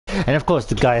And of course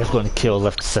the guy is going to kill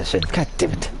left the session. God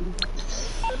damn it.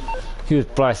 He was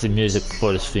blasting music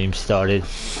before the stream started.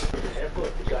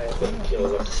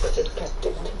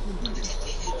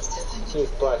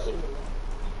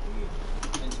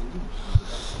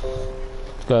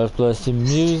 God bless the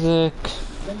music.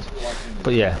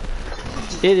 But yeah,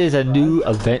 it is a new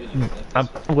event. I'm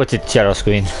watching the shadow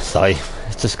screen. Sorry,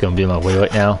 it's just gonna be in my way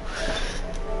right now.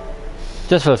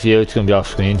 Just for a few, it's gonna be off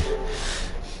screen.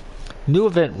 New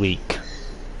event week.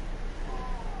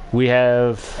 We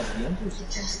have.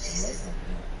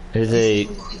 Is a,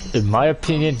 in my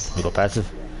opinion, let me go passive.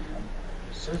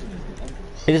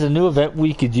 It is a new event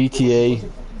week in GTA.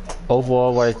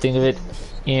 Overall, what I think of it,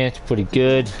 yeah, it's pretty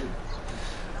good.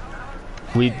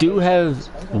 We do have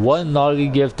one lottery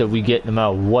gift that we get no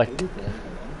matter what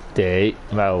day,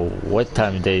 no matter what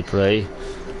time of day you play.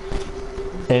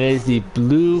 And it is the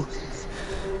blue.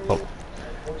 Oh,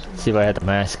 let's see if I had the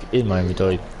mask in my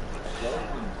inventory.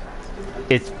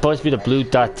 It's supposed to be the blue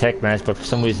dot tech mask, but for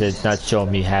some reason it's not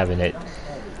showing me having it.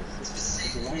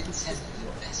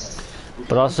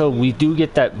 But also, we do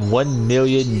get that $1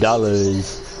 million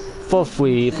for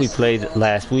free if we played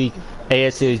last week. And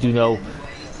as you know,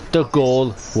 the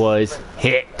goal was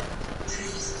hit.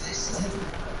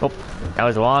 Oh, that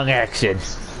was wrong action.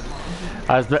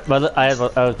 I was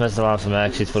messing around with some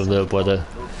actions for the little brother.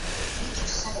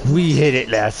 We hit it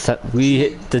last time. We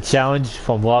hit the challenge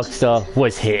from Rockstar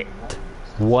was hit.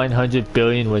 100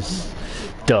 billion was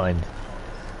done.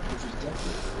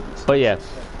 But yeah,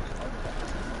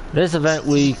 this event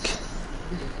week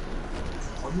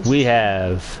we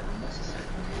have.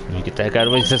 Let me get the heck out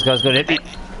of the way. This guy's gonna hit me.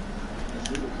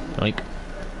 Like,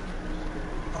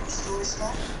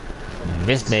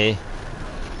 missed me.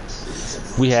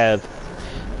 We have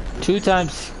 2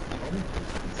 times.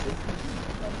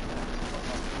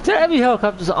 The heavy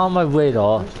helicopters on my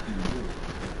radar.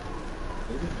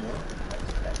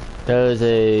 There's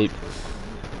a.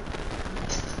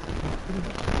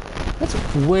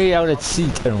 That's way out at sea.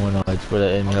 I don't know where the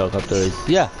enemy helicopter is.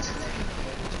 Yeah,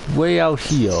 way out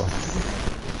here.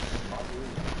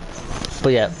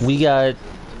 But yeah, we got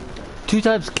 2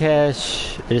 times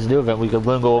cash. It is a new event week. I'm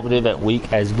going to go over the event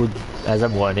week as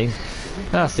I'm warning.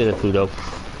 I'll stay the Pluto.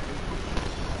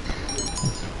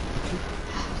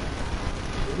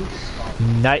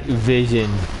 Night vision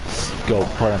scope.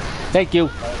 Hold on. Thank you.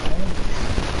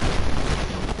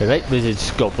 The night vision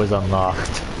scope was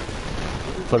unlocked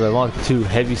for the Mark II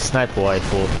heavy sniper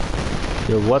rifle.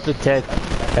 Your weapon tech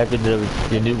having your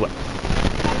new weapon.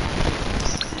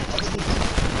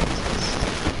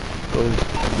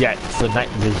 Yeah, for night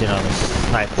vision on a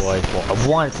sniper rifle. I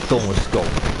wanted to throw him a scope. I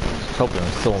was hoping I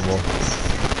was throwing more.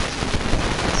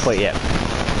 But yeah.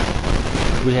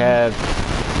 We have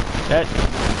that.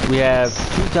 We have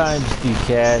 2 times the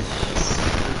cash.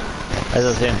 As I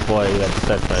was saying before, we got to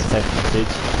start by a text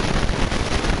message.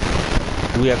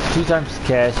 We have 2 times the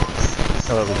cash.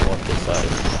 Oh, we'll go off this side.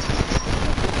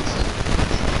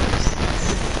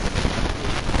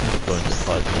 Let's go into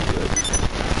pause.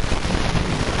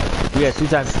 We have 2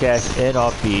 times cash and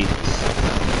RP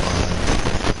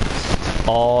on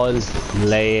all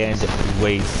land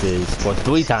races, or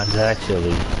 3 times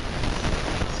actually.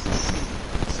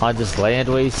 On just land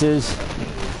races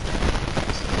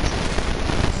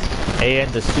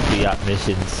and the super yacht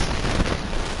missions.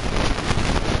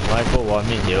 Rifle one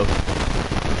menu.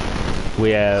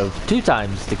 We have 2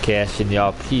 times the cash in the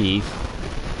RP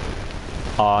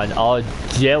on all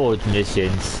Gerald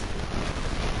missions.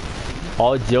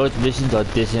 All Gerald missions are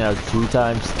dishing out 2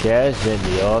 times cash and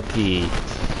the RP.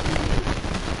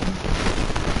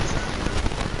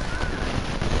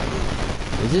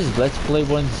 Is this Let's Play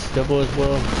ones double as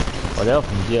well? Oh, they're all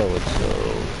from Gerald, so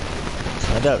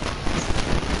find out.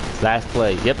 Last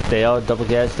play. Yep, they are double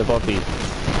cash, double RP.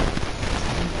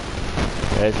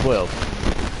 As well.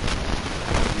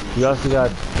 We also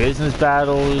got business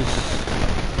battles.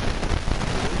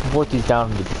 I'll put these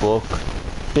down in the book.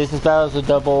 Business battles are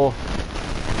double.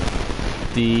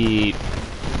 The...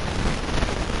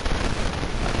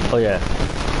 Oh yeah.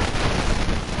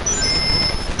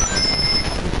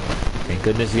 Thank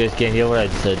goodness you guys can't hear what I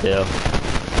just said there.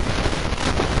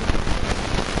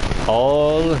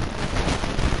 All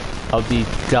of the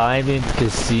Diamond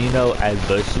Casino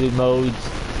adversary modes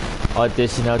are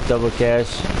dishing out double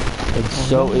cash, and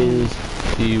so is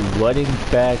the Running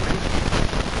Back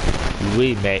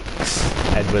Remix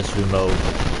adversary mode.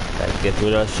 Let's get through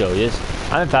it, I'll show you.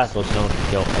 I'm impossible, so no one can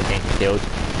kill. I can't get killed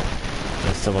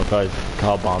unless someone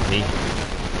car bomb me.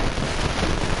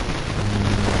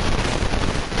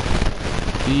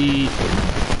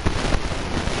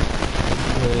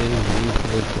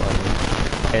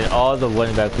 and all the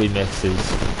running back remixes.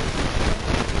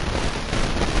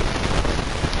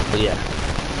 But yeah.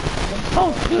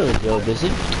 Oh, good, Joe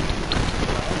Visit.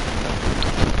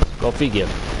 Go figure.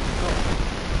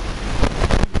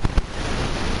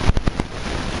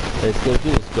 Let's go do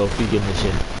this go figure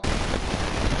mission.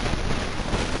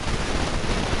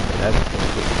 That's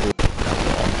cool.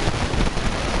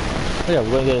 Oh yeah, we're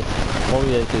gonna get when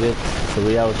we get to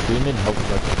 3 hours streaming. Hopefully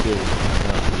my computer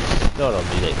not on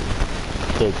me like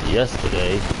did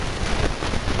yesterday.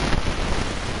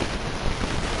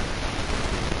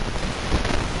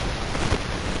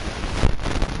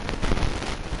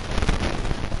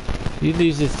 You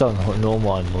leave this on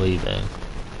normal and leaving.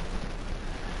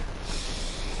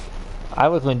 I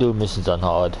recommend doing missions on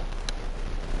hard.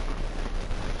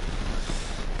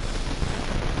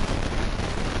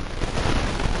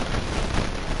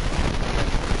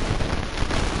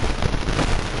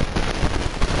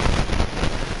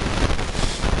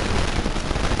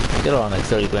 Get on like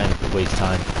 30 grand to waste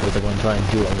time. What I'm going to try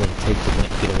and do, I'm going to take the van,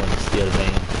 get one to steal the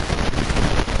van.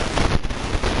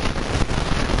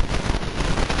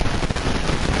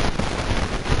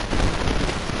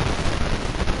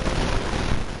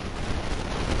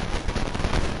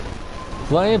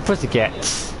 Flying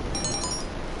pussycats.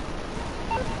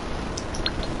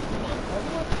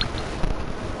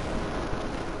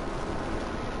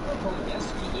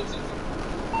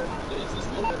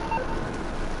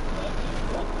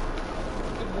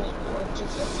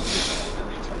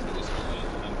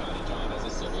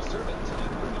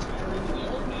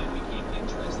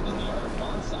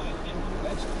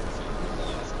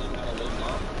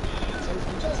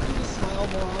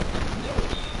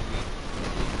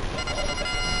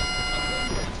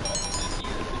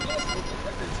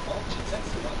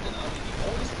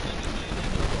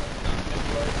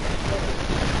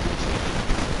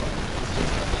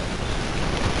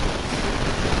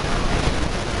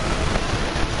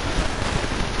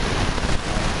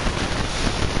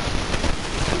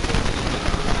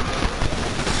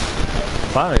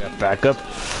 Finally got backup.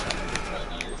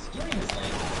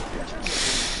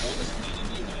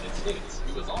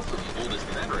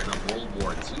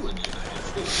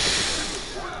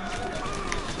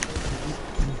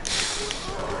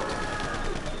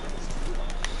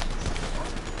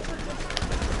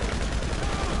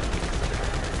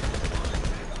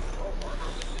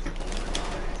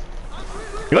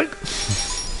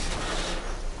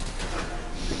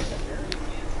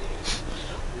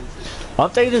 I'm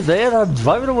taking this van, I'm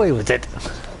driving away with it.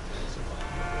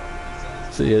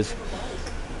 So yes.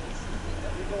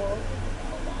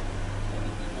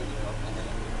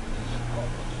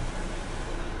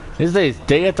 These days,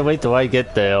 they have to wait till I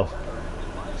get there.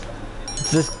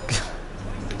 It's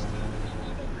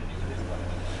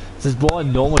just more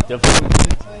normal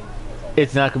difficulty.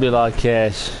 It's not gonna be a lot of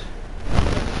cash.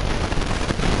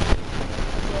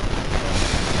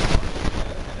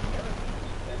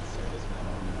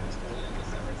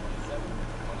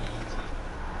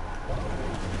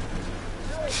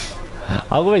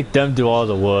 I'll make them do all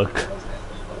the work.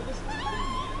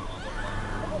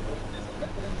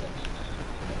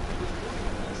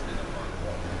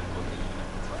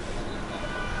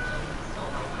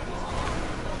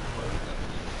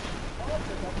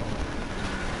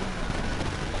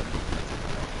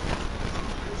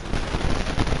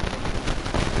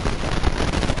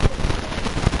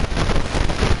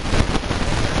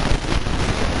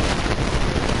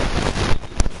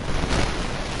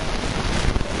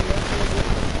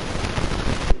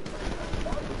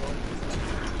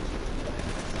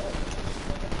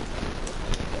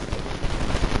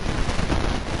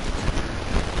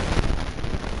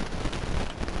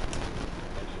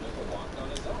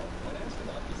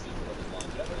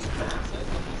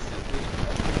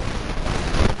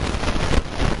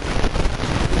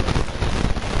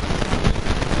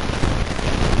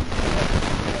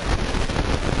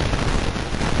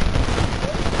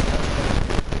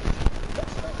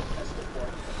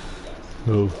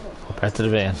 Move. Back to the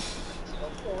van.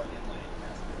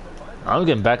 I'm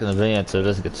getting back in the van so it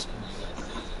doesn't get...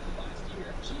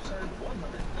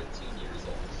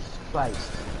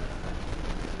 Christ.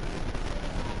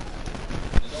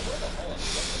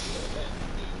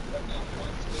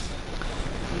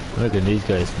 Look at these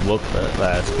guys look that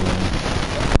last one.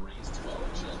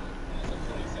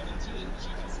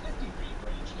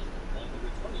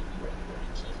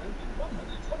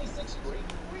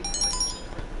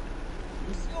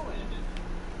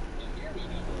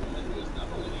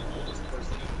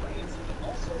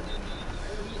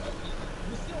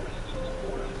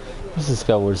 This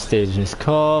guy would have stayed in his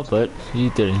car, but he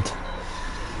didn't.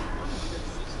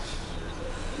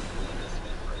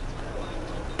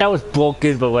 That was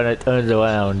broken, but when I turned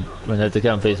around, when I had to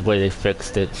come face away, they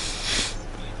fixed it.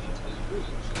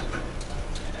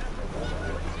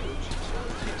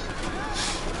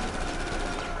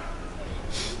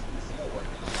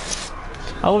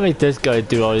 I will make this guy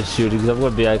do all his shooting, because I'm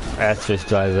going to be an pacifist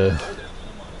driver.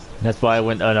 That's why I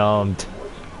went unarmed.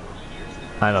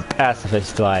 I'm a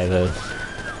pacifist driver.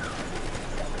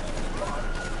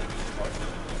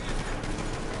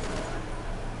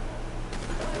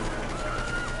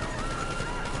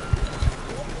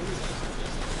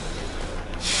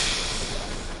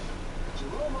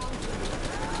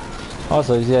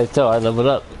 Also, as you guys tell, I leveled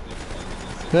up.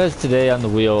 Because today on the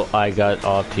wheel, I got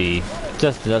RP.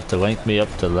 Just enough to rank me up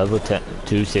to level 10,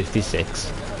 266.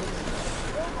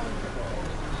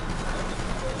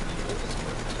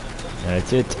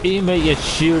 That's your teammate you're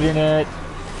shooting at.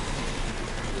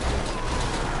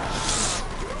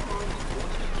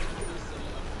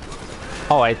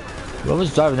 Oh, what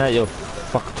was driving that? Yo,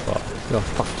 fuck truck. Yo,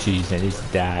 fuck cheese, man. He's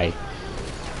die.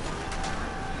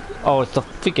 Oh, it's the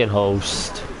freaking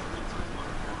host.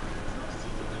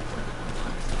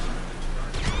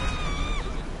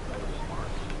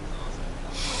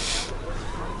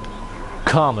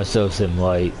 Karma serves him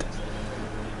right.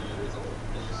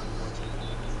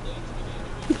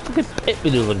 He fucking pit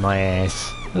maneuvered my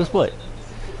ass. Guess what?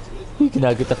 He can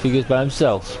now get the figures by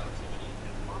himself.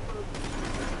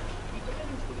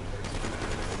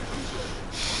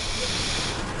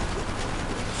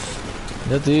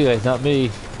 That's you guys, not me.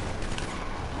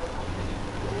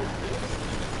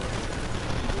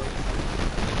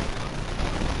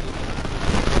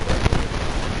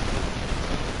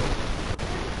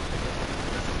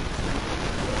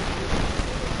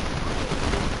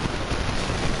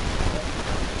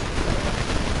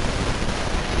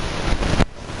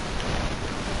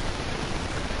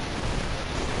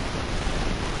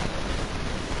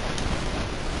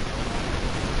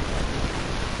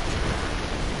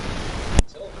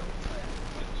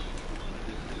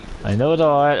 I know it's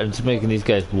alright, I'm just making these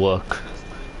guys work.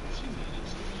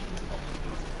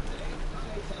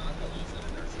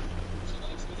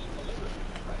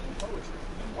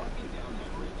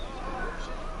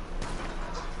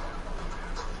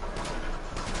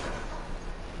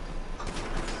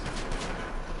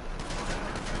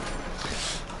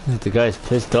 The guy's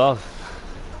pissed off.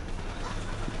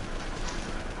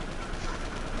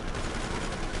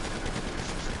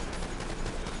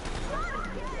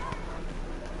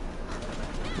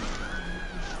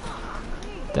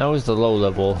 That was the low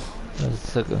level. That was the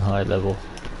second high level.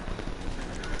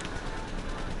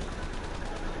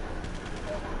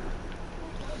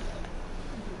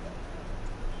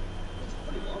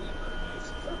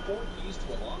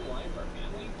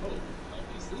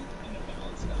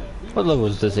 What level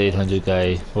is this 800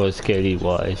 guy? Was KD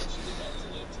wise?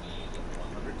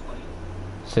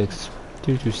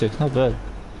 226, not bad.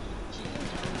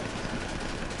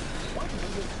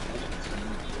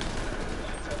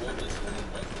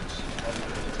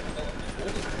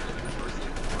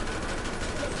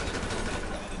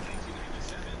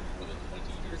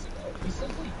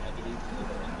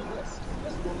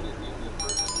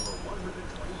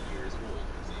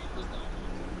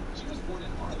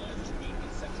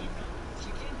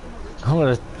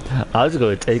 I was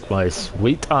going to take my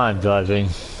sweet time driving.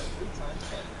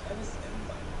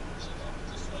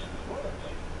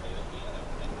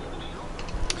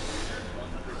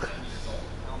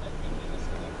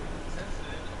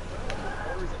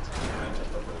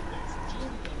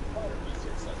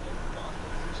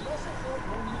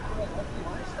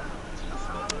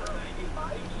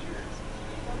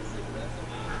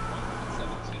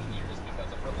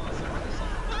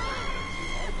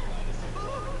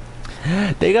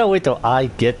 They gotta wait till I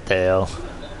get there.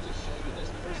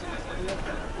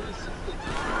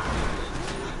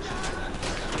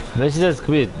 Maybe that's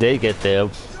cool if they get there.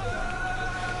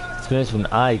 It's when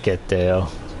I get there.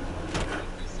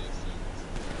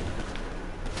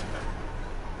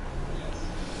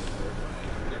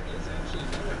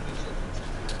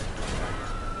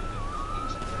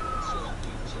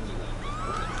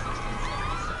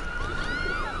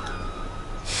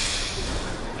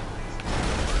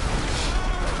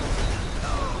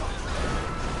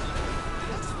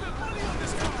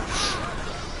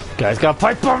 Guys got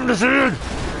pipe bomb this in! And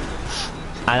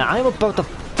I'm about to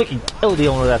freaking kill the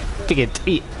owner of that freaking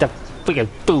the freaking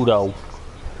Fudo.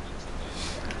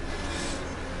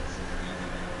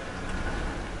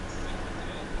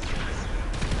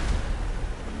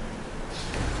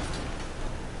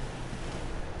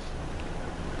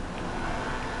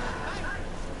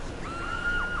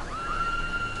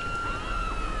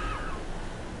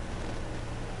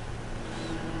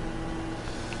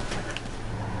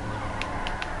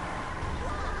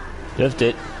 Lift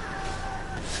it.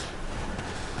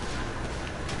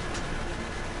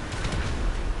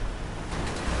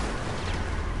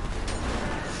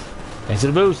 Thanks for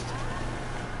the boost.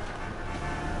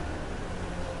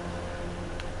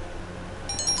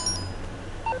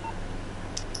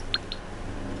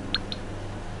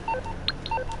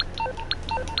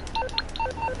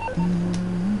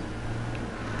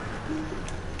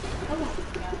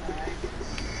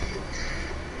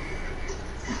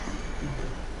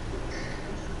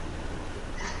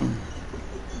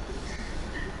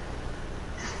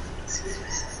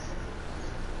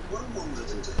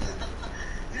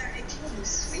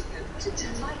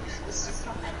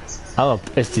 I'm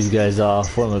gonna piss these guys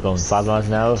off. What am I going, 5 miles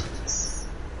an hour?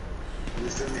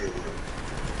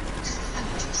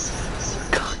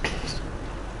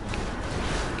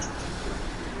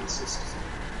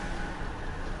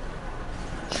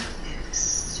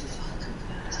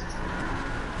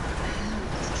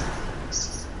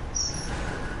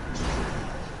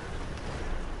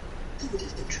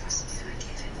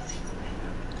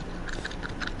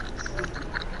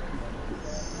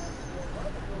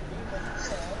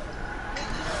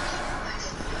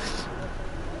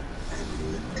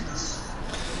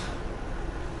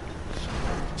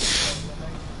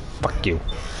 Fuck you.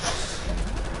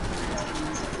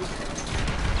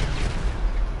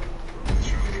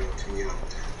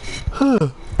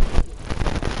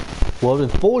 Well, the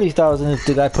 40,000 if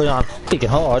the guy put it on freaking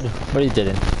hard, but he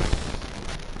didn't.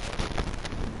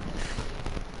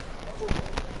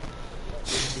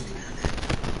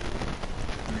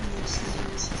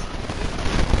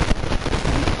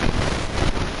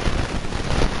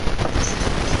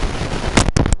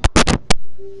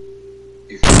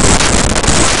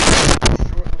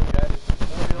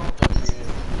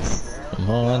 Come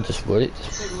on, just wait.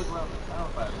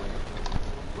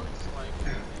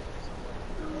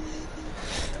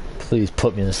 Please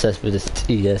put me in the cess with this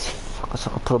TS. Fuck, I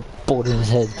can put a bullet in his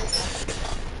head.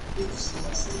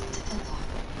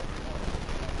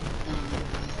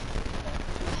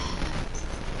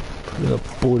 Put a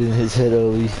bullet in his head,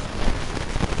 Ollie.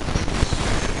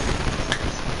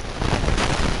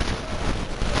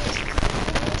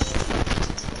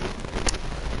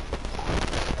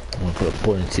 I'm gonna put a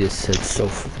bullet in TS' head so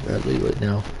badly right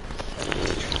now.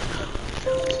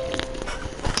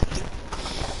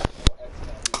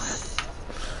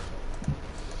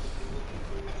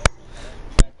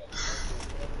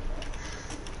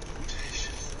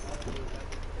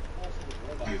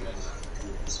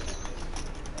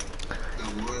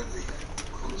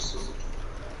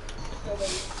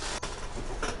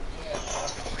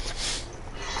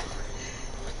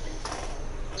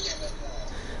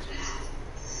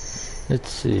 Let's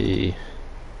see.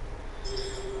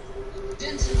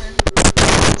 Let's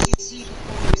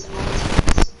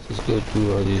go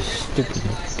through all these stupid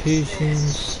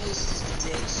notifications.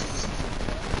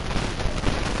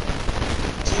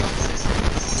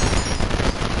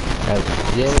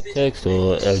 LJ text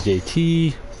or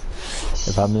LJT.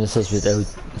 If I'm in this with the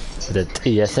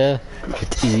TSR,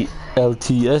 the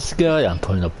LTS guy, I'm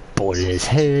putting a bullet in his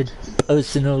head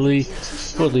personally,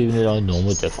 or leaving it on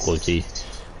normal difficulty.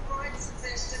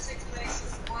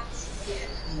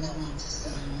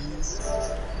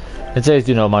 It says,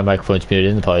 you know, my microphone's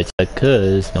muted in the party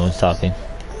because no one's talking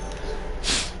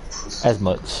as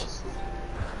much.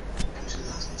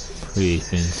 Please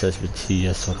be in touch with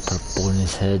TS so I can put a bullet in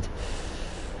his head.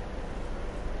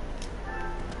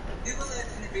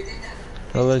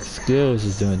 Alex Skills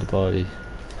is doing the party.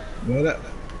 What up?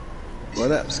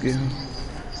 What up, Skills?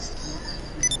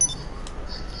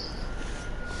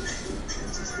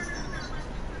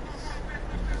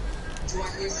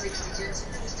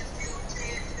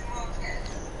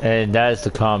 And that is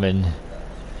the common.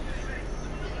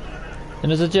 And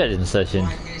there's a jet in the session.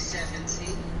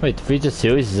 Wait, the feature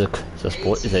series is a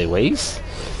sport, is a race?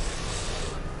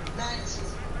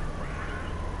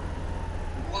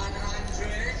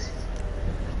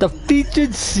 The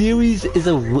featured series is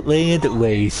a land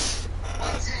race.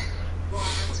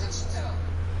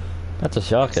 That's a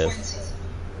shocker.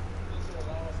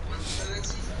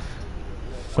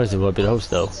 Where's the Robin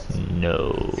host though?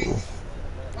 No.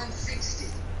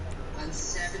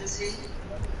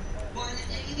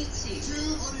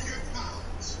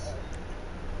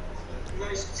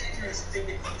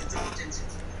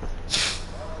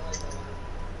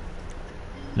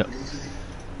 No.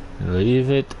 Leave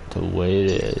it the way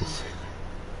it is.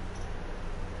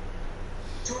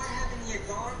 Do I have any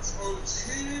advance on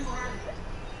 200?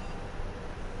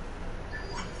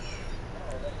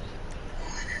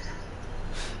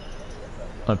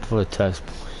 I put a text.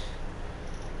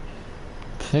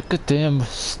 Pick a damn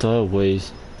Star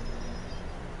Ways.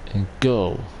 and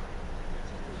go.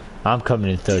 I'm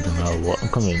coming in third no matter what. I'm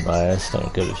coming in last. I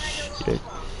don't give a shit.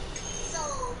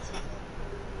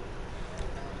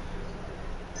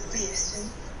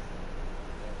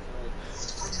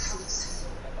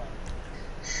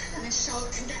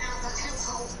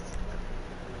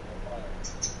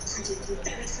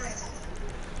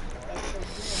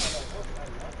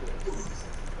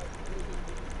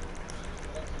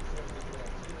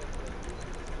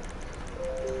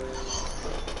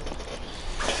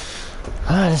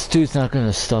 Ah, this dude's not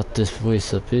gonna start this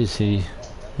voice up, is he?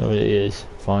 No, it is.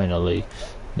 Finally.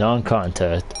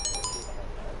 Non-contact.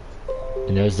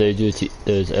 And there's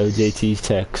OJT's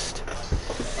text.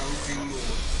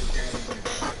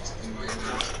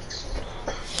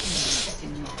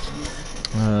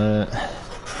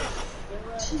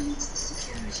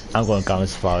 I'm going Gamma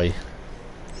Safari.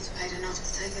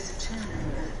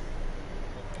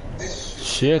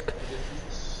 Chick.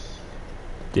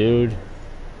 Dude.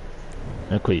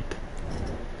 A creep.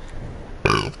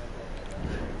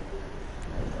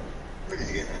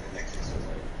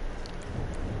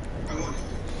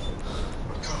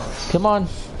 Come on.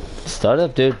 Start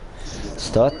up, dude.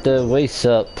 Start the race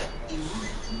up.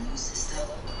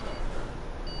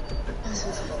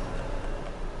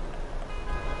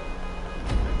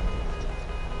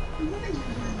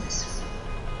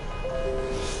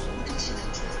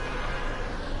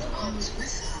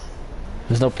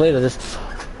 There's no play to this.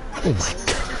 Oh my god.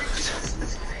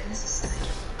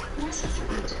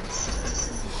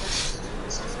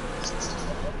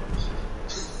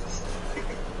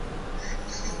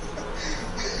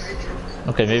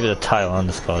 Okay, maybe the tile on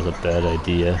this car is a bad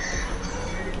idea.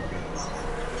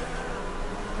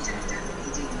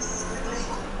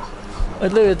 I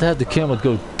literally had to have the camera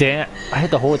go down. I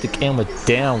had to hold the camera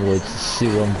downwards to see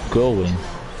where I'm going.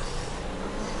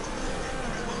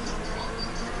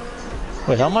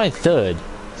 Wait, how am I third?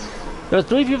 There were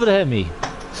 3 people that had me.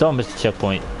 So I missed the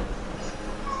checkpoint.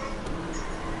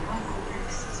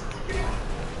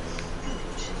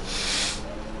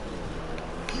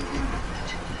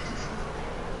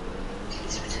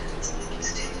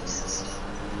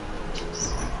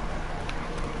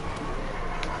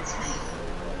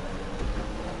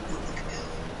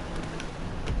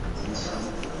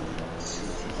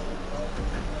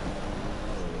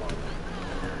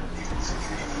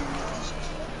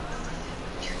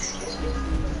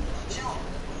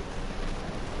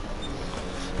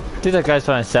 I think that guy's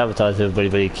trying to sabotage everybody,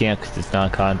 but he can't because it's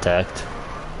non-contact.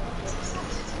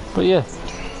 But yeah,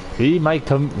 we might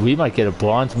get a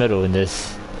bronze medal in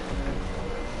this.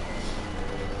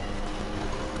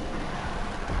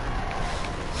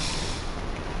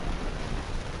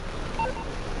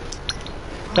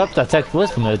 Up that text was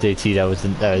from OJT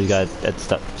that we got at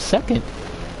second.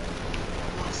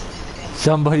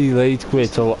 Somebody late quit,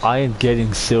 so I am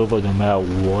getting silver no matter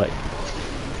what.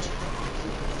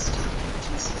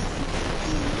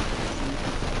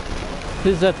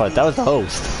 Who's that part? That was the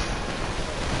host.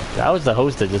 That was the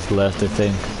host that just left, I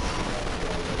think.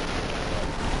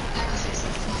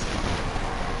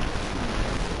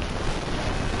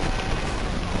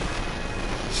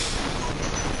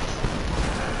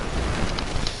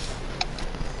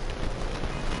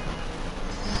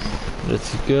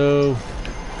 Let's go.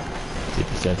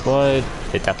 2% wide.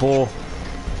 Hit that ball.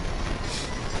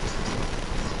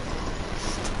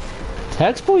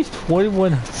 Tax Boy's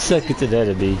 21 seconds ahead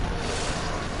of me.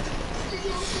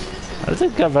 I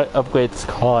think I've upgraded this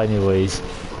car anyways.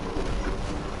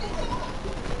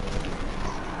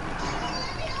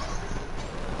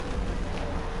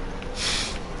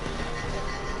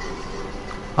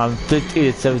 I'm 15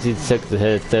 and 17 seconds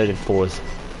ahead of third and fourth.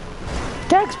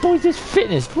 Tax Boy just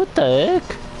finished, what the heck?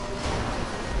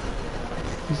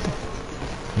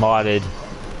 Modded.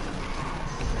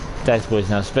 Tax Boy's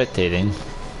now spectating.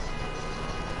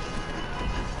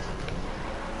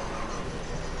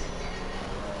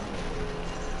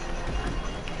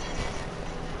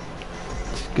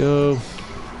 Go.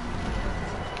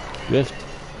 Drift.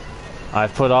 I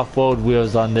put off-road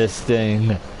wheels on this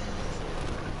thing.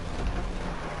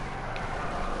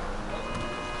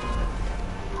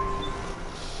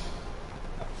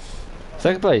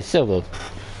 Second place, silver.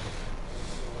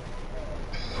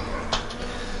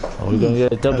 Oh, we're gonna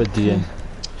get a double D in.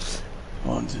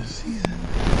 On to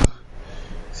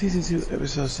season 2,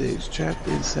 episode 6. Trapped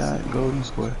inside Golden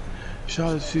Square.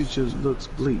 Charlotte's future looks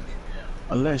bleak.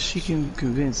 Unless she can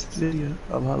convince Lydia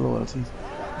of her loyalty.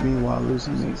 Meanwhile,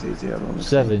 Lucy makes a terrible mistake.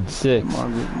 7, 6,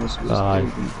 Margaret must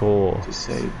 5, 4, to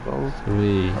save both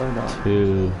 3,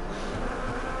 2.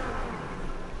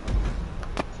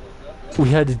 We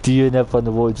had the DNF on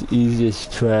the world's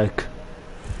easiest track.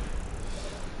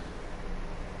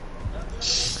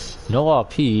 No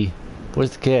RP.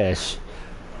 Where's the cash?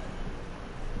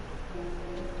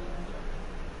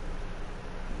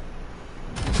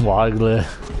 Wagler.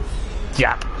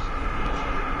 Yep.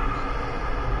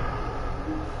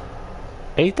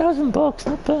 8,000 bucks,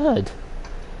 not bad.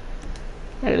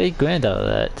 I got 8 grand out of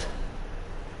that.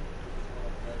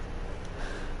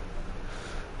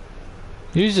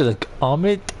 Usually like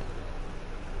Amit.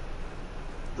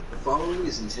 The following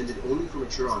is intended only for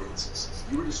mature audiences.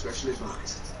 Viewer discretion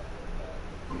advised.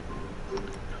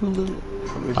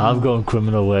 I'm I'm going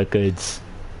criminal records.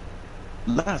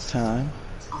 Last time.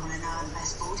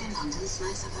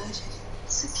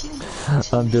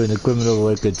 I'm doing the criminal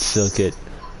records circuit. I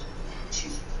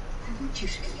want you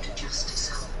to go to Justice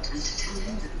Court and to tell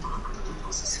him that Margaret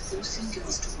Ross is forcing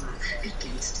girls to work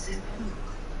against their will.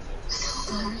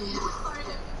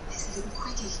 There's a little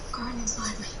quaggy growing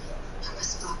inside me. I was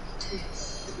spark too.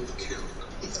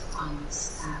 It's one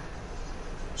stab.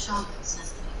 Charlotte said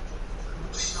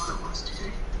what Charlotte wants to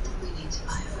do. We need to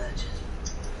buy a virgin.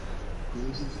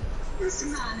 This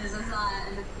man is a liar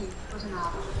and a thief. Put him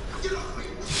out.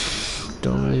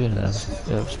 Don't even have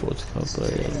sports car, but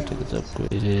I think it's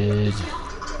upgraded.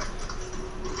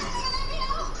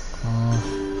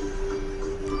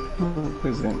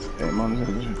 Presents a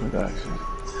monetary production.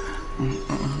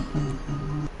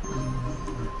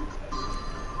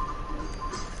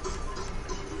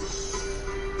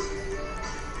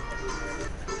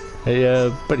 Hey,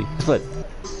 buddy, guess what?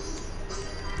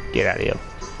 Get out of here.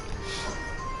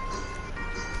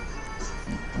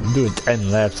 I'm doing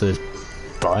 10 laps of this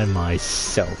by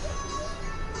myself.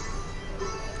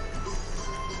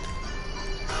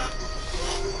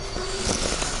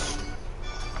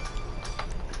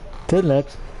 Ten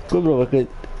laps, criminal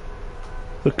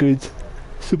records,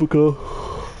 supercar,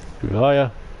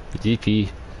 Raya, GP,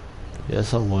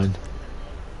 yes I won.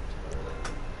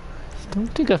 Don't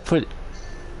think I put,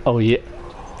 oh yeah,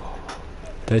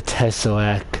 the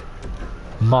Tesseract,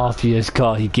 Mafia's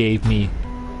car he gave me.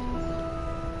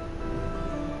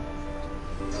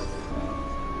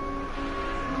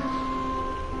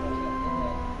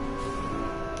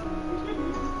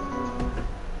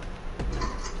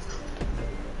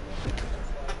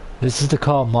 This is the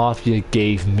car Mafia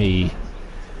gave me.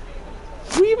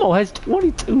 Remo has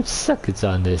 22 seconds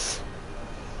on this.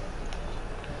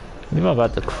 I'm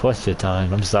about to crush your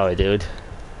time. I'm sorry, dude.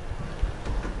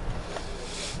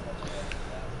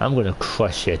 I'm gonna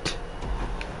crush it.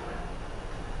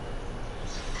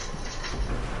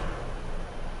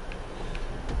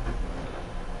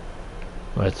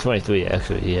 Well, it's 23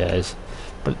 actually he has.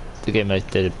 But the game I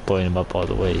did point him up all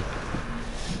the way.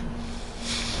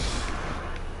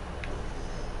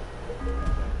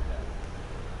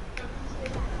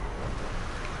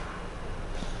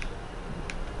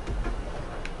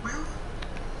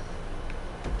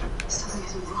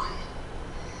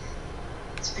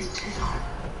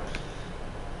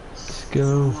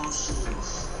 Go.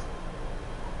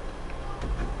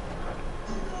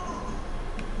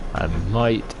 I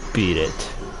might beat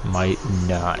it, might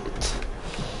not.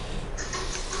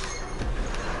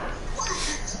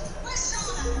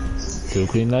 Two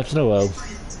clean laps in a row.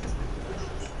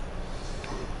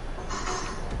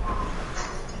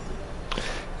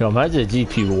 Yo, imagine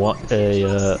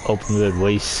a open wheel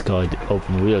race car,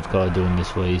 open wheel car doing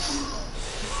this race.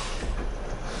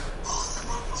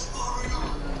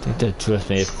 I think that drift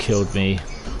may have killed me.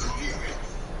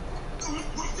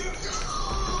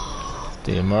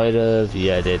 They might have,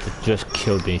 yeah, it did. The drift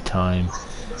killed me time.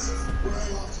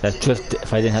 That drift,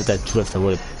 if I didn't have that drift, I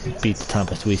would have beat the time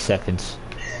by 3 seconds.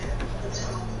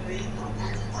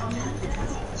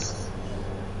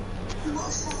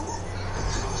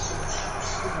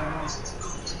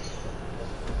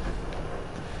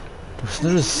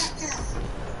 There's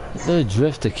another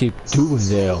drift to keep doing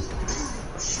there.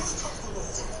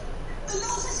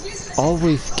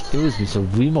 Always kills me, so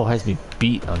Remo has me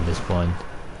beat on this one.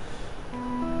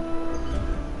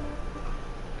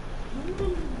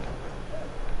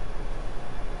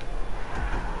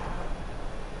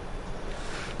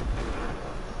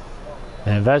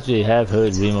 And I've actually heard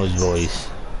Remo's voice.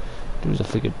 He was a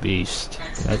freaking beast.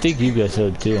 I think you guys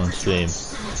heard too on stream.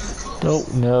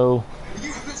 Don't know.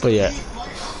 But yeah.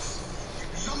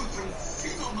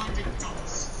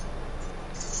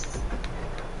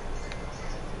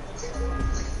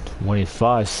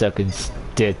 "25 seconds,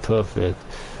 dead perfect."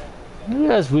 Let me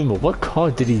ask Remo, what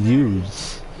car did he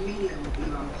use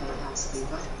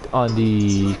on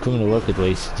the criminal record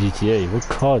race GTA? What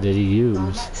car did he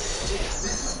use?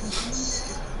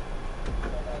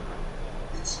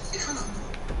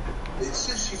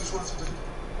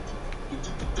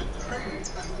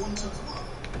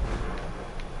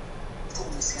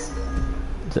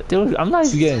 Dude, I'm not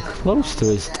even getting close to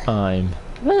his time.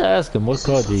 I'm gonna ask him what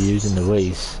card they use in the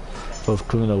race. Both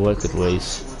criminal record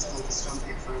race.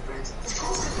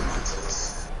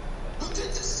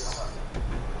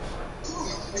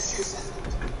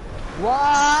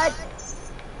 What?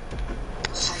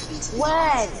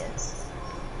 When?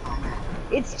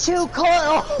 It's too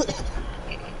cold.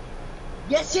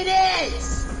 Yes, it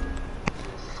is.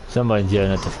 Somebody's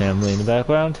yelling at the family in the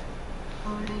background.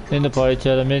 In the party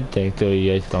tournament, thank the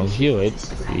as long as you it.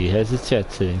 He has his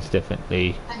chat settings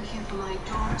differently. Thank you for my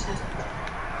daughter,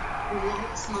 who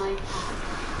lights my path.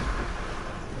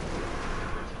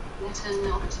 Let her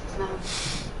not flout.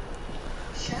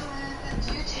 Show her her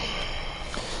duty.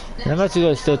 And I'm actually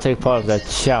going to still take part of that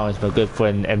challenge my good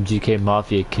friend MGK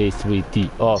Mafia K3D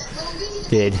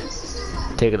did.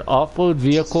 Take an off-road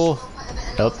vehicle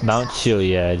up Mount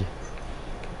Chiliad,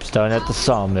 starting at the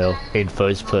sawmill in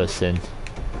first person.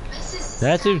 And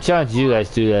I actually challenge you guys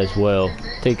to do that as well.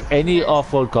 Take any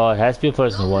off-road car, it has to be a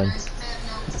personal one.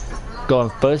 Go in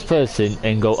first person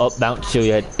and go up Mount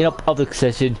Chiliad in a public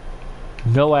session.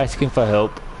 No asking for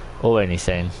help or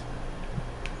anything.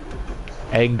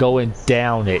 And going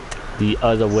down it the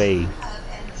other way.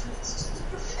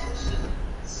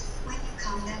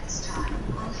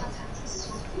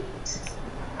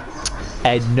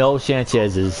 And no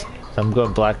Sanchez's. I'm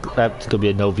going black. That's gonna be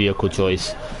a no vehicle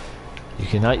choice. You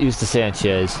cannot use the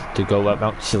Sanchez to go up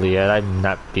Mount Chiliad. I'm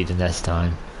not beating this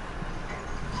time.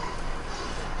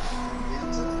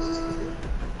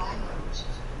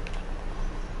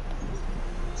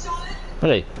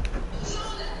 Alright.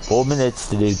 4 minutes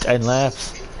to do 10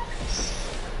 laps.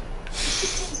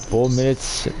 4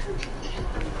 minutes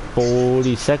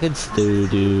 40 seconds to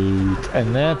do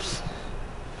 10 laps.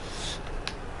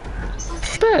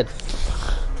 Bad.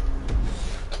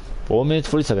 4 minutes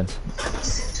 40 seconds.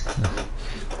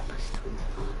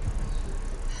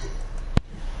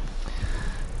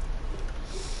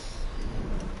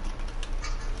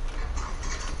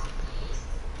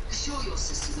 Assure your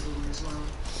sister that all is well.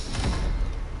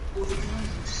 Or the girl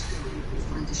who story will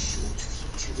find a short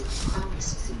future with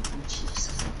promise food and chiefs.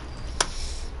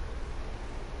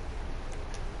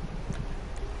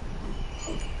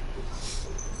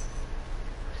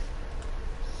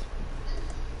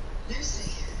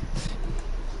 Lucy,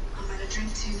 I'm gonna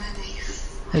drink too many.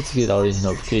 Let's get all these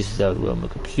notifications out on my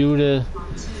computer.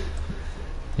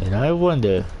 And I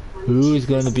wonder who is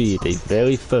going to be the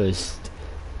very first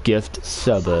gift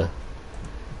subber.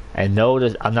 And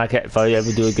notice I'm not, if I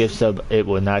ever do a gift sub, it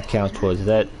will not count towards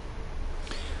that.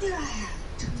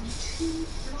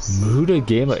 Muda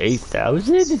Gamer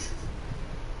 8000?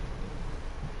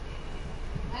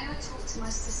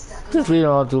 Just reading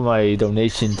on through my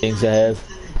donation things I have.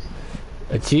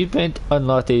 Achievement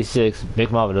unlocked 86.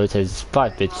 Mick Marvelous has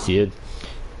 5 bits tiered.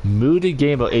 Muda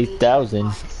Gamer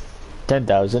 8000.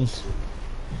 10,000.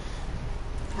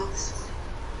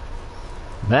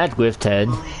 Matt with 10.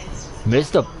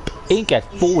 Mr. Ink at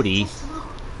 40.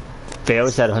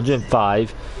 Ferris at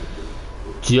 105.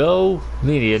 Joe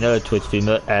Meany, another Twitch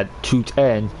streamer, at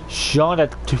 210. Sean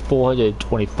at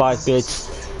 425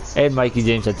 bits. And Mikey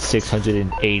James at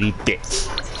 680 bits.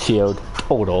 Shield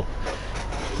total.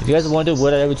 If you guys wonder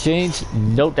what I ever changed,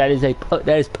 note that is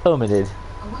permanent.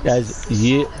 That is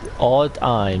year all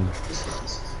time.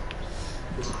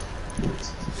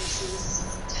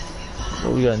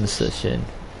 What we got in the session?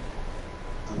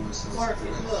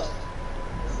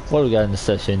 What do we got in the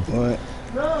session? What?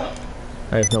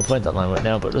 I have no friends online right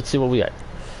now, but let's see what we got.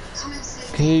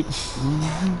 Okay.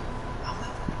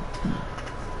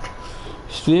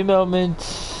 Stream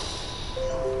elements.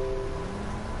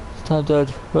 Time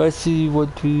that. Let's see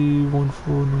what 3, 1,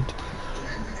 4, 9,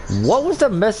 2. What was the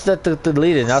mess that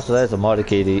deleted? After that's a mod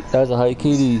KD. That's a high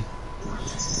KD.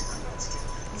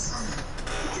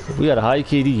 We got a high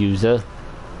KD user.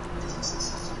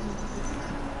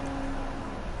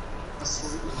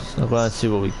 So let's see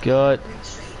what we got.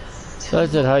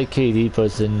 That's that high KD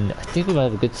person. I think we might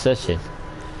have a good session.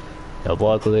 No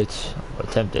ball glitch. Or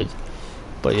attempted.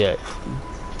 But yeah.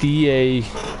 DA.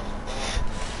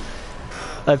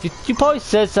 You probably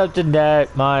said something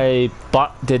that my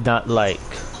bot did not like.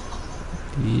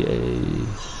 DA.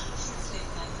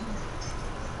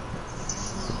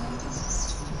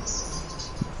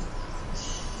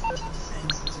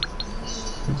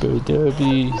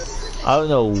 Derby. I don't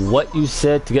know what you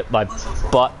said to get my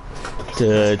bot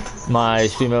to my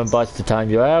streamer bots to time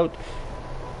you out.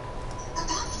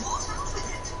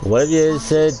 Whatever you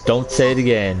said, don't say it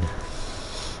again.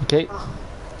 Okay.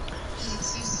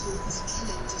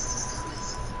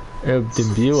 El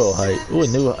Bureau heist.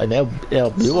 Ooh, an El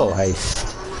Bureau heist.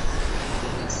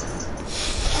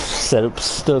 setup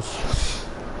stuff.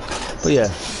 But yeah.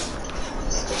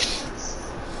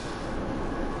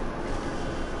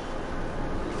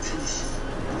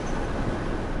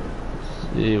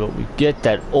 See what we get.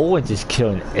 That Owens is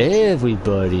killing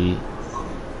everybody.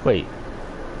 Wait,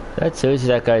 that's seriously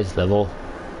that guy's level?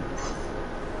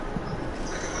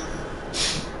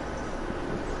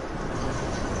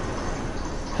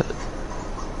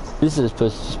 This is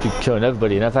supposed to just be killing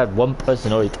everybody, and I've had one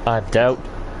person already typed out.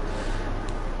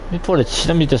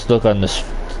 Let me just look on this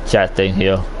chat thing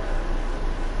here.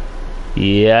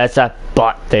 Yeah, it's that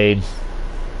bot thing.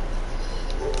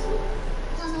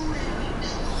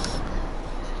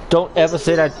 Don't ever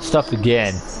say that stuff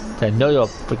again. I know you're a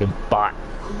freaking bot.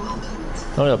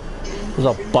 Those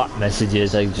are bot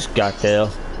messages I just got there.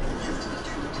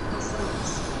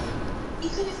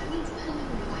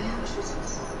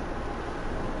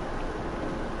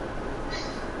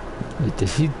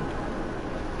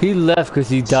 He left because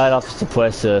he died off the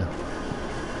suppressor.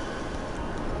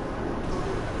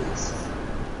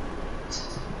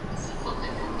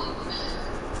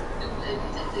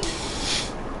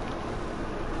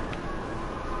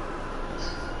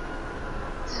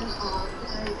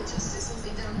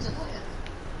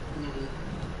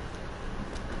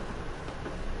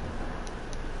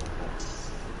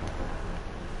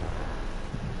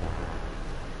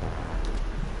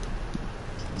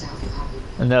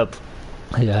 Nope.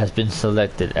 He has been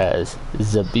selected as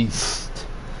the Beast.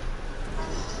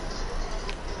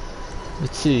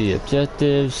 Let's see,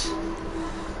 objectives.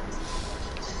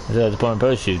 The deployment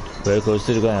parachute, where it goes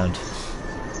to the ground.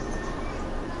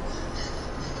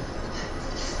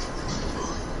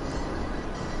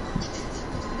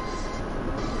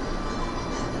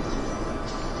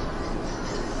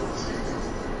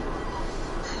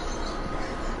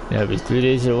 Now it'll be 3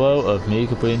 days in a row of me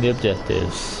completing the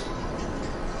objectives.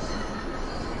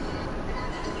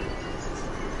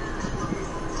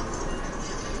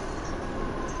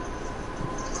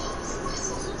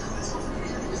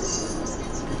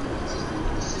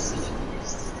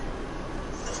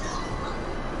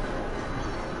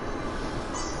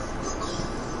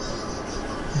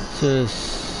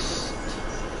 Just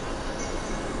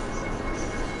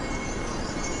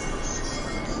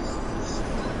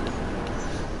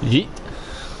yeet.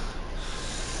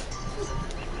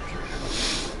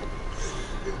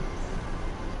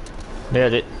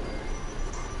 Nailed it.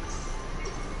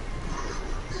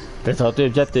 That's all the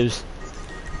objectives.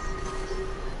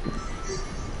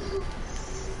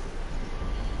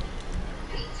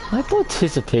 I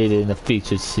participated in the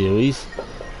featured series.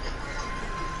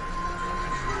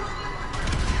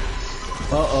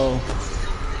 Uh-oh.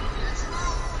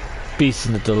 Beast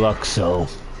in the Deluxe, so.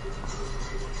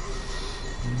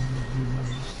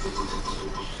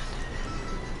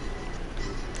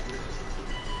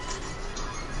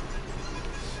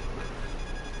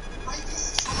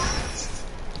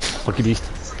 Okay, Beast.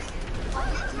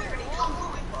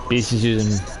 Beast is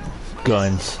using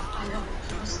guns.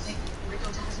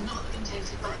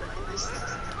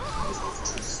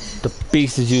 The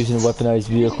Beast is using a weaponized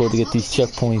vehicle to get these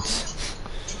checkpoints.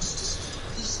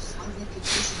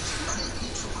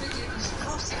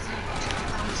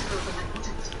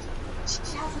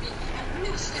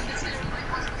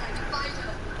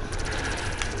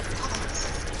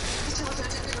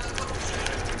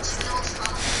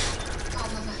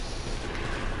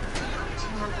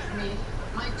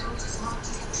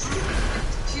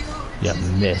 You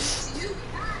missed.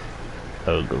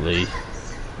 Ugly.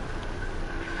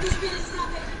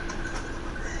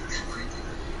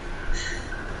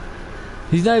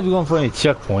 He's not even going for any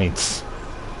checkpoints.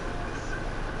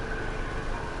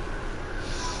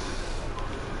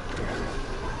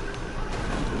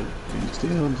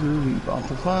 Still, dude, he about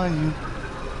to find you.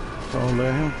 Don't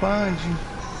let him find you.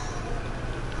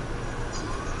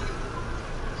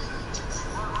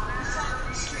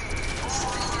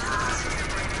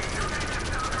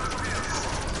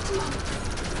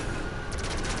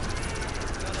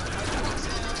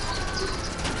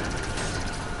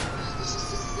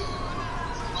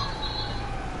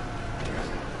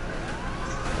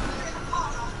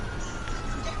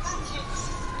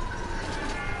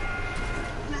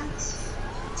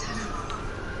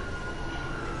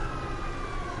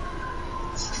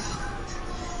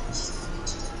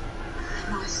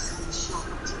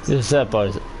 The sad part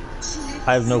is,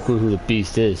 I have no clue who the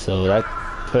Beast is, so that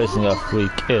person got free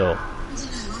kill.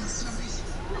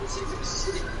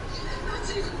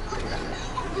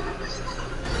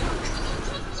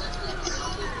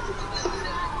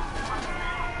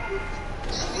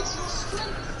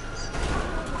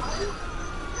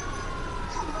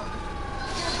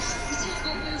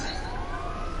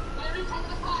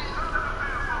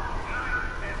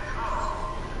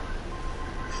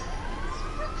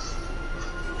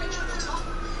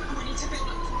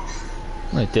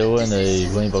 Right there, we're in a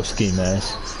rainbow ski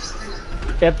mask.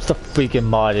 It's the freaking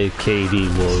modded KD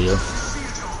warrior.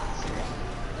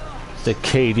 It's the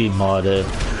KD modder.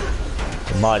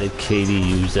 The modded KD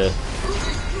user.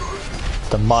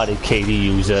 The modded KD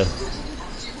user.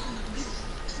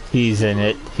 He's in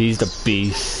it. He's the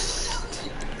beast.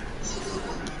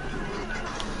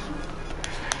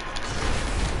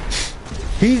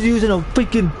 He's using a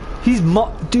freaking...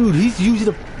 Dude, he's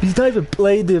using a... He's not even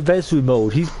playing the adversary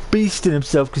mode. He's beasting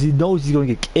himself because he knows he's going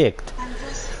to get kicked.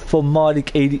 For modding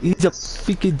KD. He's a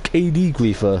freaking KD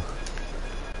griefer.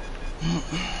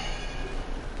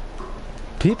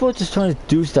 People are just trying to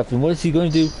do stuff, and what is he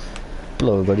going to do?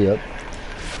 Blow everybody up.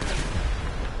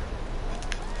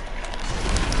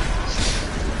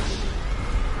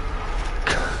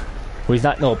 Well, he's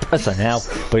not no oppressor now,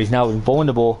 but he's now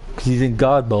invulnerable because he's in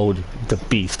God mode. The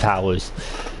beast powers.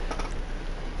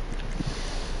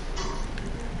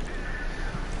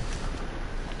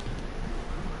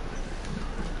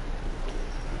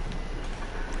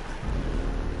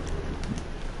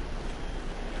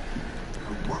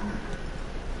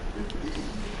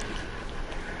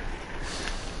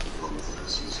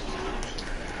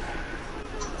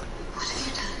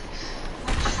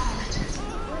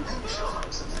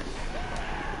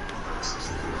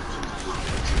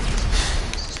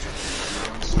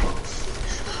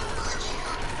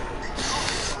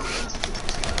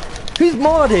 He's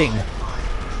modding!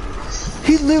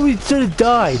 He literally should have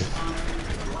died!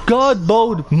 God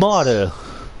mode modder!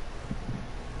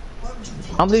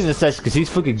 I'm leaving the session because he's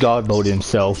freaking God mode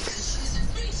himself.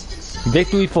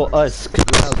 Victory for us because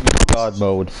we're now using God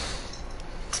mode.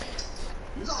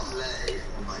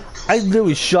 I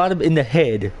literally shot him in the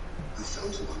head.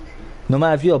 No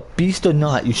matter if you're a beast or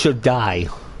not, you should die.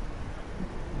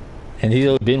 And he's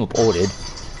already been reported.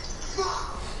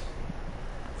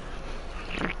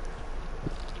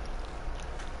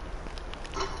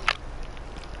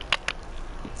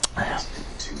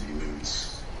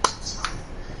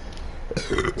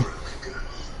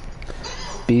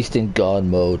 Beast in God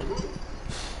mode.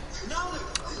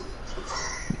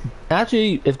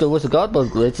 Actually, if there was a God mode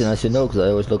glitch, then I should know because I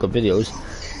always look up videos.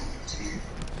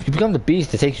 If you become the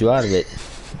beast, it takes you out of it.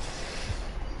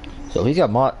 So he's got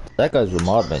mod. That guy's with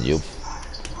mod menu.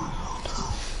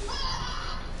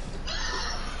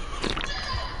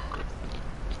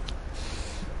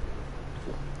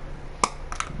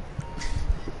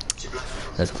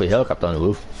 There's a free helicopter on the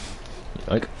roof.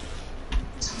 Like.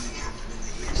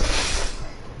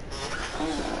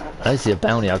 I see a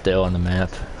bounty out there on the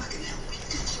map.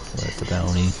 Where's the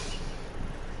bounty?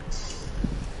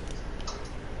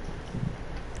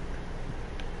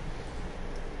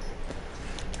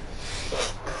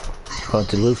 Going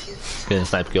to the roof. Getting a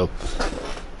sniper kill.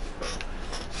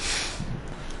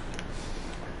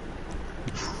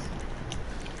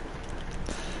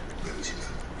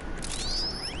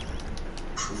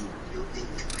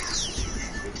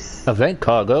 Event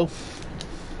cargo.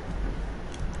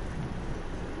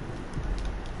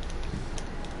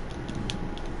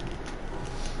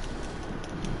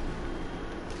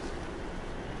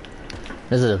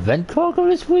 There's an event cargo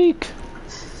this week?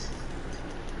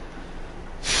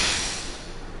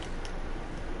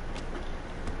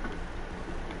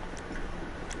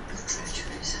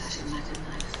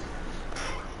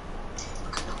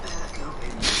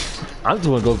 I just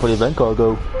want to go for the event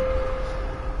cargo.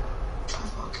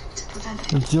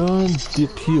 John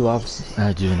the pew up.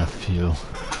 I do enough few.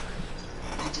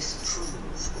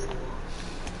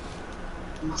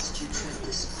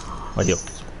 Right here.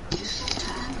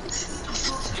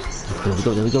 There we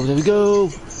go, there we go, there we go!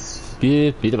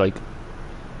 Yeah, beat the bike.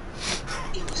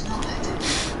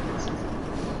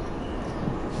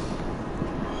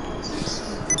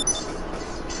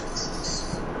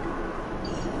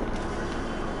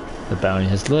 The bounty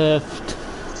has left.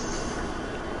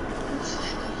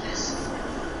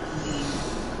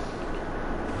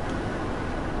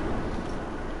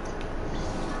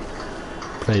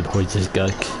 Playboy just got.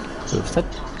 Oops,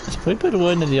 that's probably the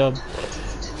one in the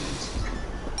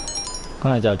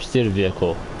Can I job steal the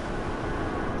vehicle?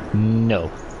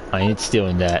 No, I ain't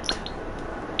stealing that.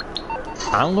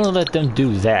 I'm gonna let them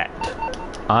do that.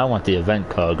 I want the event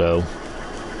cargo.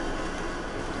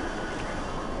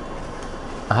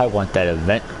 I want that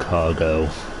event cargo.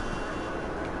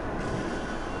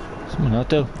 Someone out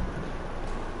there?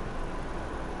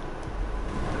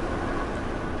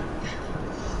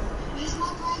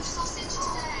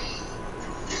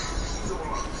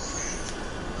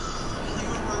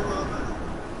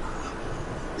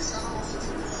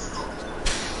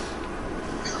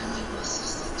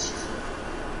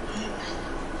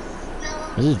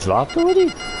 Is it dropped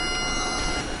already?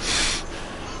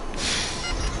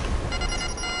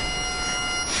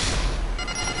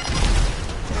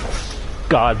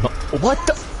 God, what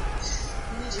the?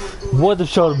 What if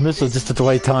shot a missile just at the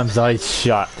right times I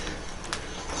shot?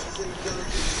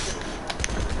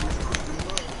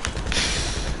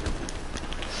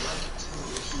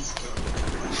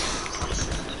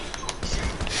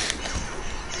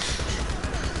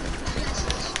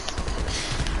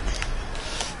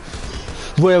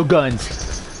 Rail guns.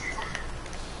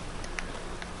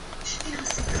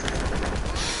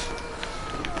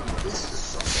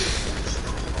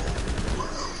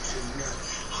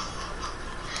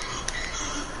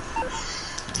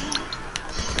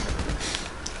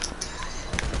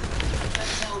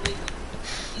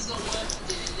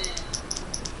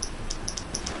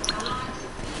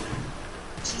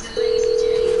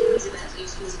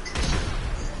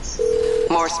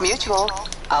 Morse Mutual.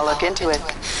 I'll look into it.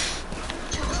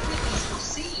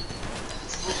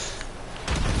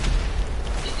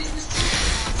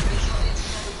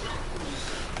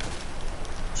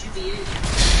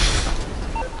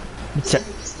 Check.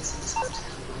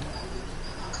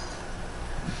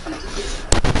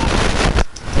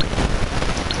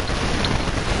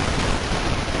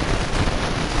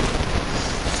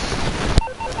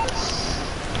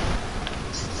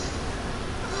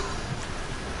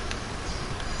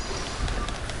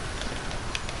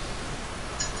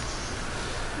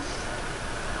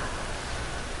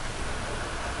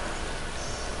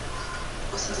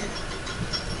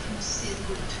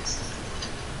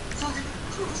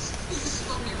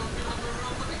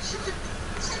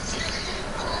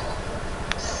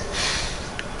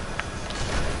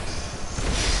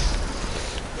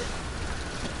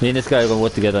 Me and this guy are gonna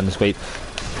work together on this weight.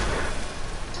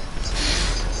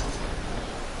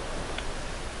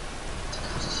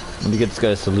 Let me get this guy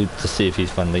a salute to see if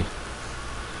he's friendly.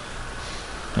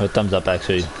 Oh, thumbs up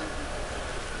actually.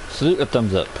 Salute or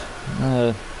thumbs up?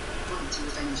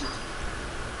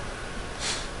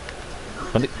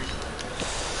 Friendly.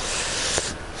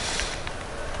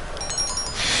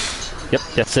 Yep,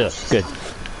 yes sir, good.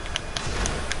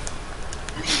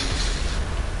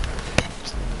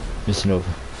 Missing over.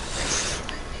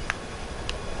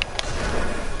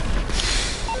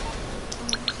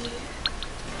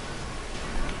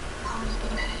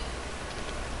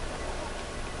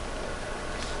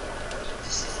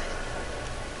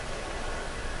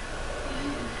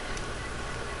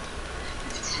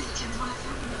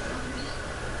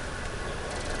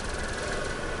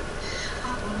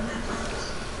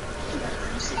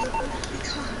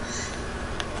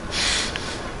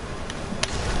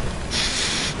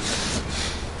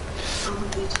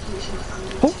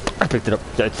 Oh, I picked it up.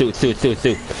 It's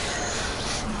two.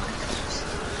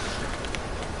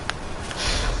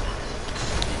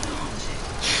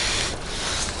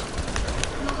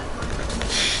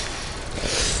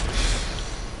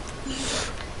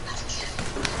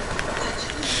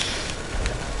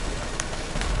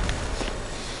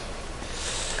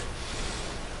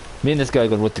 Me and this guy are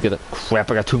gonna work together.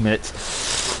 Crap, I got 2 minutes.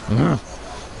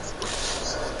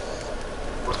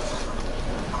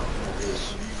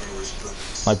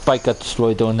 My bike got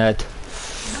destroyed doing that.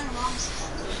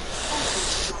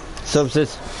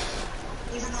 Services.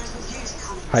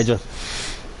 Hydra.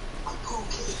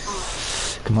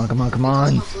 Come on. I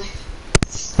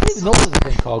didn't even know there was a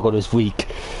thing cargo this week.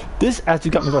 This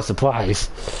actually got me by surprise.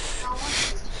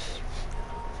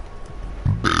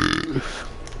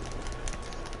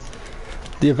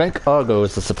 The event cargo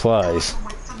is a surprise.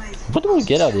 What do we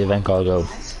get out of the event cargo?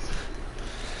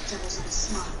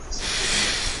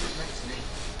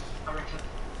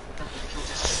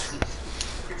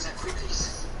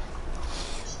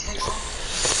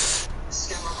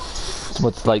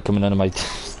 What's light coming out of my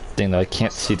thing that I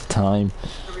can't see the time?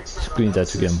 Screen's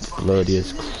actually getting bloody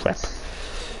as crap.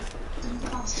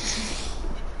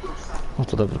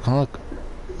 What's 11 o'clock?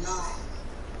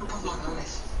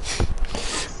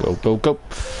 Go.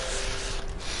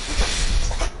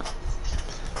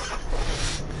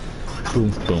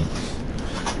 Boom.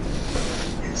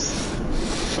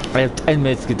 I have 10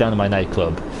 minutes to get down to my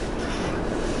nightclub.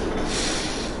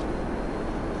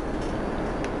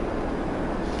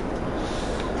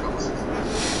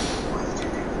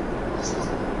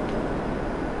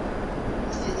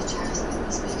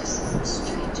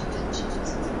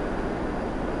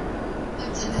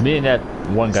 Me and that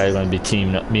one guy are going to be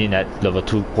teaming up. Me and that level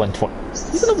 2, 120.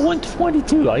 He's level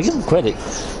 122. I give him credit.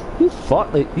 He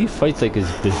fights like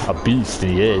a beast,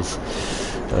 and he is.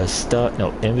 Start,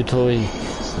 no, inventory. I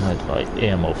have buy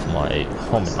ammo for my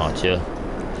helmet launcher.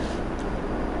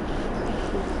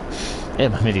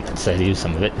 And my midi can say to use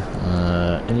some of it.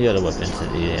 Any other weapons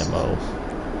in the ammo?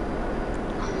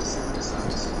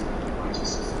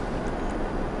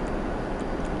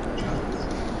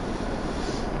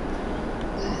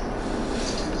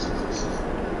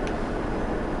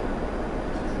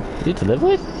 Did he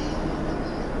deliver it?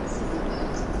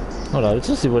 Hold on, let's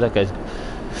just see what that guy's...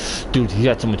 Dude, he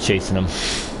got someone chasing him.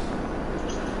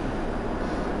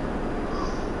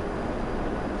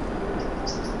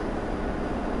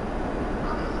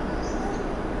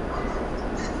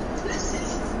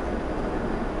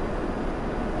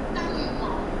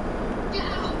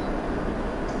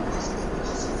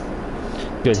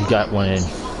 Good, he got one in.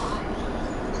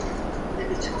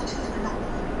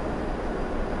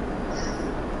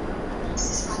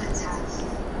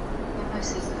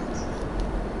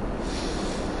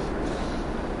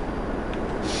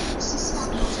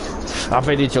 I'll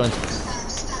pay the insurance.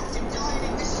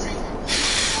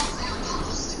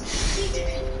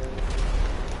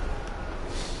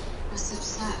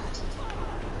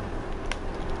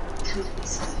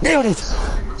 Nailed it!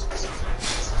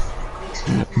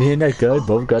 Me and that guy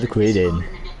both got a crate in.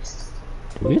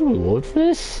 Do we get a reward for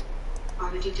this?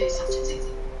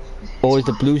 Or is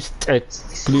the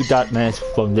blue dot mask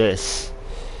from this?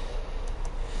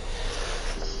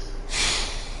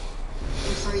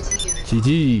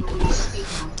 GG.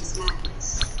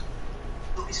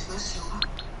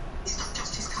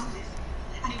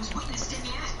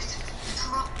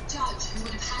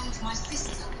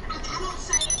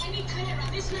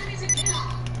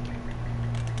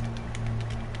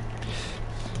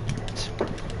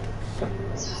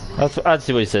 I'd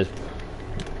see what he said.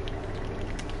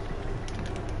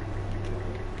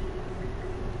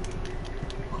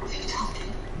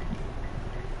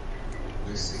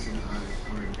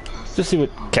 Just see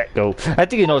what Cat go. I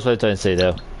think he knows what I'm trying to say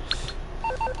though.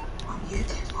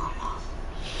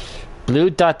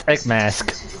 Blue dot egg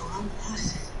mask.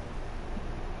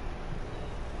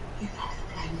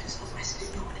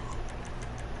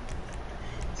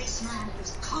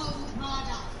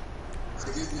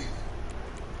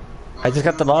 I just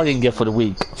got the login gift for the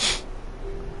week.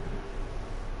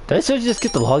 Did I seriously just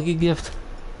get the login gift?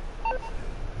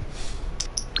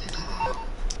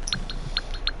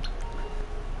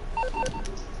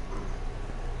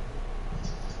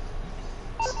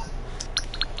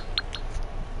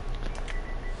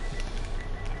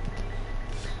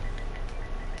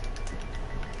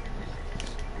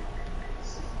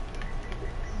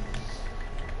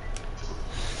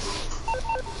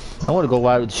 I want to go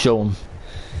out and show him.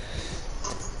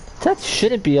 That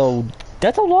shouldn't be old.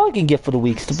 That's a login gift for the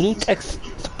week. It's the blue X.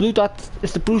 It's the blue dot.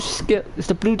 It's the blue skill. It's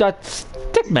the blue dot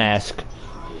stick mask.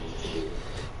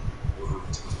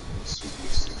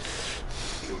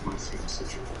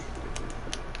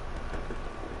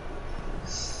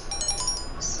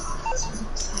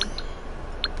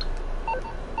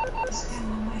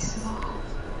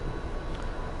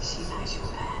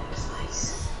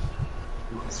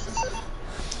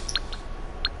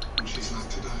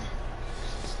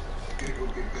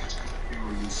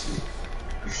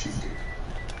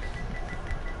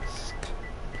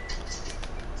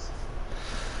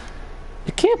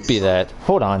 It can't be that.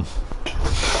 Hold on.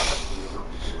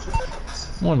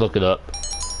 I want to look it up.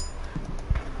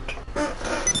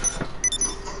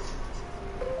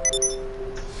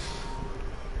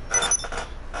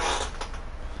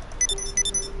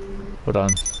 Hold on.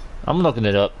 I'm looking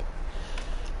it up.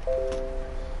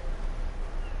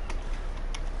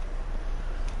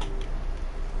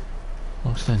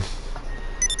 What's that?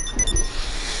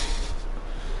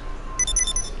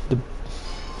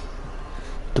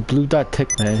 The blue dot tech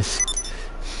mask.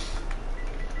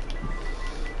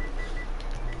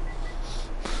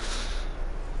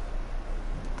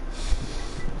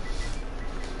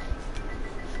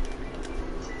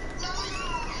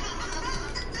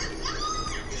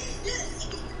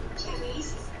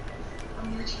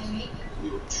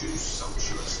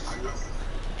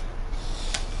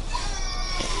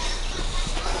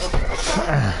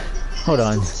 Hold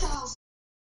on.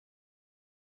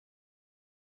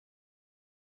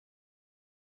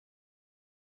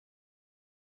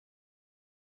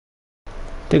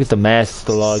 I think it's the mask,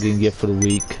 the login gift for the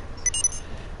week.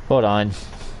 Hold on.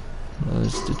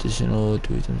 It's additional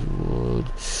 3 times reward.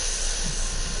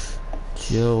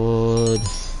 Jailwood.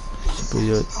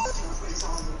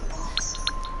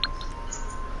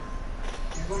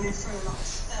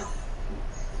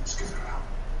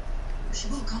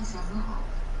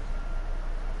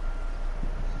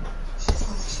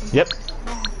 Yep.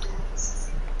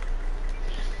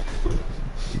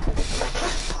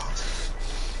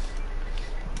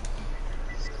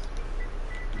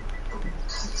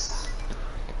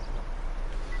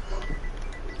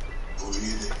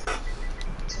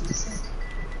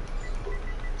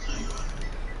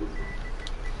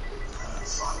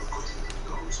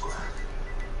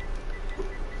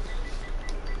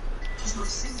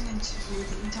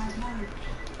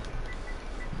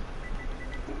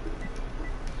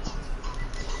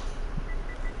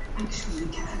 Make sure you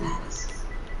get a lens.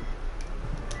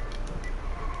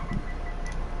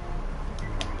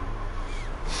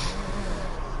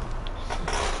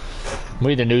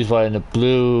 Read the newswire, and the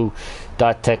blue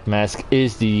dot tech mask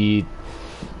is the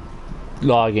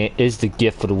login, is the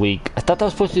gift for the week. I thought that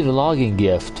was supposed to be the login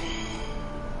gift.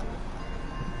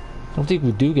 I don't think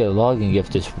we do get a login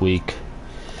gift this week.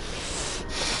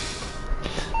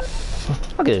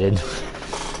 I'll get it in.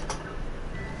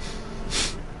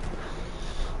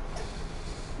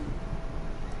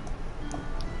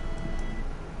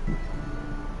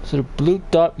 So the blue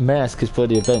dot mask is for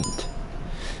the event.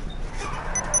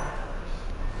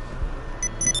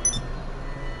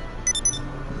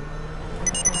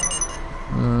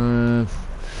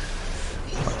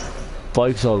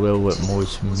 Bikes are real with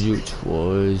most mute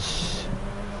was.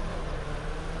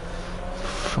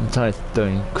 I'm trying to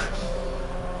think.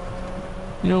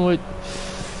 You know what?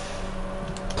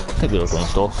 Maybe I'll go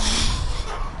install.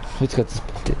 Let's get this.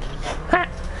 Ha!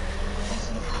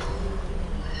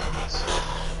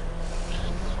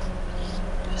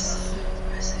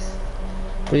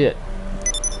 But yeah,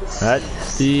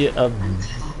 that's the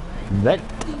event.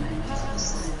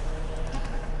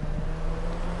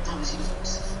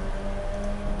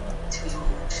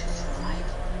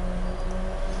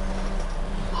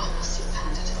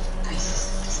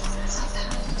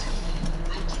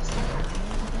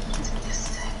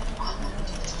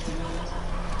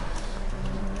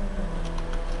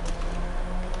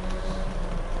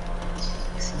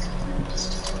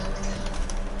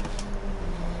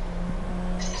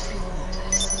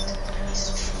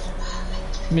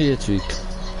 Me a tweak.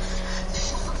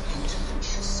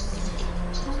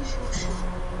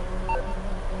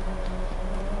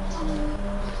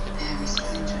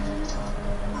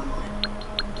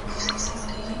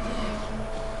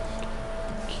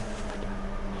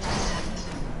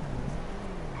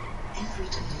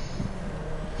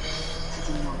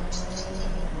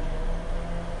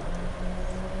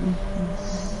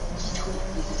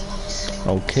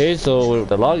 Okay, so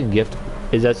the login gift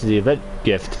is actually the event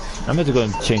gift. I'm going to go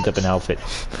and change up an outfit.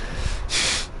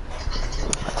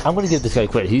 I'm going to give this guy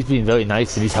credit. He's being very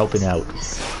nice and he's helping out.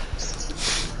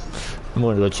 I'm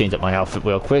going to go change up my outfit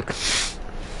real quick.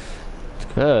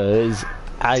 Because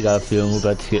I got a feeling we're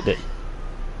about to get it.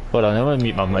 Hold on, I'm going to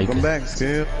mute my mic. Welcome back,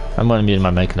 Skip. I'm going to mute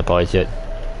my mic in the boys yet.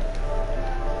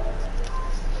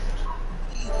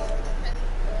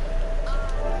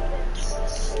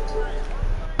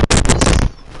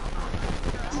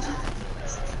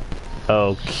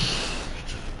 Okay.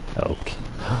 Okay.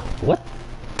 What?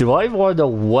 Do I want to know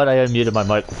what I unmuted my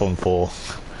microphone for?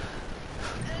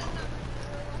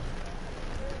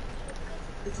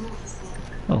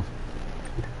 Oh.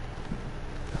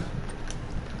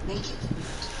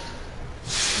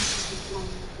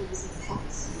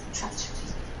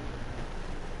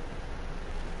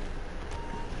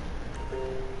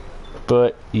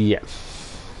 But yeah.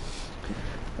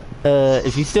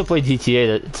 If you still play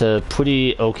GTA, it's a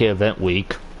pretty okay event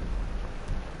week.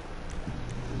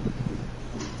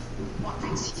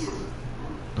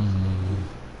 I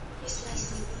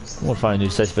want to find a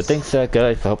new session, but thanks that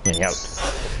guy for helping me out.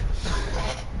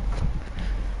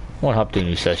 I want to hop to a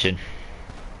new session.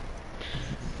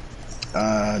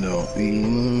 I don't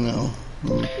even know.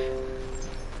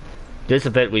 This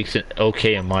event week's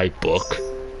okay in my book.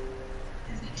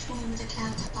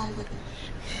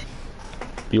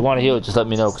 If you want to hear it, just let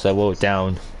me know because I wrote it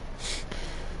down.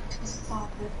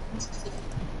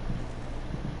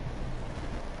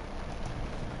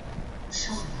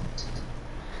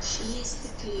 She is the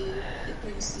glue that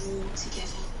brings them all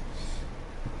together.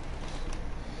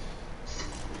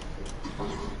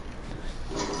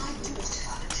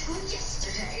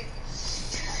 Yesterday,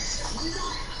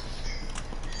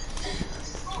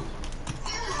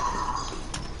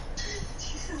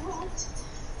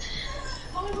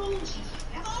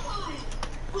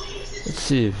 Let's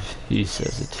see if he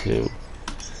says it too.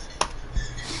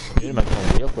 Get my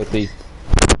phone real quickly.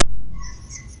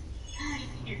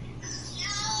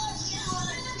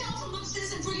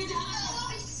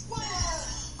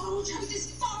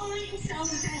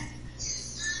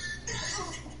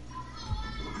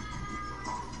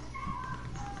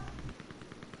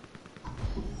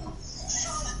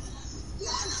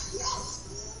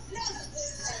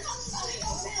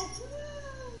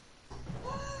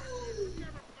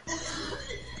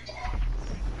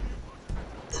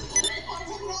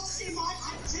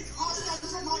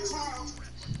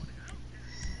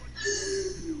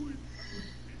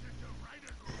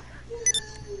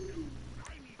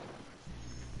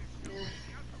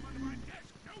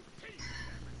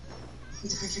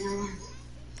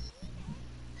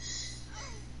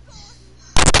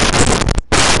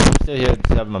 still here,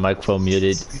 just have my microphone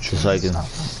muted, just so I can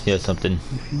hear something.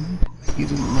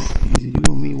 Either you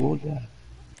or me will die.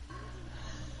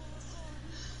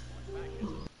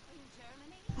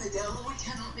 We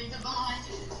cannot be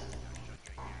divided.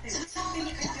 There's nothing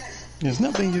you can do. There's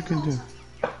nothing you can do.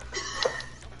 I've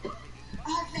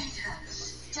made her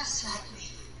just like me.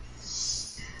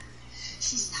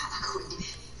 She's not a queen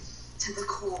to the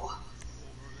core.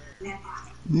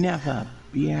 Never,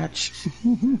 bitch.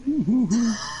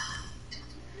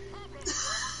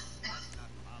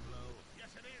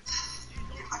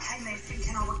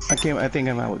 I think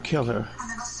I would kill her.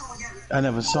 I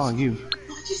never saw you.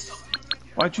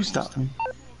 Why'd you stop me?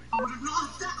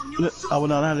 I would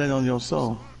not have that on your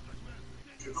soul.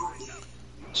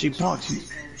 She bought you.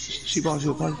 She bought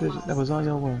you a punch fish. That was all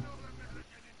your word.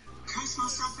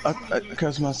 I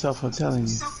curse myself for telling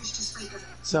you.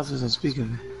 Selfish and speak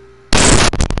of it.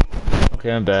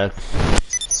 Okay, I'm back.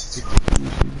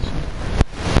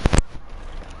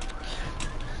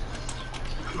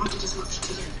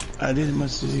 I did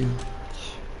much to you.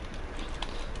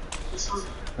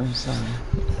 I'm sorry.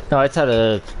 No,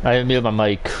 I muted my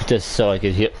mic just so I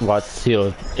could hear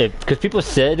it, because people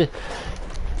said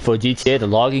for GTA the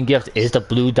logging gift is the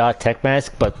blue dot tech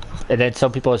mask, and then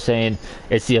some people are saying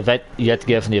it's the event you have to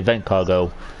get it from the event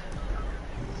cargo.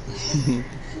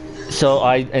 So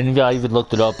I even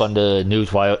looked it up on the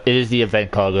newswire. It is the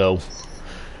event cargo.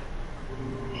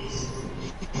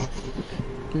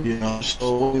 You know,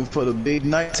 so for the big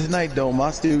night tonight, though,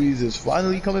 my series is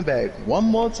finally coming back one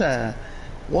more time.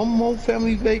 One more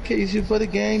family vacation for the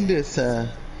gang this time.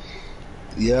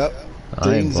 Yep,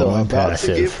 things are about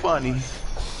to get funny.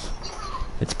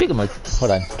 And speaking of my,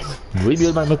 hold on,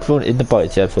 rebuild my microphone in the party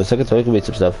chat for a second so I can read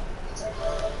some stuff.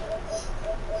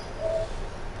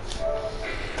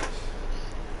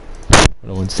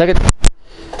 Hold on 1 second.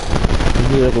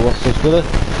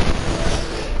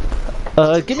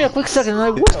 Give me a quick second and I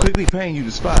will. It's quickly paying you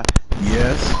to spy.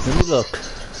 Yes. Let me look.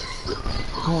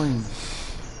 Coin.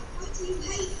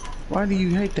 Why do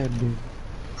you hate that dude?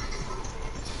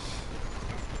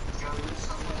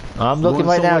 I'm looking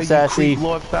right now, Sassy.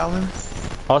 Lord Fallon?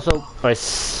 Also, I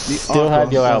still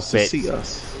have your outfit. See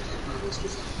us.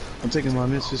 I'm taking my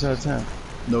mistress out of town.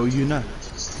 No, you're not.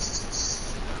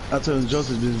 I told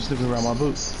Joseph's been sniffing around my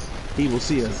boots. He will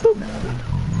see us now.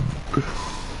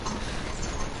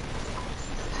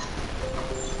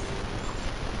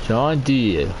 John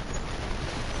Deere.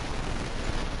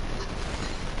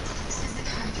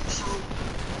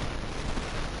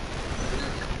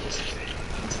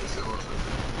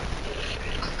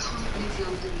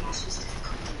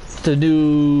 The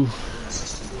new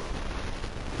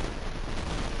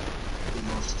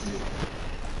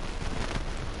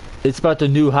it's about the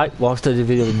new hype. Watch the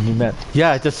video of the new map.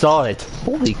 Yeah, I just saw it.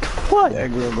 Holy crap!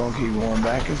 That girl gonna keep going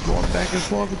back and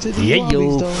forth until the yeah,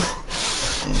 yo.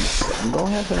 I'm gonna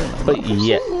have her. But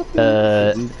yeah,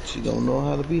 she don't know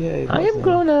how to behave. I am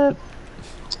grown up.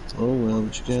 Oh well,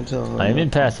 but you can't tell her. I am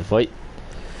in passive, right?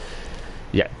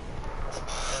 Yeah.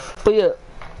 But yeah.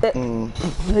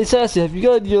 Hey Sassy, have you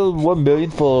got your 1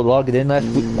 million for logging in last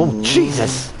week? Oh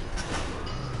Jesus!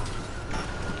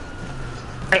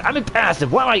 Hey, I'm in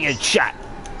passive. Why am I getting shot?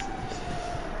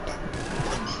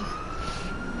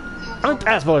 I'm in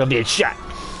passive mode. I'm being shot.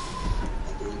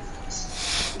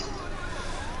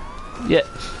 Yeah.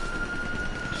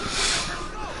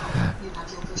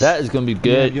 That is gonna be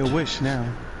good. You have your wish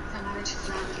now.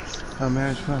 Her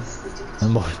marriage fund.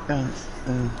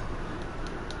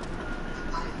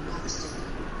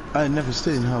 I never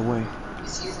stood in her way.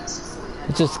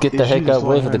 Let's just get the heck out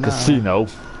away from the casino.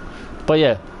 But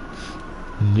yeah,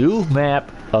 new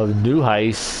map of new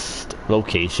heist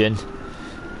location.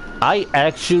 I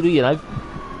actually, I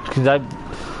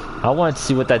wanted to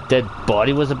see what that dead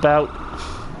body was about.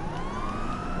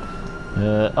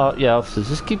 Oh yeah, officers,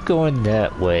 just keep going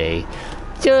that way.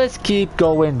 Just keep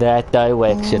going that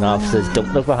direction, officers.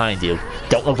 Don't look behind you.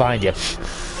 Don't look behind you.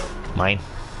 Mine.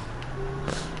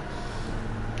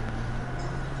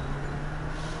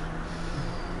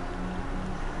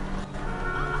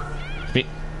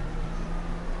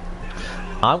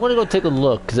 I'm gonna go take a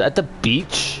look, cause at the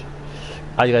beach,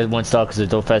 I got one stop because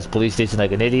there's no fast police station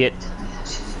like an idiot.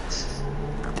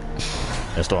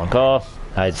 A stolen car.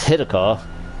 I just hit a car.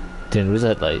 Didn't lose a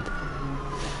headlight.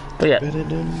 But yeah,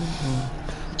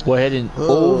 we're heading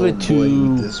over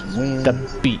to the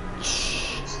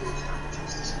beach.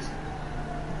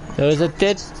 There's a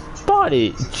dead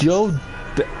body. John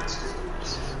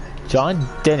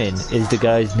Denon is the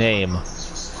guy's name.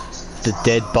 The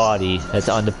dead body that's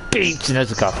on the beach, and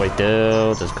there's a cop right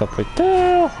there. There's a cop right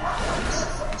there.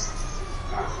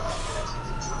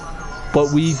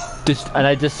 But we this, and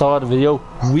I just saw the video.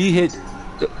 We didn't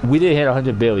hit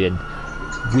 100 billion.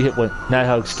 We hit what?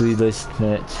 Nighthawk's 3 list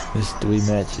match. There's 3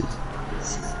 matches.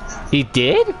 He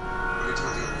did?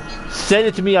 Send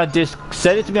it to me on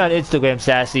Send it to me on Instagram,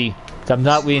 Sassy. I'm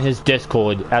not reading his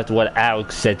Discord after what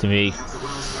Alex said to me.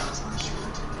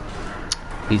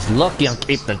 He's lucky I'm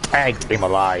keeping the tag team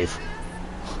alive.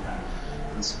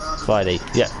 Friday,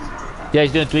 yeah. Yeah,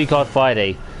 he's doing 3 card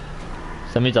Friday.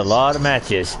 So that means a lot of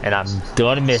matches, and I'm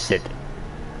gonna miss it.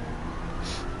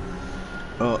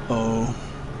 Uh-oh.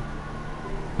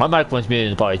 My microphone's muted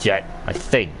in the party chat, I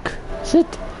think. Is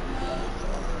it?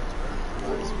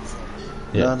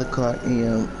 Yeah. 9 o'clock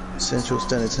a.m. Central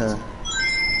Standard Time.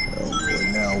 Oh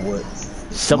boy, now what?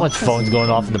 Someone's phone's going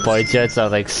off in the party chat,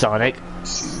 sounds like Sonic.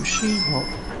 She won't.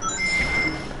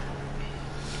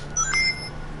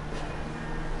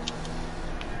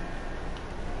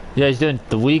 Yeah, he's doing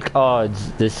 3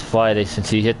 cards this Friday since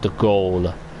he hit the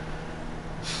goal.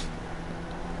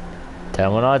 10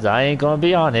 odds, I ain't gonna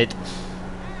be on it.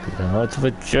 How much of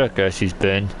a jerker she's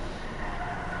been.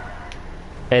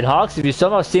 And Hawks, if you're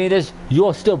somehow seeing this, you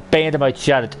are still banned in my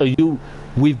chat until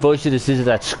we vote your decision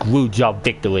that screw job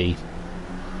victory.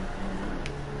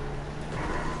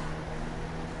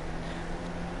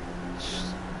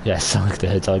 Yeah, Sonic the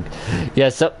Hedgehog. Yeah,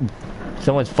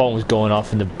 someone's phone was going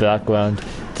off in the background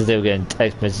because they were getting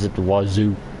text messages at the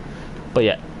wazoo. But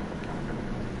yeah.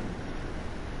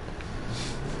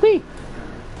 Whee!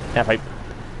 Yeah, pipe.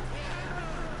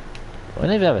 I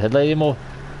don't even have a headlight anymore.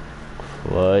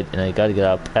 What? And I gotta get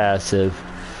out passive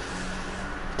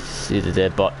to see the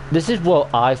dead body. This is where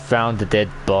I found the dead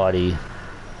body.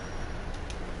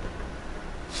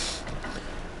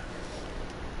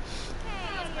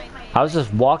 I was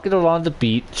just walking along the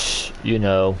beach, you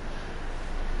know,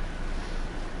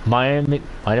 minding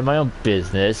my own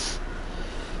business.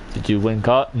 Did you win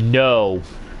car? No,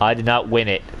 I did not win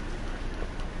it.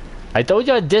 I told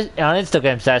you on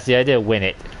Instagram, Sassy, I didn't win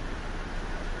it.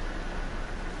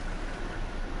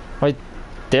 Right,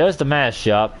 there's the mask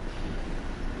shop.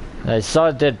 I saw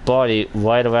a dead body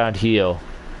right around here.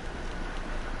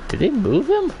 Did they move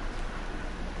him?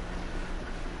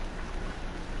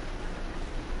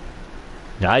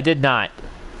 No, I did not.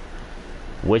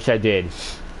 Wish I did. I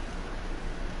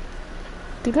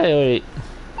think I already...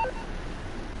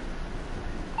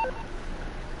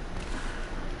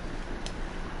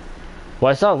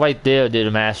 Well, I saw right there near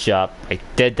the mask shop, like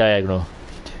dead diagonal.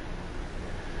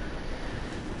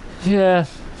 Yeah,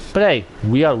 but hey,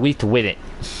 we got a week to win it.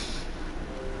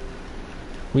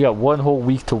 We got 1 whole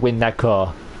week to win that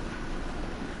car.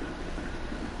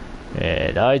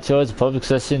 And I chose a public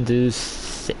session to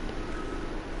sit.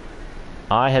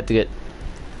 I had to get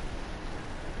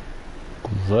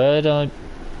right on.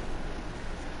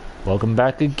 Welcome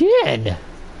back again.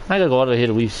 I gotta go all the way here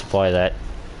to resupply that.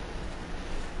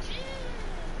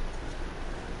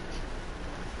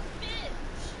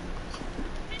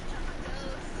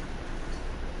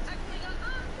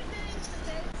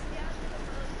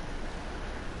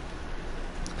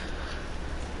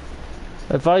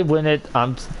 If I win it,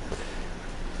 I'm...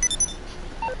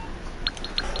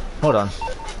 Hold on.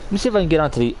 Let me see if I can get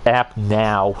onto the app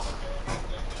now.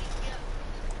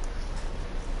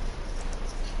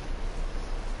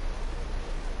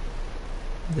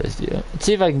 Let's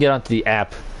see if I can get onto the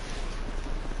app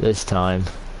this time.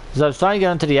 Because I was trying to get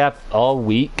onto the app all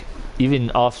week, even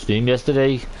off stream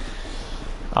yesterday.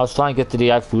 I was trying to get to the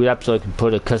iFood app so I can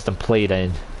put a custom plate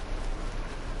in.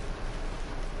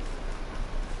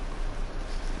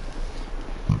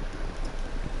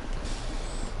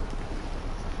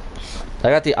 I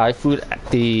got the iFood,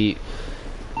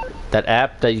 that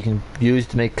app that you can use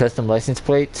to make custom license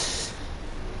plates.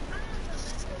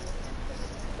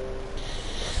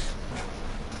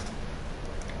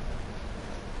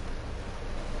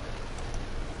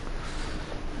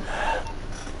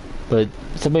 But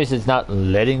somebody says it's not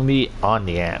letting me on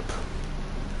the app.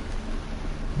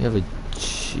 You have a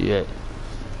shit.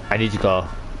 I need to go.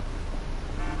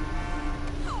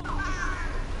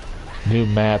 New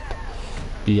map.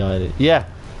 Beyond it. Yeah.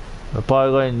 We're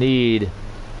probably gonna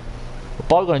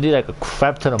need like a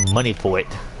crap ton of money for it.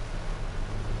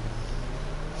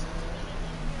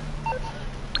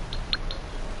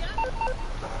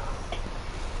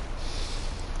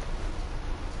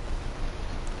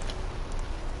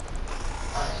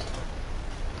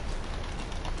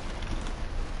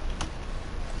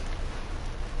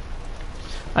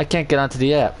 I can't get onto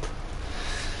the app.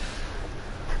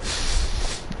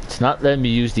 It's not letting me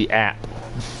use the app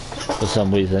for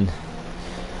some reason.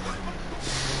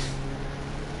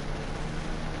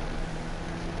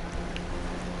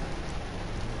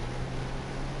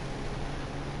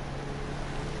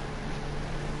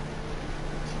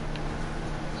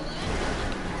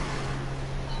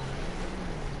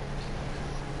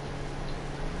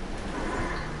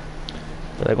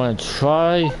 I'm gonna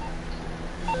try.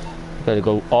 Gotta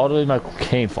go all the way to my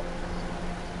cocaine farm.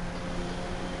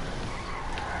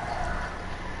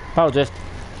 Power drift.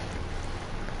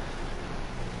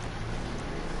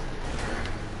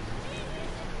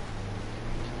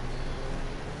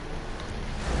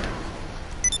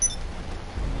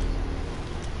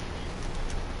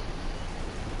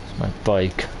 It's my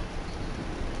bike.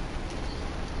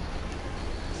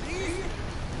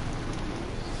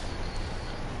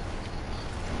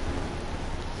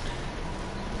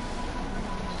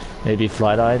 Maybe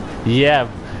flat eye. Yeah,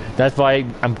 that's why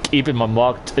I'm keeping my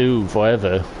Mark II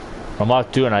forever. My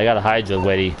Mark II and I got a Hydra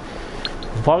ready.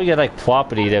 We'll probably get like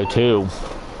property there too.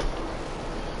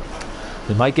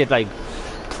 We might get like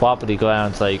property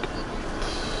grounds, like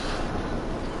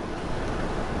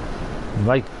we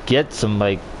might get some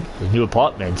like new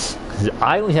apartments. 'Cause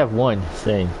I only have one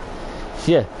thing.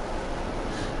 Yeah.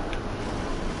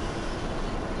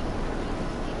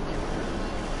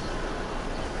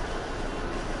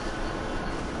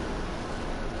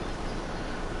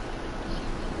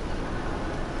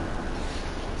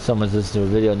 Someone's listening to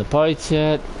a video in the party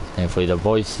chat. Thankfully the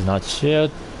voice is not shared.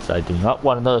 So I do not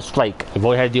want another strike. I've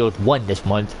already had to deal with one this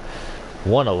month.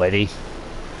 One already.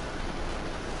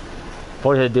 I've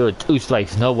already had to deal with 2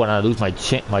 strikes. No one, I lose my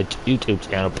YouTube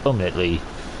channel permanently.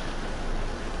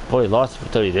 I've already lost it for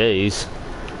 30 days.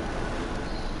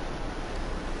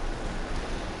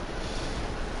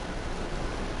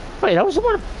 Wait, that was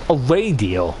a rain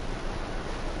deal.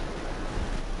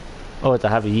 Oh, it's a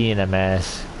heavy E in a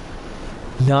mask.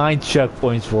 9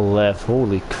 checkpoints were left.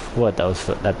 Holy crap,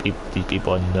 these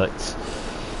people are nuts.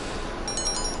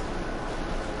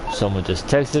 Someone just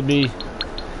texted me.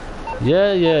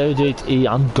 Yeah, JT,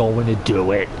 I'm going to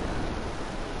do it.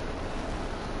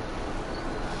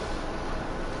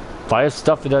 If I have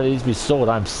stuff that needs to be sold,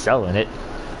 I'm selling it.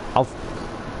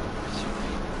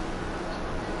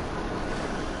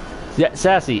 Yeah,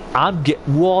 Sassy,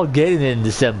 we're all getting it in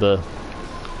December.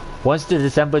 Once the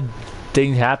December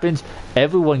thing happens,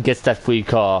 everyone gets that free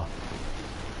car.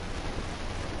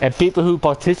 And people who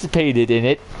participated in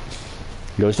it,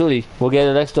 yours truly, will get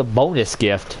an extra bonus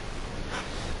gift.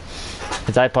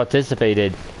 As I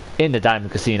participated in the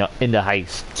Diamond Casino in the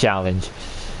heist challenge.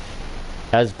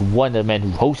 As one of the men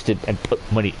who hosted and put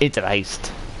money into the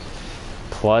heist.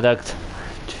 Product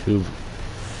to...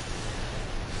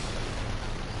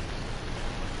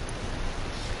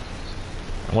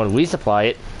 I'm going to resupply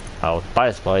it. I'll buy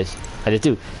a supplies. I did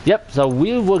too. Yep, so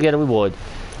we will get a reward.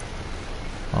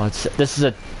 Oh, this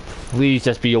is please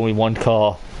just be only one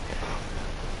car.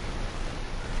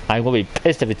 I'm gonna be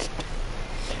pissed if it's...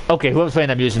 Okay, whoever's playing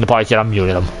that music in the party chat, I'm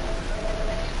muting them.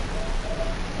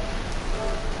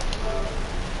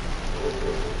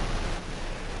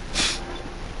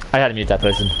 I had to mute that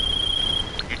person.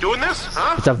 You doing this,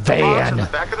 huh? It's a van. In the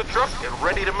back of the truck and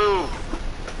ready to move.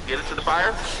 Get it to the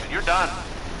buyer, and you're done.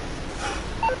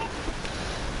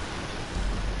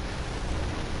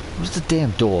 Where's the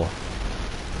damn door?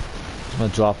 I'm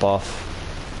gonna drop off.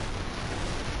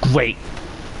 Great!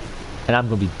 And I'm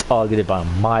gonna be targeted by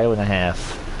 1.5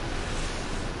 miles.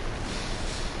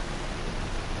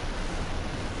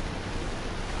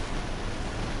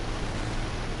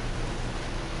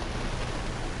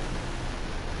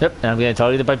 Yep, and I'm getting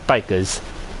targeted by bikers.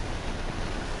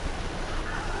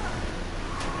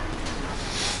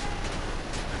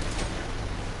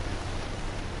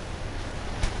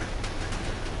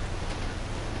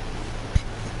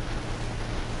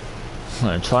 I'm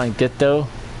gonna try and get though.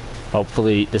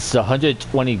 Hopefully, this is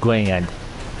 120 grand.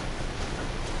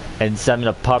 And it's in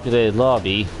a populated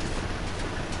lobby.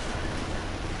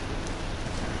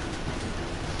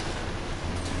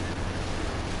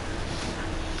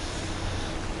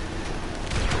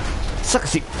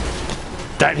 Sucksy!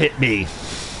 That hit me.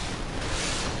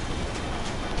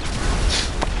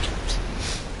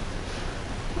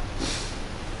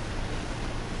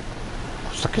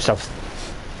 Suck yourself.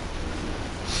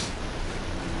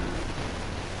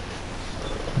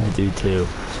 I do too.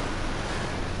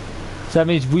 So that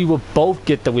means we will both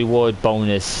get the reward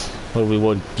bonus or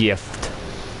reward gift.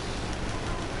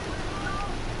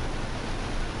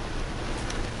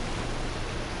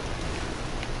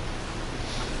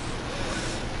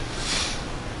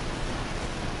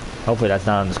 Hopefully that's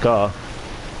not on this car.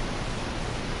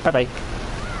 Bye bye.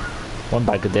 One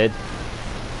biker dead.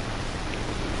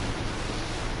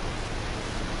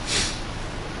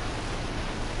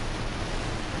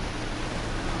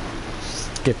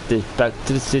 Get this back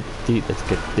to the city. Let's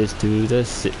get this to the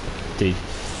city.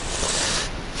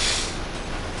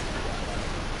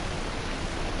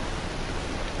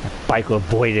 That biker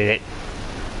avoided it.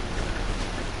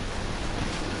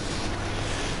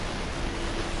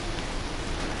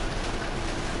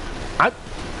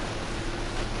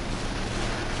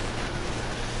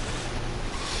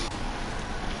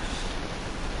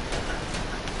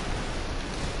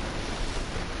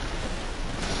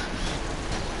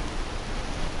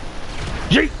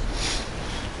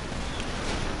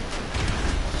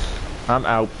 I'm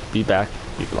out. B back.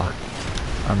 B block.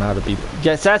 I'm out of B.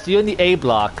 Yes, that's you're in the A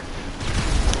block.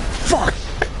 Fuck!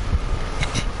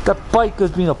 That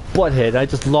biker's being a butthead. I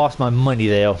just lost my money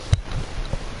there.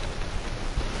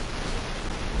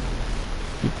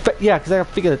 Yeah, because I got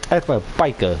figured attacked by a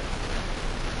biker.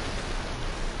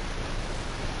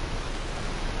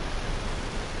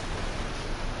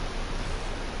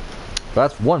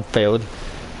 That's one failed.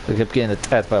 I kept getting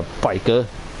attacked by a biker.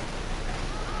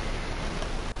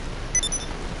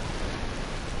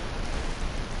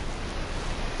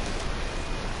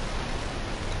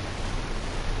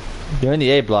 You're in the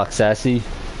A block, Sassy.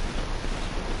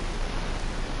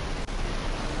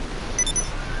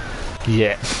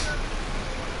 Yeah.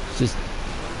 Just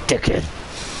dickhead.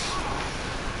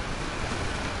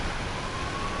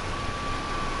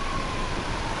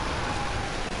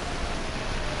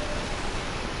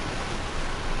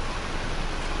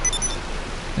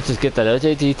 Let's just get that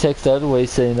OJT text out of the way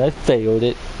saying I failed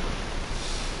it.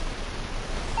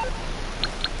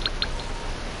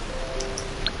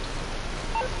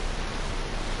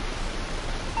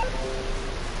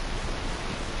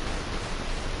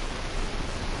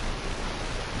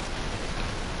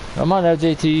 Come on,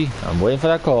 LJT. I'm waiting for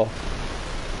that call.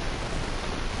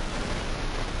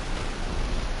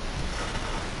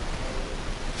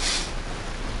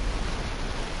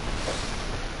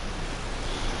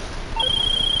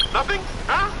 Nothing?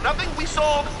 Huh? Nothing? We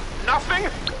sold nothing?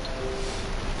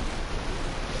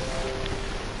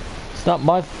 It's not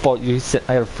my fault you said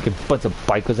I had a freaking bunch of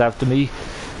bikers after me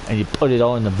and you put it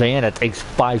all in the van that takes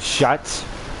 5 shots.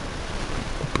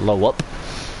 Blow up.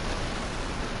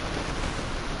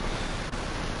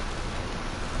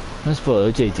 This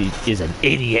poor OJT is an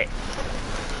idiot.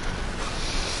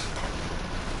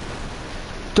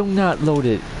 Do not load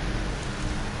it.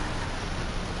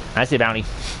 I see bounty.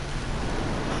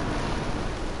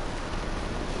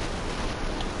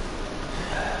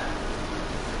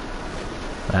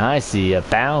 When I see a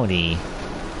bounty.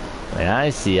 When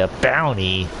I see a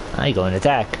bounty, I go and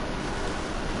attack.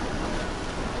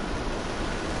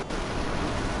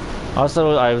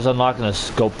 Also, I was unlocking a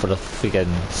scope for the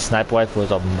freaking sniper rifle.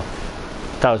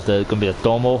 That was gonna be the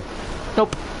thermal.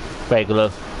 Nope, regular.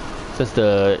 Just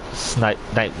the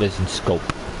night vision scope.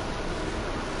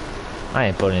 I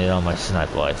ain't putting it on my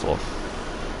sniper rifle.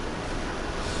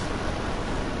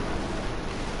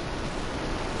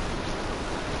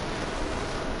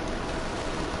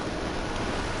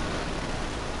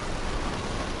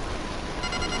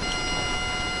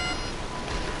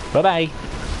 Bye bye.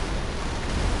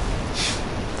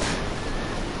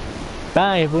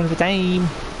 Bye everyone for time.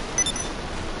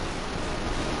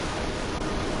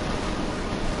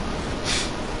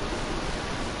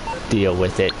 Deal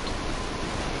with it.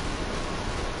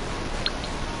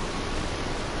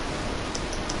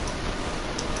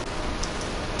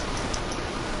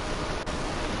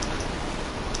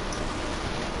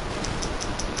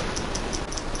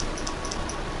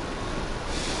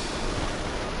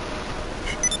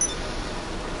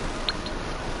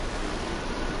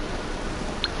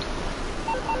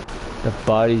 The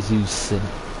bodies you sent.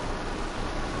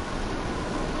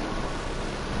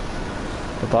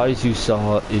 The bodies you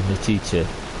saw in the teacher.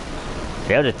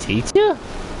 They're the teacher?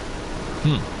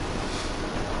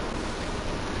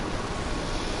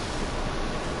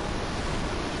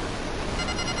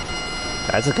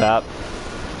 That's a cop.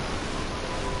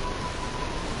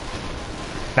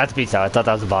 That's a pizza. I thought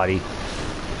that was a body.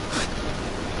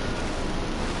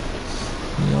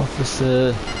 The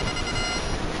officer.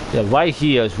 Yeah, right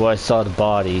here is where I saw the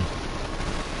body.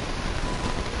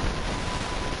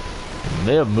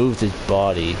 May have moved his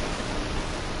body.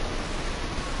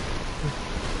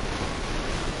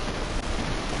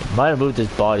 Might have moved his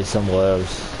body somewhere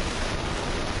else.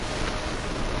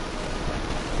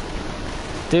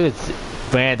 I think it's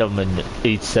random in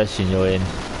each session you're in.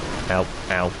 Ow,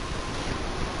 ow.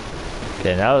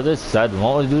 Okay, now this I don't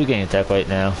want to do a game attack right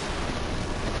now.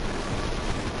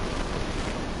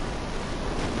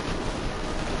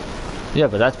 Yeah,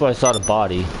 but that's where I saw the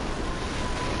body.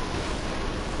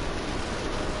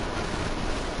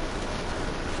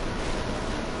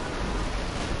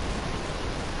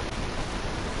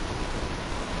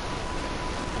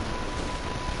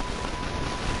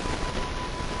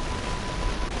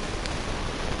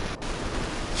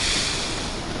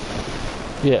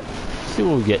 Yeah, see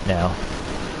what we get now.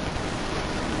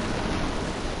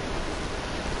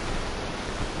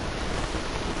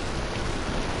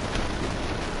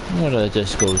 I'm gonna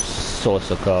just go source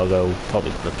the cargo, probably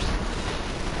flips.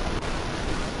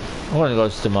 I'm gonna go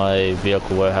to my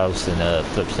vehicle warehouse and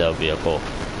flip sale vehicle.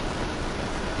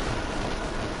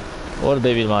 Or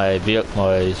maybe my vehicle,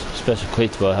 my special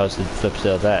crate warehouse and flip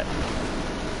sell that.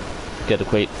 Get a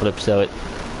crate, flip sell it.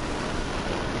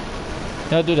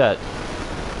 Yeah, do that.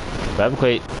 Grab a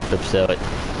crate, flip sell it.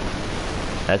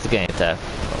 That's a gang attack.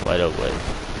 Oh, right away.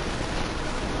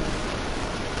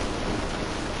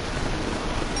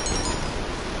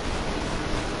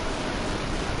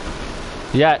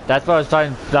 Yeah, that's what I was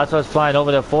trying. That's what I was flying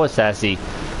over there for, Sassy.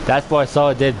 That's where I saw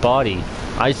a dead body.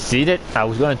 I seen it. I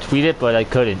was gonna tweet it, but I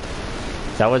couldn't.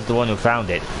 So I was the one who found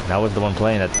it. And I was the one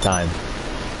playing at the time.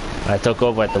 I took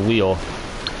over at the wheel.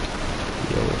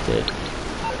 Deal with it.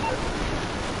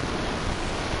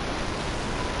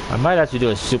 I might actually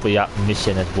do a super yacht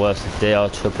mission as well, since they are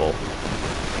triple.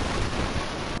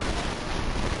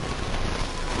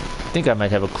 I think I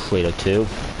might have a crate or two.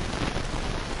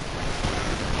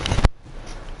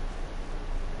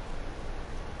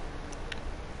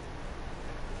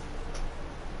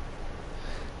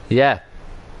 Yeah,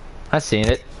 I seen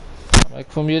it.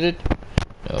 Microphone muted?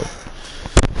 No.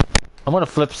 I'm gonna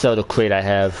flip sell the crate I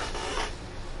have.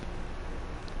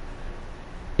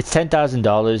 It's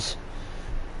 $10,000.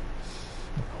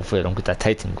 Hopefully I don't get that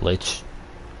Titan glitch.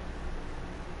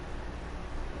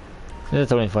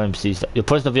 That's only for MC stuff. Your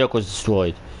personal vehicle was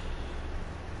destroyed.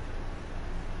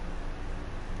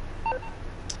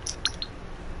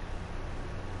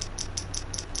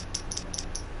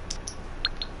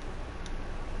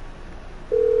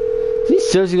 Is he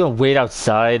seriously gonna wait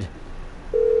outside?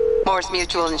 Morse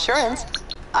Mutual Insurance.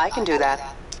 I can do that.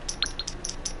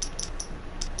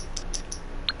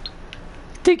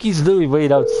 I think he's literally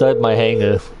waiting outside my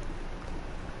hangar.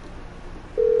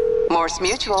 Morse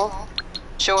Mutual.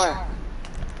 Sure.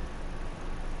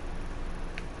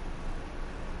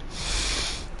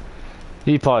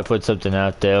 He probably put something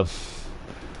out there.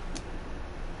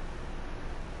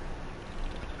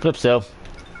 Flip sell.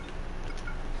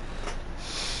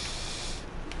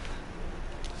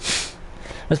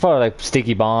 There's probably like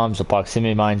sticky bombs or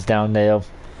proximity mines down there.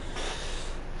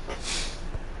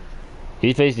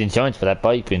 He faced insurance for that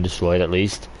bike being destroyed at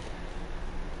least.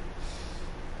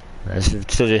 If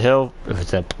it's to the hill, if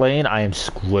it's a plane, I am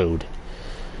screwed.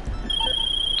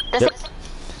 Yep.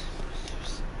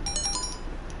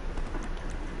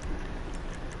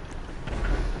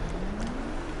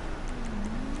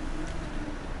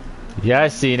 Yeah, I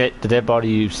seen it. The dead body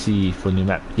you see for new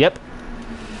map. Yep.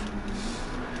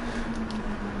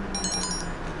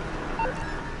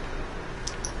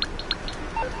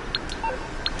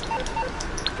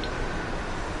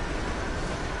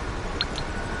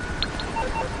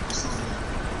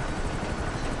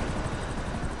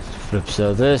 Flip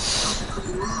sell this.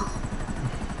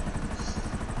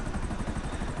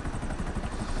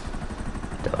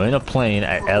 They're in a plane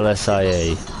at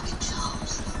LSIA.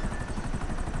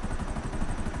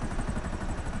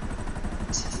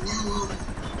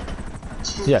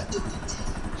 Yeah.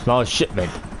 Small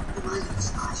shipment.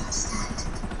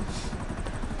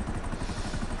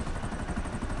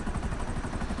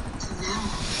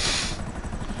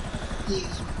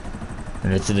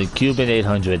 And it's in the Cuban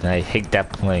 800 and I hate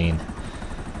that plane.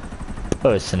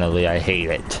 Personally, I hate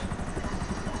it.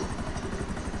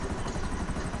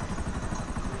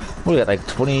 What, we got like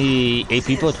 28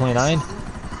 people, 29?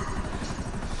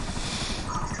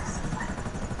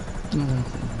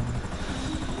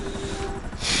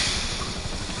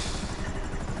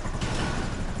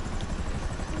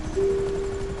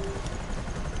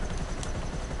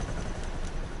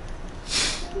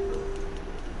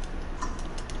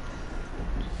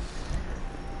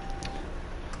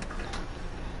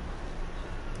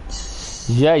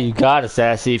 Yeah, you got it,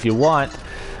 Sassy. If you want,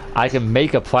 I can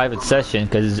make a private session,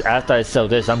 because after I sell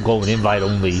this, I'm going invite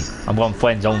only. I'm going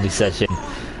friends only session.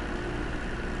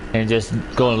 And just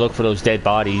go and look for those dead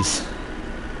bodies.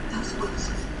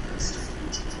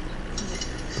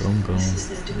 Boom, boom.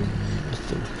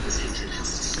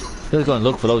 Just go and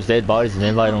look for those dead bodies in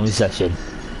invite only session.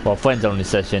 Well, friends only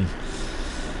session.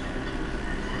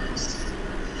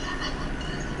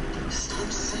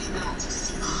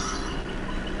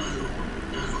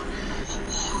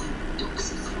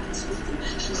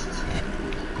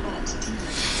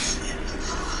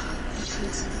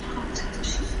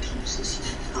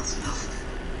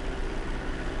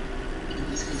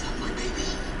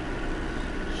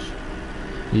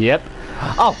 Yep.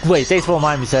 Oh, wait, thanks for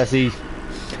reminding me, Sassy.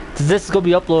 This is gonna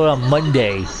be uploaded on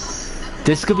Monday.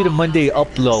 This is gonna be the Monday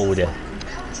upload.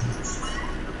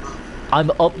 I'm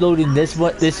uploading this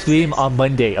stream on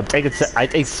Monday. I'm taking,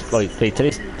 today's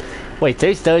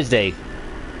Thursday.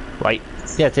 Right?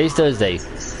 Yeah, today's Thursday.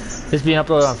 This is being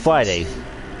uploaded on Friday.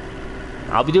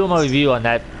 I'll be doing my review on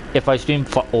that if I stream.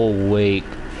 Oh wait,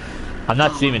 I'm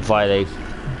not streaming Friday.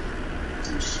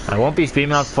 I won't be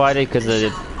streaming on Friday because of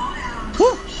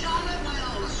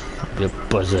the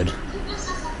buzzard.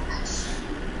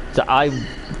 So I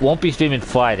won't be streaming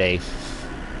Friday.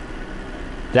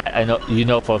 That I know, you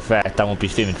know for a fact I won't be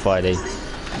streaming Friday.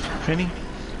 Penny?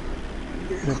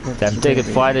 I'm taking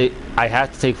Friday. I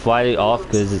have to take Friday off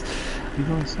because You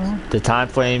doing something? the time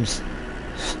frames.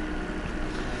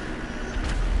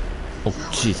 Oh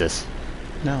Jesus!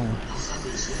 No.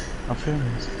 I'm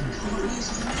filming.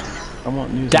 I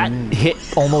want news. That hit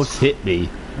almost hit me.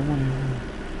 I want news.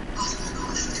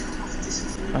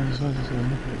 I just wanted to say,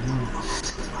 look at you.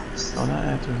 Oh, not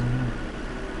after you.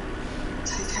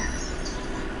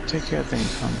 Take care of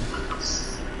things, honey.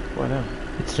 Whatever.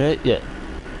 It's right, yeah.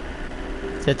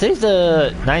 Today's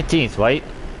the 19th, right?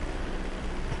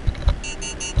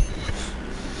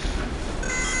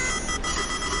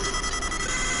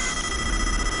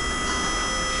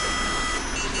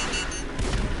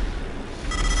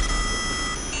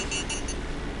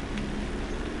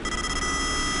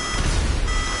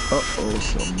 Uh-oh,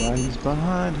 somebody's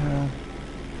behind her.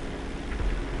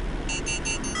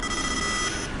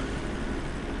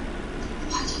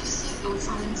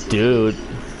 Dude,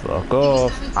 fuck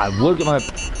off. I will get my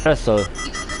presser.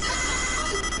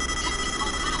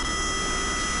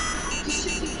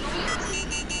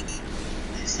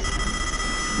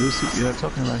 Lucy, you're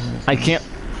talking like him. I can't.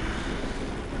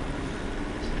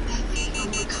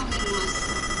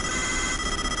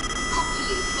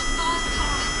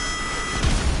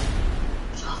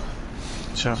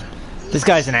 Sure. This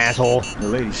guy's an asshole. The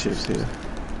lady ship's here.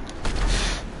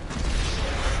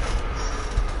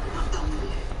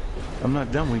 I'm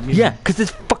not done with you. Yeah, because this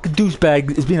fucking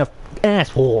douchebag is being an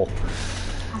asshole.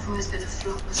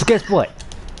 So guess what?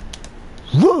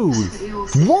 Rude!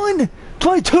 1,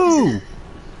 try 2!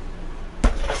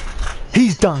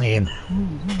 He's dying.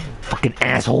 Fucking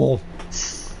asshole.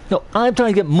 No, I'm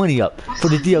trying to get money up for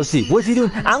the DLC. What's he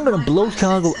doing? I'm gonna blow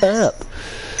Chicago up.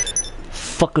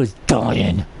 Fucker's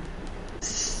dying.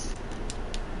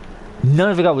 None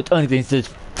of it got with anything to this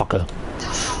fucker.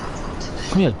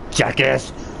 Come here,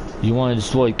 jackass. You want to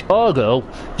destroy Chicago?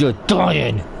 You're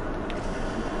dying.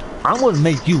 I'm gonna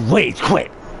make you rage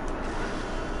quit.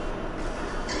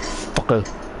 Fucker.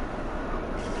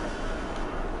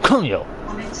 Come here.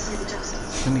 I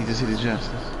need to see the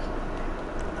justice.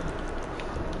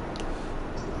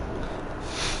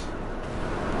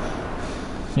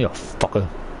 You fucker.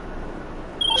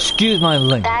 Excuse my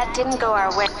language. That didn't go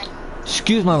our way.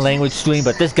 Excuse my language, stream,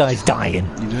 but this guy's dying.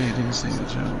 You know you didn't say the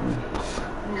job,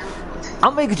 right?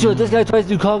 I'm making sure this guy tries to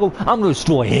do cargo, I'm gonna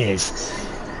destroy his.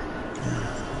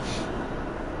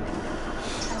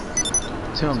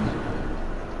 Tell me,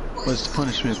 what's the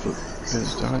punishment for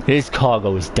this, alright? His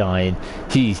cargo is dying.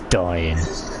 He's dying.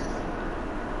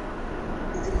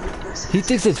 He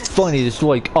thinks it's funny to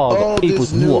destroy cargo.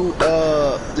 People's work.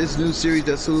 This new series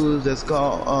that's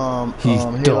called He's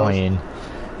dying.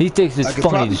 He thinks it's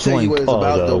funny to tell you what destroy it's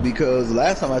about though, cargo. because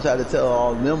last time I tried to tell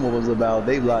all of them what it was about,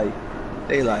 they like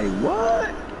what?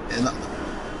 And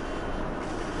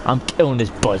I'm killing this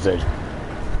buzzard.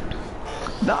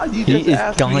 nah, you He just is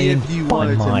asked me dying if you by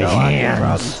wanted to know. my I can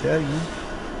hands. probably tell you.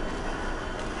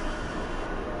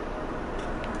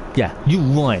 Yeah, you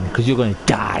run, because you're gonna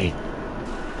die.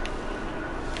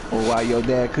 Or why your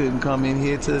dad couldn't come in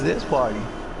here to this party?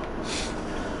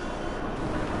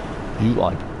 You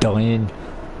are dying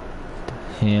at the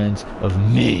hands of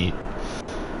me.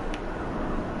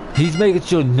 He's making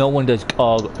sure no one does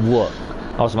cargo work.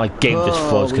 Also, my game just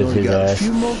froze because we his got a ass.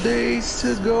 few more days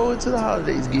to go until the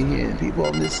holidays get here, and people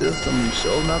on this system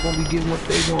sure not gonna be getting what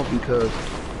they want because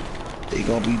they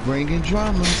gonna be bringing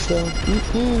drama and stuff.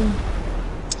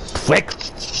 Quick!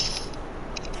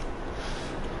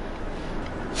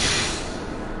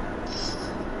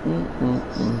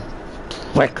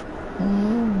 Quick!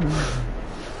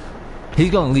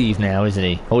 He's gonna leave now, isn't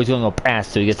he? Or he's gonna go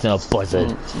past till he gets another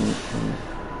buzzard.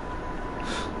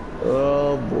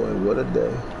 Oh boy, what a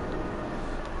day.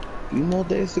 Few more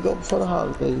days to go before the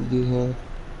holidays get here.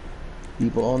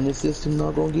 People on this system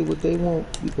not gonna get what they want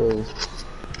because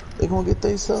they gonna get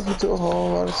themselves into a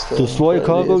whole lot of stuff. Destroy But it is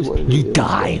cargoes, what it you is.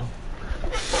 die.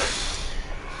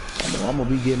 I know I'm gonna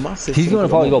be getting my system. He's gonna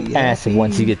probably go be passive happy.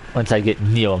 once I get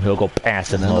near him. He'll go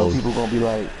passive And I know mode. people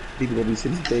gonna be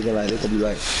sitting thinking like, they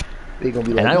gonna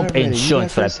be like, And I don't pay "Man, you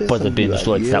insurance got for that your buzzer system?" being Be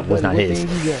destroyed, 'cause that was buddy, not what his.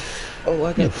 game you got? Oh,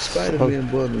 I got the Spider-Man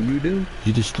bundle. You do?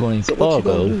 You destroying So what you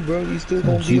gonna cargo. do, bro? You still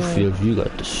gonna Don't be you on feel you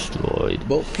got destroyed?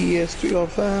 both PS3 or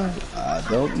 5? I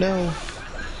don't know.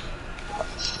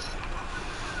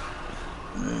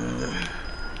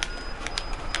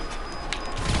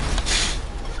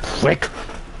 Quick!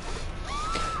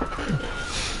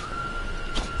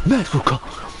 Max will come.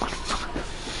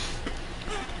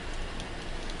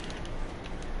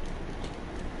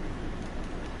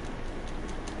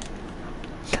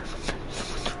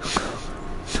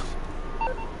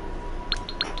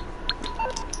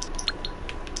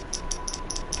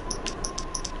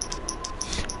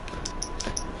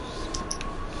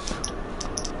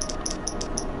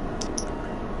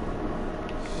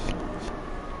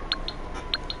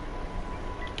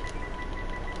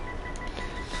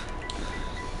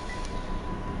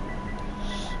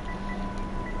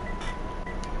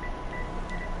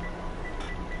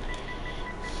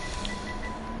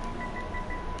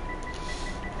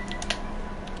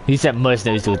 He sent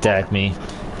mercenaries to attack me.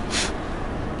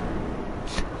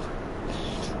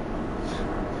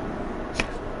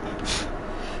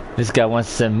 This guy wants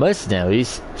to send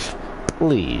mercenaries.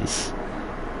 Please.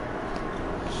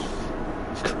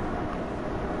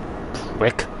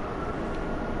 Prick.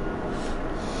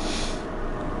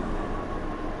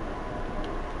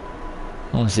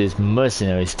 I want to see his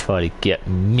mercenaries try to get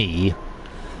me.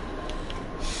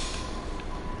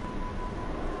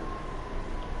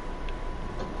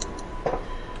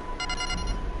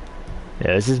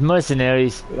 Yeah, this is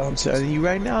mercenaries. But I'm telling you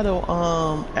right now, though,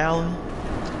 Alan,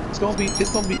 it's gonna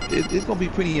be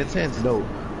pretty intense, though.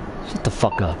 Shut the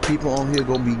fuck up. People on here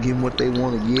gonna be getting what they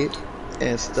want to get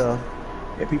and stuff,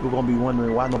 and people gonna be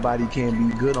wondering why nobody can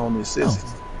be good on this system.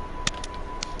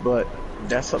 But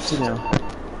that's up to them.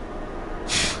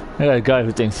 I got a guy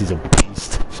who thinks he's a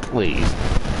beast. Please,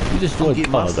 you destroyed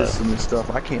my Canada. system and stuff.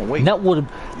 I can't wait. And that would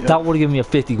have given me a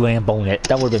 50 grand bonus.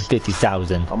 That would have been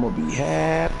 50,000. I'm gonna be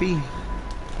happy.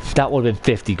 That would have been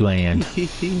 50 grand.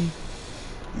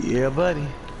 Yeah, buddy.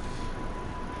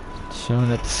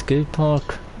 Showing at the skate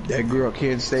park. That girl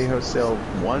can't stay herself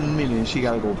 1 minute. She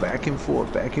gotta go back and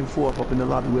forth up in the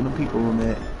lobby where them people room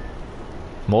at.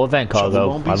 More event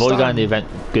cargo. I've already gotten the event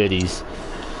goodies.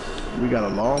 We got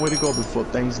a long way to go before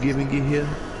Thanksgiving get here,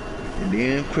 and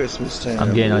then Christmas time.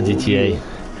 I'm getting on GTA.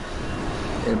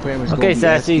 And parents okay,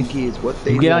 Sassy. Kids what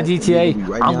they you get on GTA.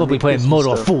 I'm gonna be playing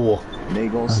Motor 4. And they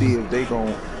gonna see if they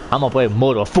gonna. I'm gonna play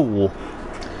Motor 4.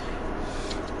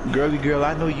 Girly girl,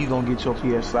 I know you gonna get your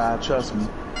PS5. Trust me.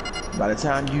 By the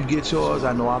time you get yours,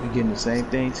 I know I'll be getting the same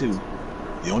thing too.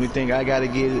 The only thing I gotta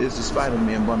get is the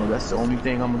Spider-Man bundle. That's the only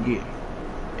thing I'm gonna get.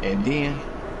 And then,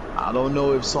 I don't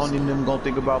know if Sony and them gonna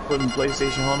think about putting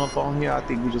PlayStation Home up on here. I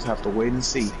think we just have to wait and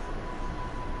see.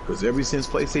 Cause ever since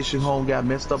PlayStation Home got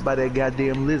messed up by that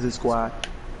goddamn Lizard Squad,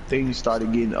 things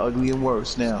started getting ugly and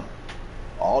worse now.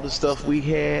 All the stuff we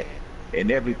had and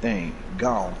everything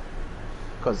gone.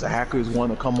 Cause the hackers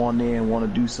want to come on there and want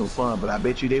to do some fun, but I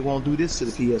bet you they won't do this to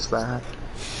the PS5.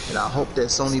 And I hope that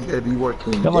Sony better be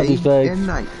working day and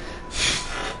night.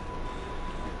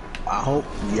 I hope,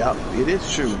 yep, it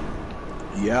is true.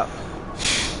 Yep.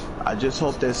 I just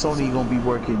hope that Sony gonna be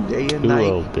working day and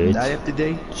night, night after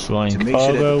day, to make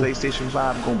sure that the PlayStation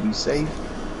 5 gonna be safe,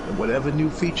 and whatever new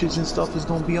features and stuff is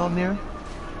gonna be on there,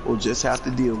 we'll just have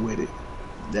to deal with it.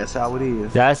 That's how it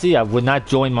is. Sassy, I would not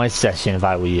join my session if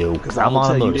I were you. I'm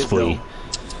on a motor spree.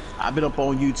 I've been up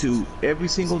on YouTube every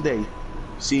single day,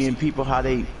 seeing people how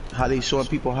they showing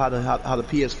people how the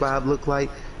PS5 look like,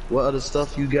 what other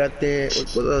stuff you got there,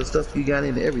 what other stuff you got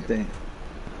in everything.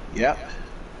 Yep.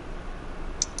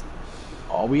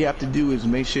 All we have to do is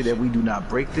make sure that we do not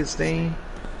break this thing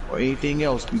or anything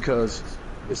else, because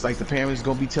it's like the parents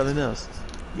gonna be telling us,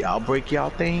 y'all break y'all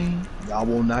thing, y'all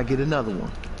will not get another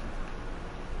one.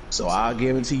 So I'll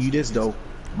guarantee you this though,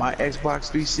 my Xbox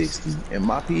 360 and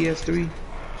my PS3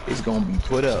 is gonna be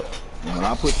put up. And when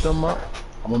I put them up,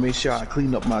 I'm gonna make sure I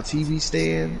clean up my TV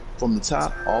stand from the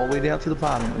top all the way down to the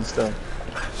bottom and stuff.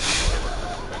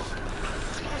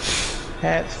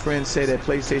 Hat's friends say that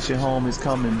PlayStation Home is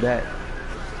coming back.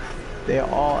 They're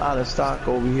all out of stock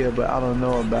over here, but I don't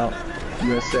know about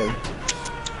USA.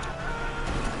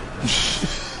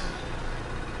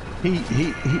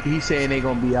 He's saying they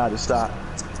gonna be out of stock.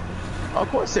 Of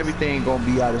course everything gonna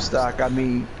be out of stock. I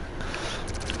mean,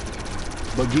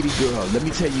 but Giddy girl, let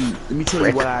me tell you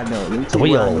what I know. Let me tell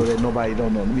you what I know that nobody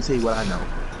don't know. Let me tell you what I know.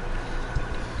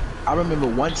 I remember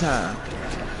one time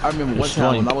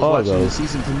when I was watching the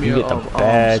season premiere of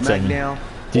SmackDown.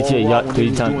 GTA yacht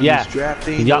 3 times. Yeah,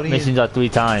 the yacht missions are 3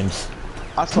 times.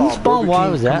 I saw a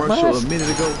Burger King commercial a minute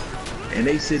ago, and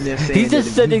they sitting there saying he's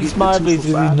just sitting smiling because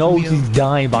he knows he's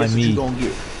dying by me. You're gonna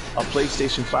get a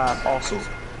PlayStation 5 also,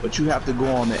 but you have to go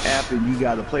on the app and you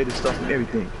gotta play the stuff and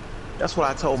everything. That's what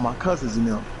I told my cousins and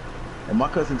them, and my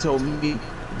cousin told me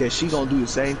that she gonna do the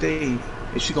same thing,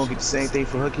 and she gonna get the same thing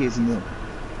for her kids and them,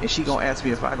 and she gonna ask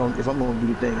me if I'm gonna do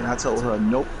the thing, and I told her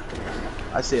nope.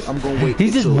 I said I'm gonna wait.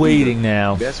 He's just waiting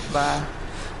now. Best Buy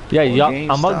Yeah, or yacht. I'm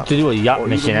about GameStop, to do a yacht or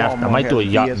mission even after. I Walmart might has do a a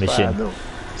yacht PS5 mission. though.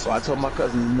 So I told my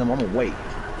cousins and them I'm gonna wait.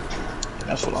 And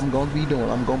that's what I'm gonna be doing.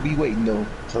 I'm gonna be waiting though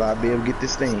till I be able to get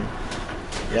this thing.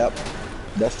 Yep.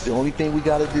 That's the only thing we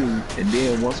gotta do. And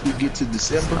then once we get to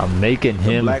December, I'm making the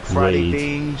him Black Friday raid.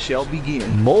 thing shall begin.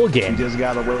 We Morgan. just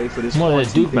gotta wait for this One of the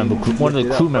quarantine Duke member, thing to be one of the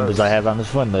lifted crew up members I first. have on this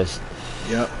friend list.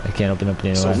 Yep. I can't open up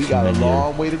the So we got a menu.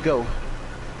 long way to go.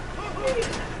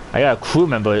 I got a crew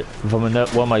member from one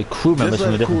of my crew members Just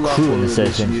from let a it different cool off for crew a in the little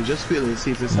bit. session. You just feel it,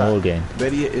 see if it's Morgan. hot.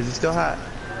 Betty, is it still hot?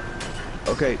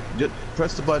 Okay, just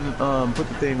press the button, put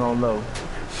the thing on low.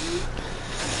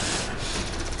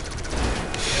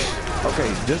 Okay,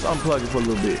 just unplug it for a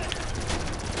little bit.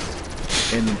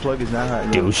 And the plug is not hot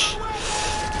enough. Douche.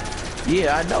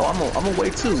 Yeah, I know. I'm gonna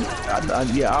wait too.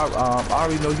 I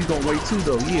already know you gonna wait too,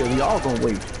 though. Yeah, we all gonna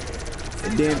wait.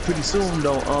 And then pretty soon,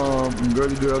 though,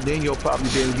 girly girl, then you'll probably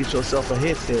be able to get yourself a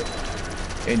headset,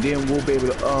 and then we'll be able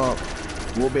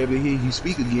to hear you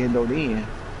speak again, though. Then,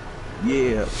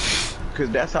 yeah, because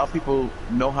that's how people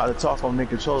know how to talk on their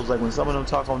controllers. Like when some of them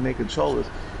talk on their controllers,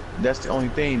 that's the only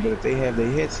thing. But if they have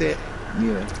their headset,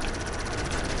 yeah.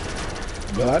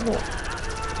 But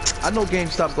I know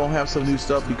GameStop's gonna have some new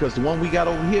stuff because the one we got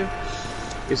over here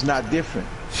is not different.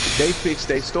 They fixed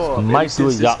their store. I might do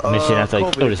a yacht mission after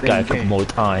I kill this guy a couple more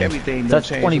times. Everything That's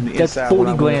changed 20. from the That's inside 40 when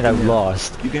I grand I went in there.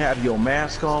 lost. You can have your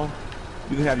mask on.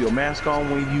 You can have your mask on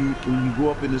when you go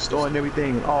up in the store and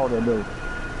everything and all that though.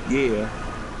 Yeah.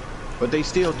 But they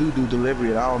still do delivery,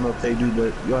 and I don't know if they do,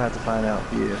 but you'll have to find out.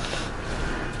 Yeah.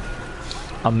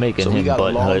 I'm making So we him got a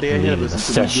butt long hurt day ahead of in us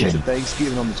the until we get to session.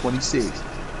 Thanksgiving on the 26th.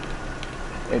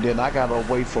 And then I gotta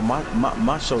wait for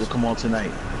my show to come on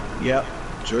tonight. Yep.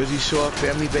 Jersey Shore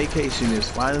Family Vacation is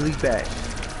finally back.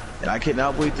 And I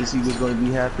cannot wait to see what's going to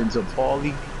be happening to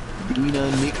Paulie, Dina,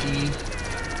 Nikki.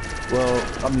 Well,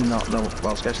 I mean, no,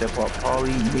 I'll scratch that part.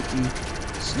 Paulie, Nikki,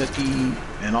 Snooki,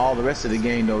 and all the rest of the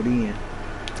gang though then.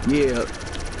 Yeah.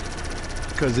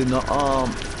 Cause in the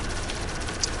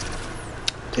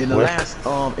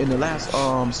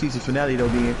last season finale though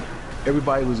then,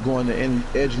 everybody was going to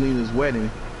Angelina's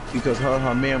wedding because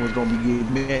her man was gonna be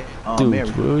getting married. And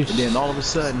then all of a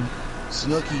sudden,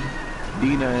 Snooki,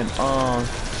 Dina, and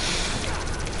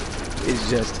it's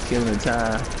just killing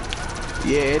time.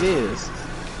 Yeah, it is.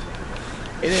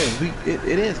 It is.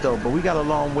 It is though, but we got a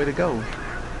long way to go.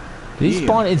 Did he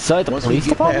spawn inside the Once police we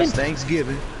get department? past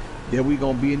Thanksgiving, then we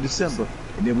gonna be in December,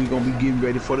 and then we gonna be getting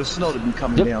ready for the snow to be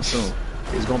coming down soon.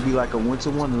 It's gonna be like a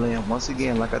winter wonderland once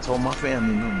again, like I told my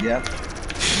family. Yeah,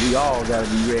 we all gotta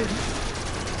be ready.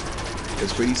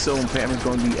 Cause pretty soon, parents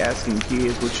gonna be asking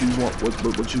kids what you want,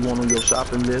 what you want on your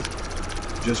shopping list.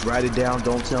 Just write it down.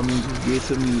 Don't tell me. Just give it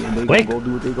to me, and they gonna go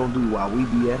do what they gonna do while we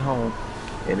be at home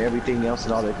and everything else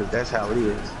and all that. Cause that's how it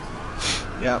is.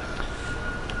 Yep.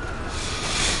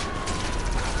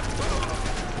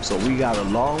 So we got a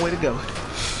long way to go.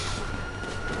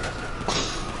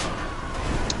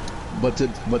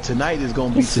 But tonight is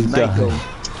gonna be tonight though.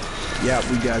 Yeah,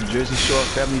 we got Jersey Shore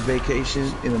Family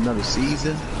Vacation in another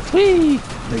season. Whee!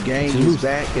 The gang is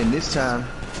back, and this time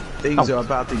things are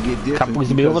about to get different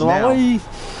because now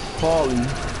Paulie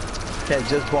had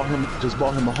just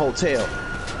bought him a hotel.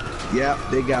 Yeah,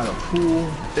 they got a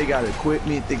pool, they got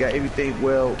equipment, they got everything.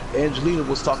 Well, Angelina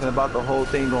was talking about the whole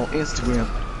thing on Instagram,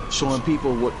 showing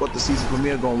people what the season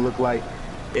premiere gonna look like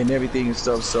and everything and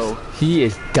stuff. So he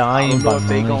is dying. I don't know if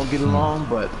they gonna get along,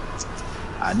 but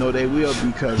I know they will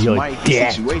because Mike's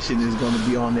situation is gonna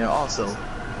be on there also.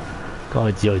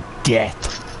 God, you're dead.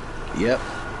 Yep.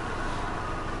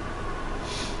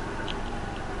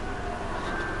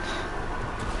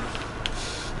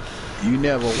 You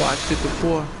never watched it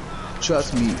before?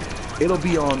 Trust me, it'll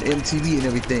be on MTV and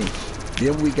everything.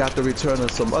 Then we got the return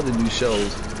of some other new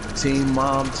shows. Teen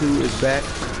Mom 2 is back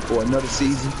for another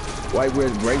season. Right where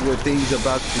things are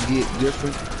about to get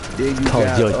different. Then you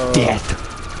got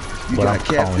you got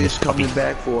Catfish coming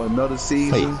back for another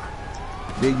season.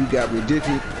 Then you got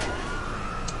ridiculous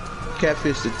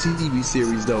Catfish, the TV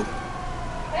series though.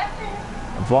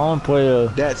 Vaughn player.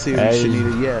 That series,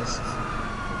 Shanita, yes.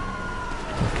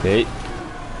 Okay.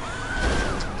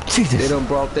 Jesus. They done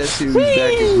brought that series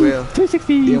back as well.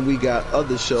 360. Then we got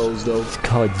other shows though.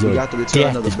 We got the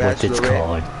return of the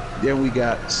Bachelorette. Then we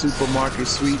got Supermarket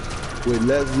Sweep with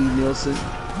Leslie Nielsen,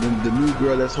 the new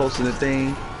girl that's hosting the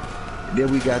thing.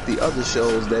 Then we got the other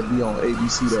shows that be on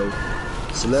ABC though.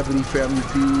 Celebrity Family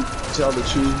Feud, Tell the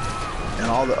Truth, and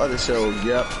all the other shows.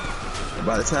 Yep. And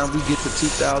by the time we get to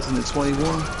 2021,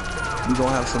 we're gonna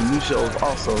have some new shows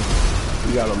also.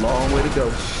 We got a long way to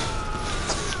go.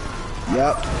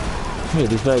 Yep.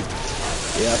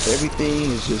 Yep,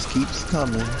 everything is just keeps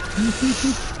coming.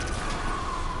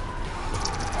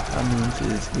 I'm into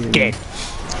this game. Dead.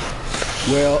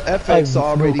 Well, FX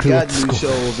already clue got what's new going-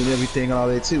 shows and everything and all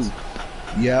that too.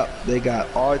 Yep, they got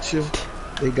Archer,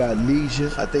 they got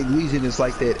Legion. I think Legion is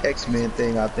like that X-Men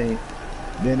thing, I think.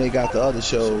 Then they got the other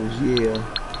shows, yeah.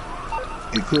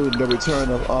 Including the return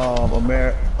of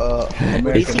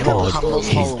American Horror Humble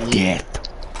Story. Halloween.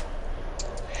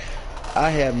 I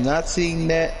have not seen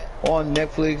that on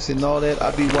Netflix and all that.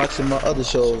 I'll be watching my other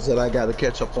shows that I got to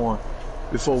catch up on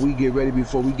before we get ready,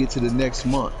 before we get to the next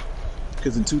month.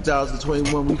 Because in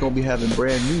 2021, we're going to be having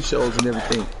brand new shows and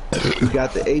everything. We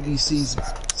got the ABC's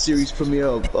series premiere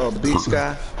of Big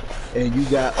Sky, and you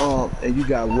got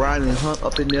Ryan and Hunt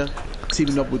up in there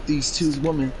teaming up with these two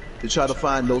women to try to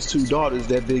find those two daughters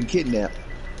that been kidnapped.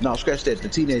 No, scratch that. The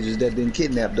teenagers that been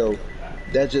kidnapped, though.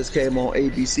 That just came on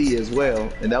ABC as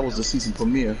well, and that was the season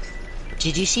premiere.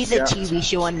 Did you see the TV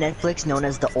show on Netflix known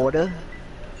as The Order?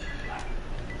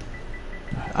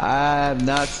 I have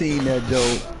not seen that,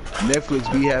 though.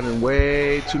 Netflix be having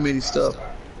way too many stuff.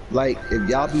 Like, if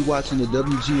y'all be watching the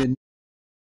WGN,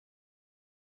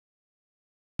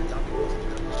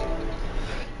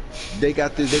 they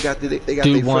got their friend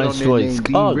on there named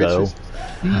Dean Richards.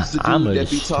 He's the dude that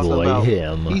be talking about.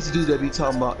 He's the dude that be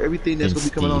talking about everything that's gonna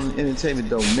be coming on in entertainment,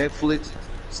 though. Netflix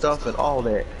stuff and all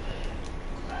that.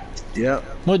 Yep.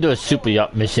 We'll do a super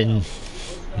yacht mission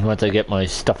once I get my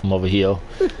stuff from over here.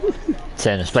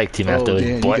 Send a spike team after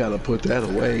it. You gotta put that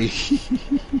away.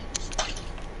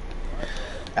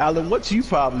 Alan, what you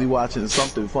probably watching?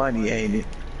 Something funny, ain't it?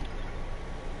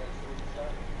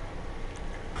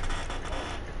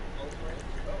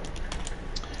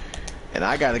 And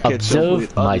I gotta catch up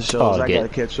with other shows. I gotta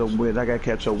catch up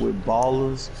with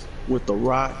Ballers, with The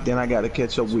Rock. Then I gotta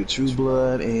catch up with True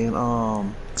Blood and all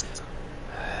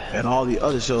the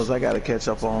other shows. I gotta catch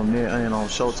up on there and on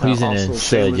Showtime. He's an also, insurgent.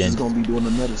 Shameless is gonna be doing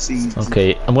another season.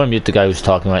 Okay, I'm gonna mute the guy who's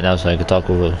talking right now so I can talk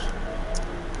over.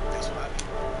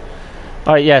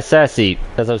 Alright, yeah, Sassy.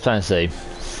 That's what I was trying to say.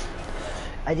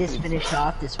 I just finished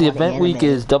off this The one event anime. week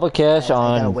is double cash I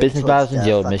gotta on wait business till battles it's and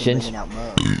jail fucking missions. bringing out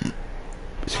mode.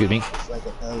 Excuse me. It's like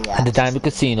an early And the Diamond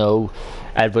access thing. Casino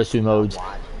adversary modes,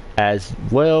 as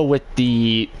well with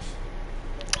the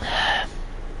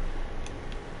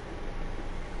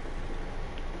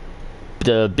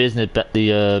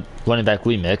running back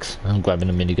remix. I'm grabbing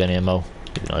the minigun ammo.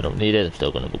 Even though I don't need it, I'm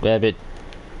still gonna go grab it.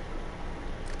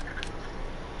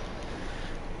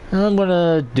 And I'm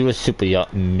gonna do a super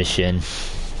yacht mission.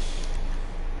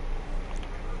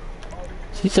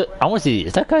 He said, I want to see.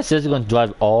 Is that guy says he's gonna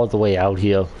drive all the way out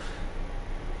here?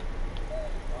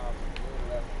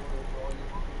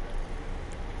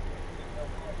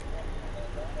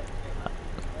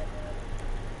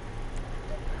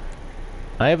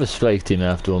 I have a strike team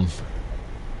after him.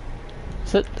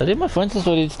 Is that, are they my friends or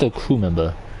are they just a crew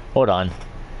member? Hold on.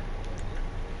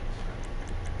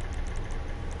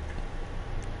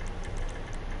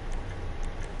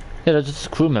 Yeah, they're just a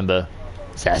crew member.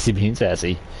 Sassy being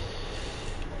sassy.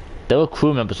 They were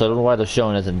crew members, so I don't know why they're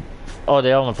showing as an... Oh,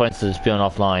 they are my friends to just be on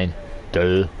offline.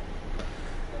 Duh.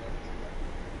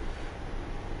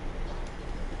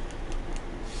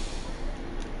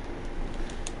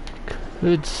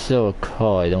 Could sell a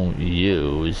car I don't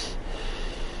use.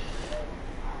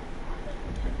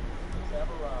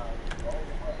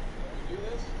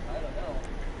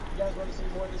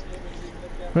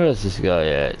 Where is this guy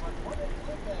at?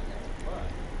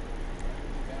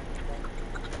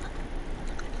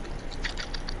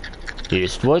 He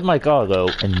destroyed my cargo,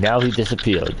 and now he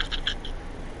disappeared.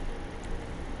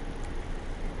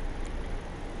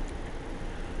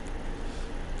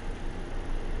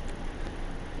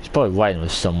 He's probably riding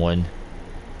with someone.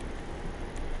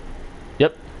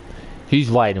 Yep. He's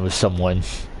riding with someone.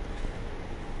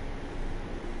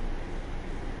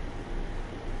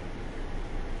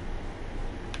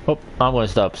 Oh, I'm gonna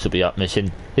stop super yacht mission.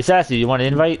 Hey Sassy, you want an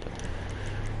invite?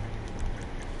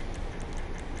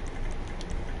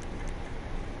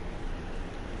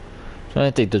 I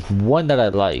think there's one that I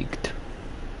liked.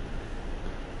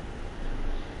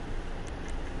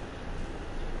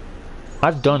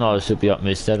 I've done all the super yacht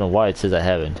missions. I don't know why it says I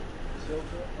haven't.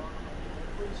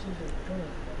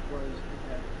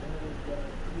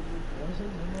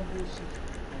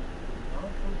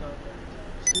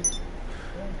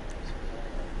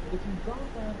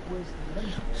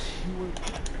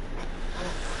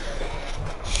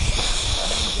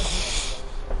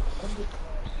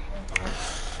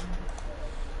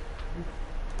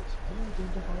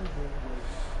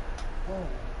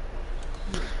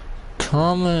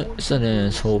 Thomas an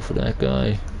asshole for that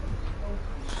guy.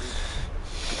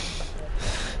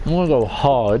 I'm gonna go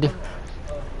hard.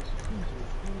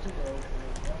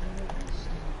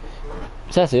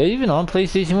 Sassy, are you even on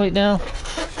PlayStation right now?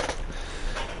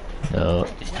 No.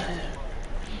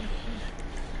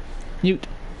 Mute.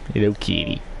 Hello,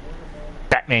 kitty.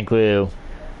 Batman crew.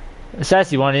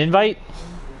 Sassy, want an invite?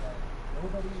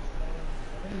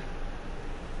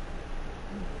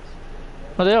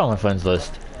 Oh, they're on my friends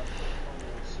list.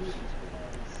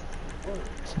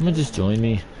 Someone just join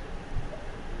me.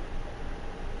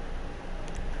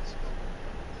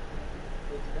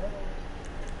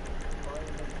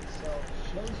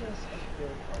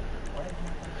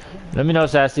 Let me know,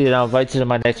 Sassy, and I'll invite you to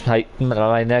my next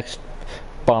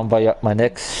my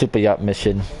next super yacht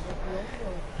mission.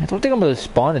 I don't think I'm gonna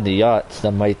spawn in the yachts.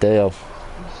 I'm right there.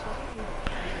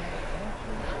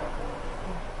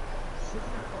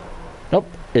 Nope,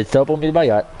 it's up on me to my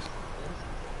yacht.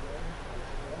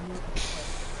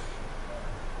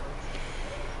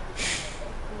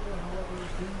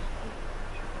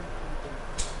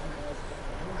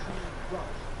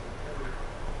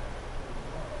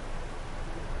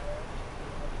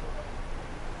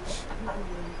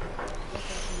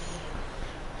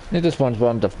 I think this one's where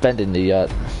I'm defending the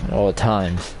yacht all the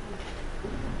times.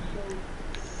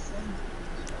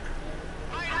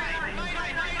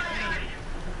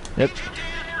 Yep.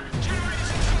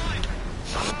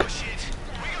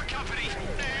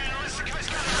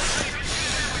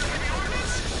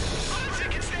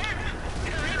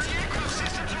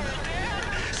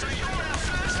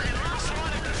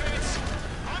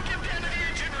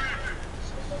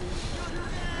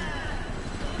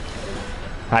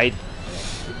 Hide.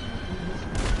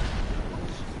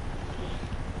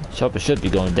 Chopper should be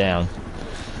going down.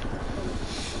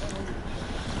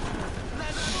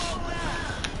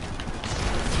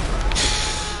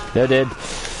 They're dead.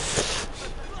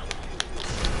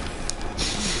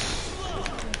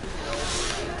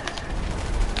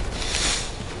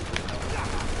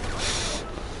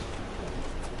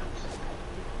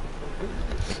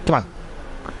 Come on.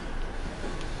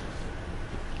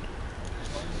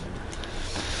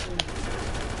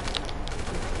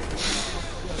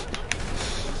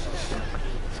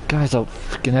 Guys are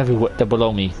freaking everywhere. They're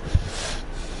below me.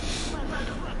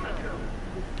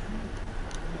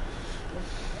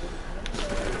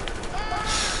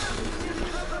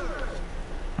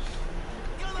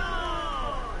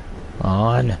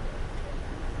 On.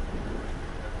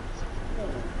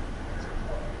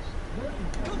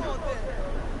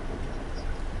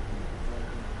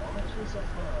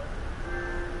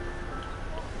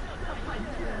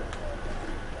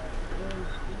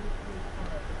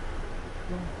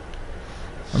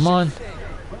 Come on.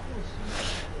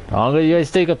 The longer you guys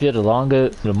stay up here, the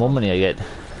more money I get.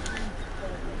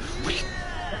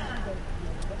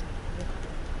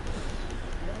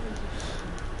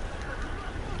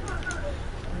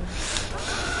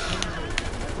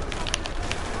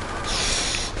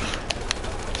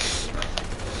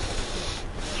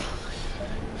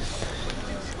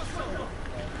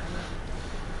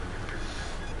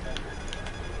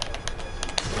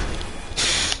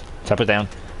 Chop it down.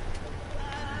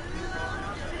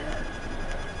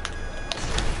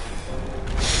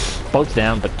 Boat's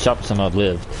down, but Chopper somehow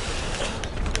lived.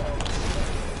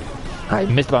 I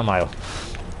missed by a mile.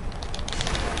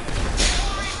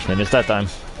 I missed that time.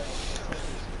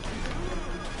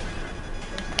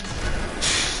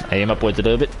 I aim upwards a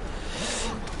little bit.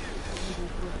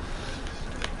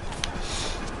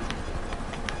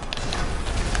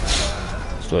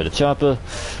 Destroy the chopper.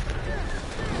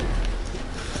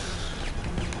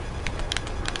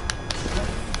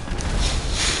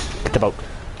 Get the boat.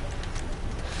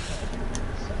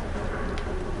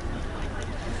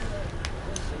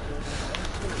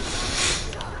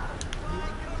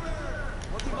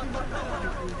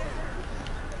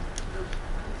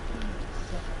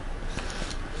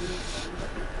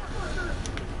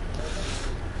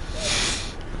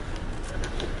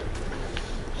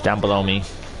 Down below me.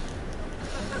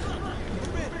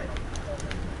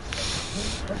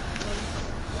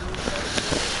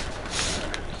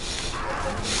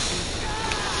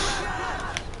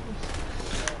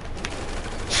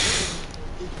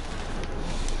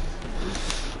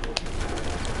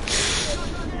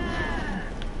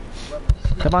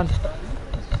 Come on.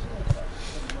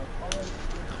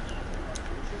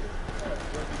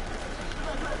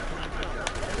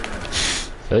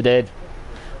 Who dead?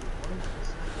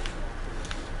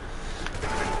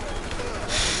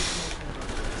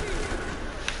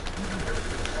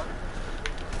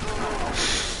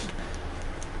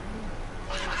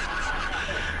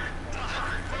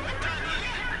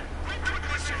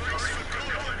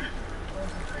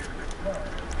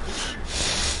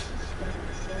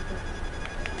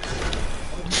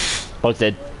 Both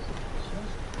dead.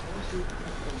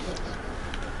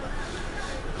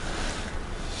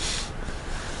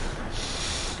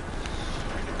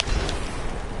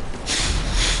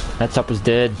 That chopper's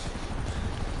dead.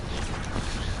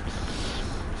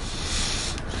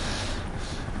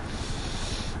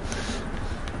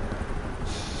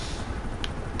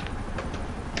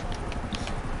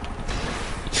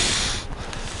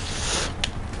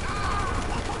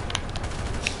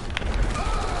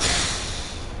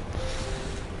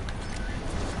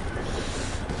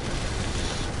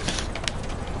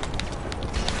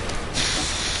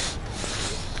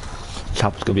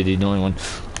 Chopper's gonna be the annoying one.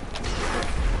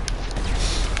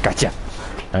 Gotcha.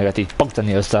 I got these bunks on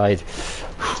the other side.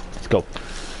 Let's go.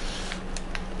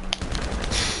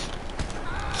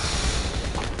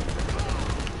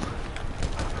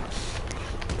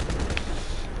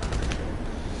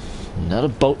 Another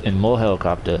boat and more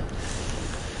helicopter.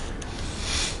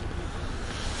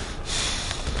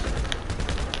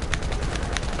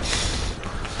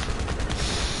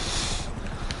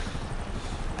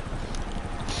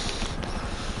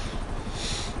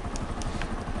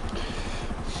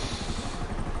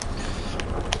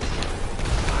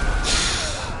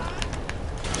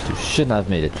 Shouldn't have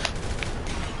made it.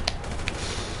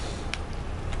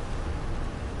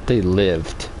 They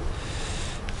lived.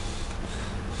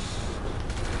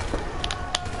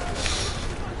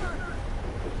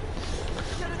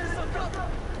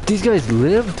 These guys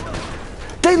lived?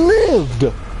 They lived!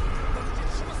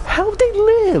 How'd they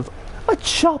live? A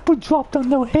chopper dropped on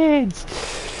their heads.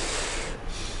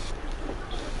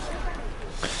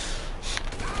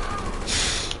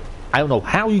 I don't know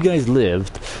how you guys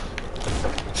lived.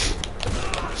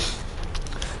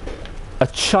 A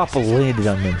chopper landed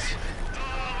on them.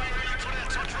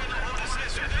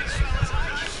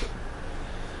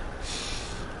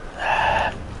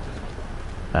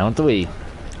 Round 3.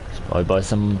 Let's probably buy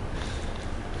some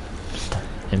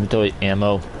inventory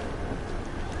ammo.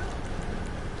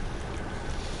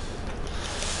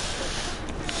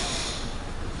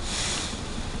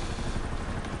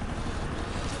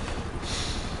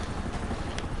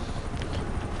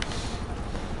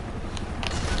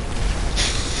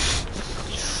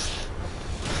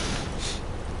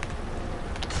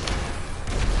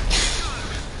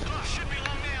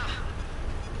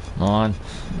 On.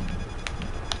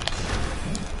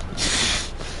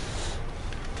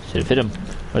 Should have hit him,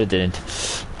 but it didn't.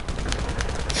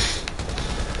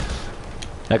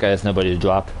 That guy has nobody to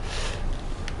drop.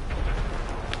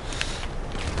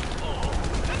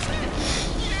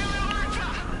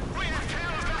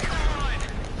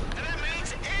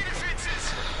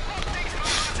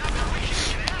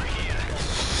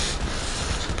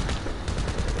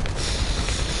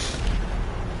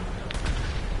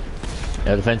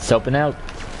 Air defense helping out.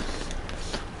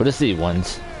 What are the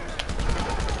ones?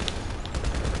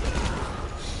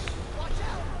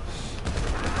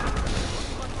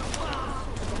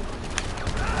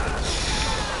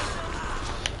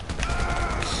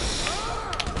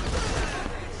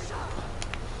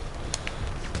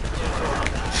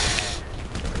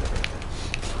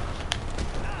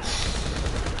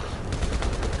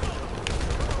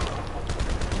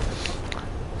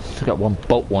 Still got one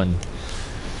boat one.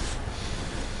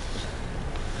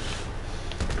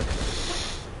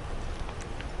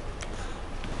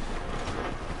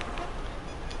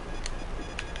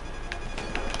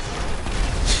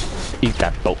 Eat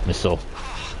that boat missile.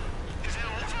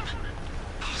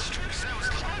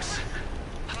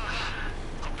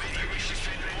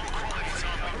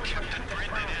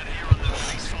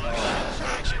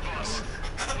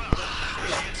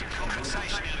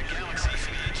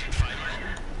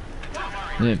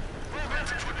 Yeah.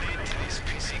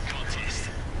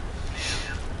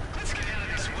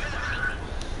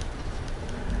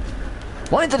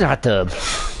 Why into the hot tub?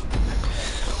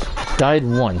 Died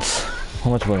once. How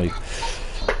much money?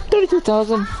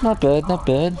 32,000. Not bad, not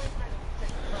bad.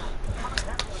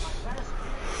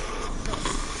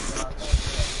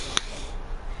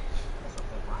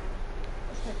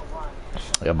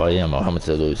 I gotta buy ammo. How much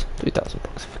did I lose? 3,000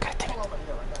 bucks. God damn it.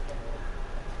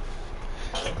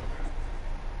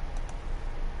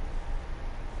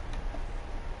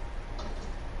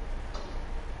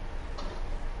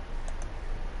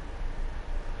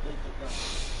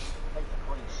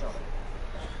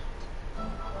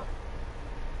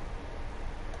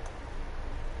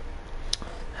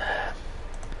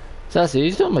 Sassy,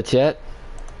 you still in my chat?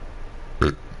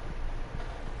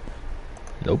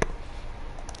 Nope.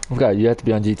 Okay, you have to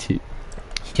be on GT.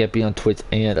 Can't be on Twitch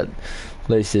and at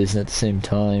PlayStation at the same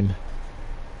time.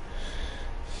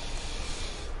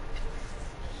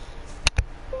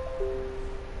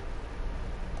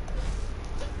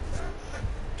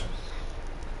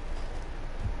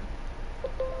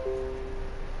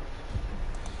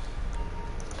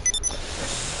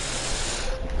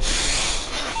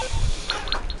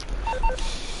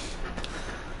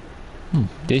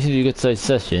 This is a good sized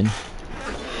session.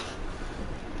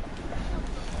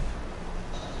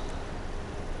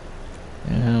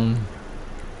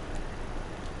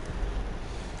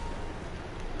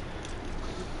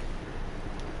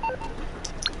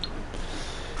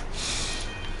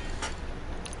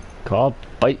 Car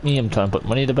bite me, I'm trying to put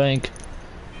money in the bank.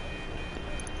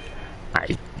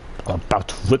 I'm about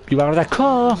to whip you out of that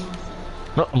car.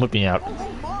 No, I'm whipping you out.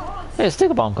 Hey,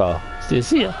 stick a bomb car. Still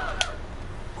see ya.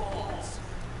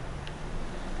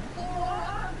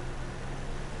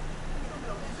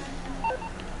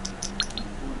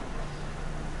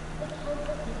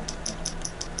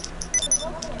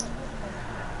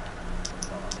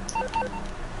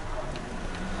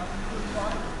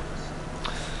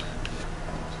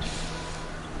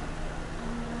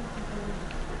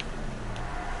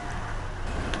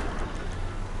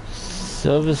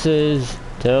 Services,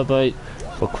 terabyte,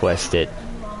 requested.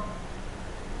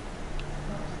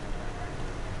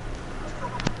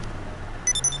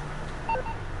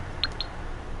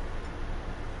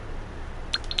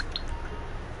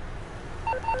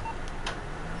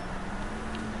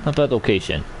 Not bad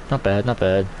location. Not bad, not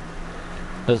bad.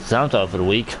 That's the soundtrack for the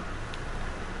week.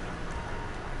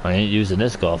 I ain't using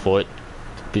this car for it.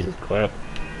 Piece of crap.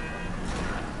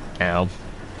 Ow.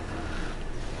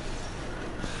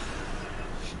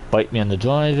 Bite me on the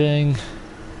driving.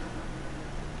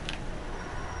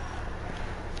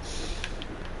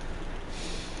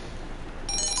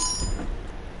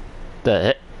 The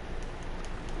heck?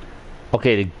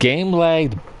 Okay, the game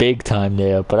lagged big time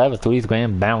there, but I have a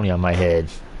 $3,000 bounty on my head.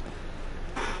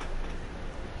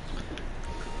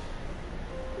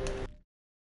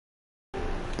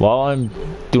 While I'm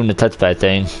doing the touchpad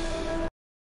thing.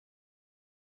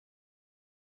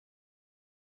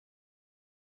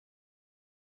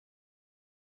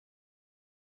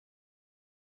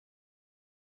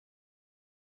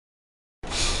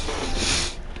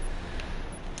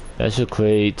 Special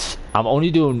crates. I'm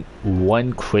only doing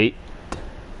one crate.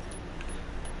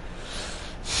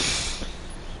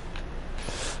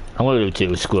 I'm gonna do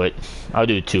two, screw it. I'll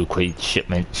do 2 crate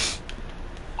shipments.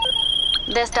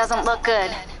 This doesn't look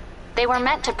good. They were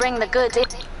meant to bring the goods in.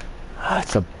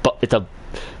 It's a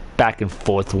back and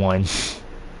forth one.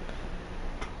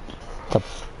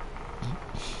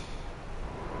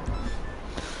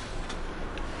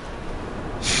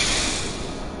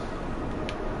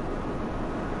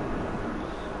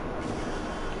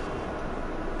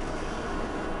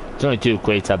 There's only 2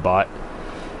 crates I bought.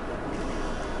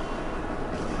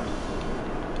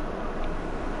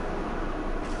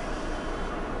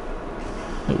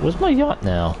 Wait, where's my yacht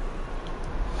now?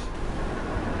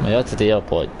 My yacht's at the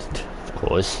airport, of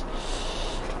course.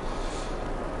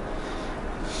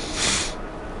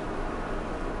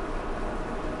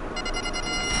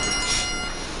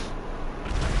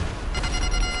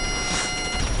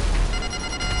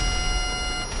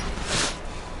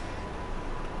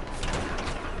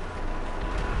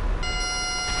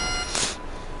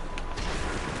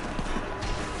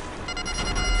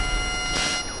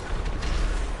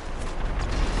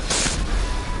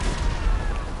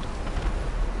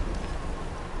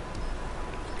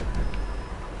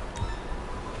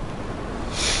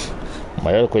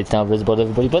 My earthquake's not visible to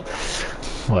everybody, but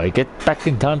will I get back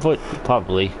in time for it?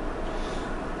 Probably.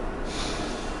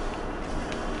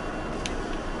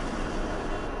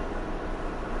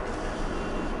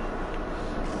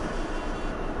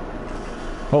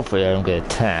 Hopefully I don't get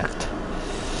attacked.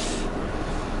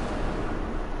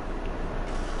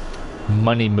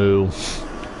 Money moo.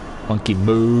 Monkey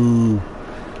moo.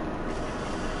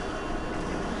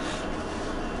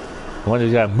 One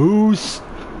of got moose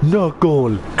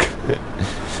knuckle.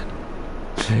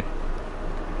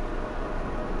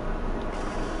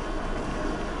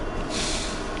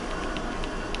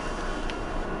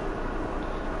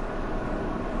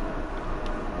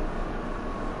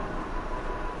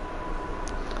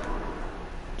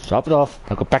 Drop it off.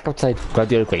 I'll go back outside. Grab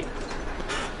the other crate.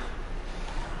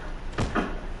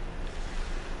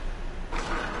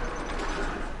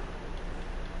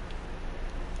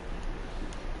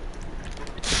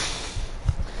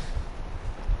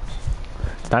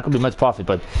 It's not gonna be much profit,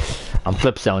 but I'm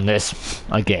flip selling this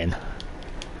again.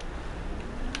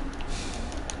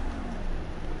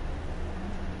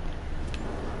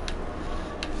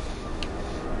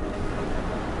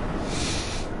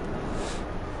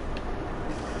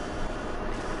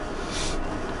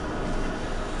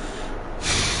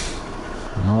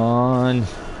 Come on.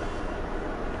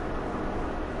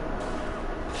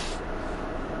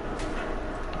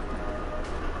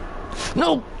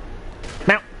 No!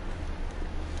 Now!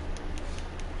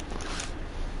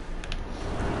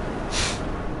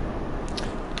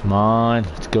 Come on,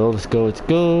 let's go, let's go, let's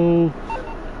go.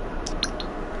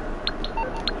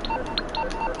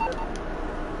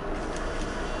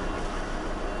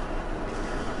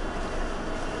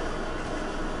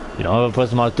 You don't have a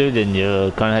plus mark 2, then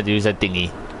you kind of have to use that thingy.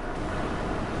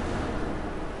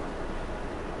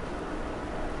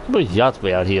 Somebody's yacht's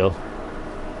way out here.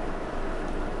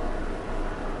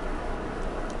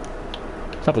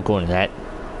 Stop recording that.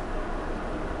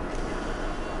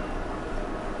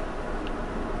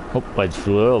 Oh, I just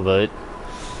flew over it.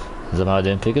 Somehow I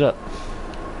didn't pick it up.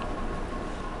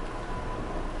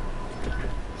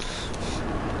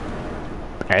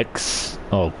 X.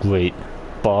 Oh, great.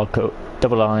 Barcode.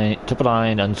 Triple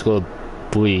line, underscore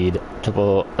breed,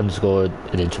 triple underscore,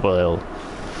 and then triple L.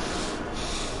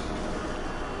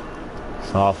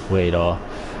 Soft radar.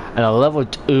 And a level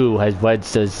 2 has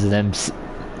registers them.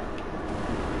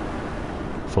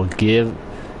 Forgive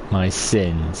my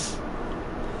sins.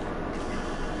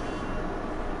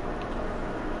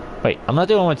 Wait, I'm not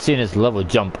the only one seeing this level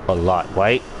jump a lot,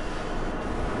 right?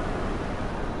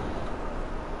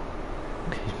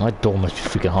 Okay, my door must be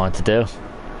freaking haunted there.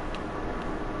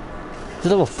 It's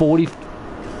level 40,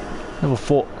 level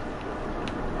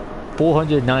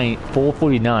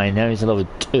 449, now it's level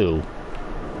 2.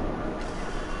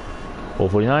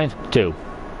 449, 2.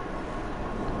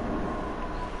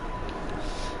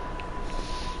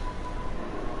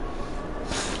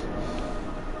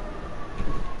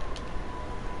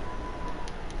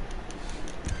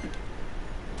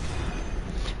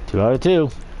 Two out of 2.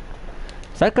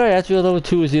 Is that guy actually a level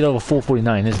 2 or is he level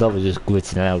 449? His level is just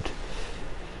glitching out.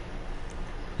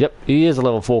 Yep, he is a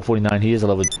level 449. He is a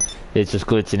level... It's just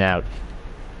glitching out.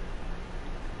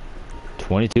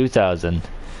 22,000.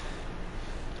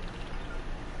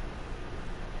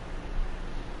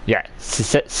 Yeah,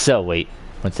 set sell weight.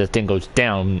 Once that thing goes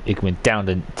down, it went down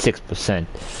to 6%.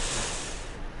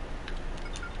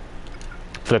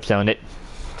 Flips on it.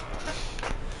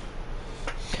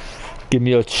 Give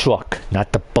me a truck,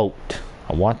 not the boat.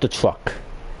 I want the truck.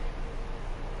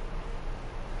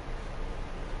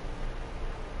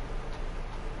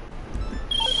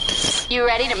 You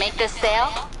ready to make this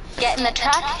sale? Get in the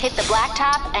truck, hit the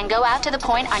blacktop, and go out to the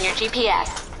point on your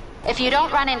GPS. If you don't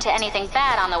run into anything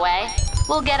bad on the way,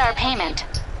 we'll get our payment.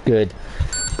 Good.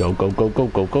 Go, go, go, go,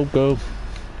 go, go, go.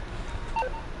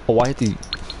 Oh, I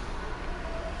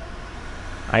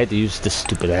had to use this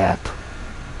stupid app.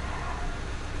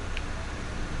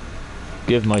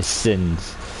 Give my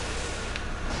sins.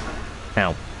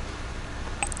 Ow.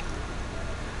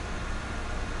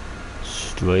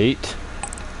 Straight.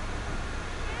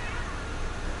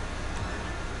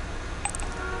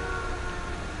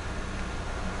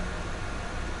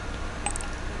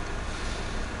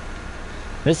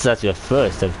 This is actually the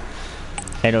first of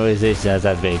any organization that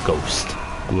has been a ghost.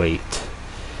 Great.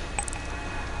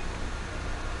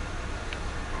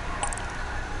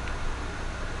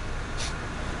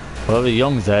 Whoever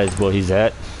Young's at is where he's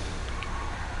at.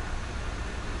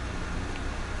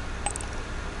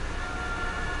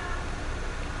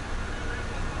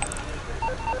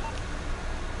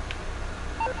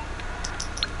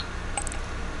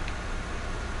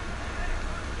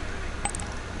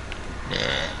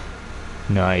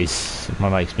 Nice. My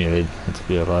mic's muted. Let's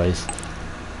realize.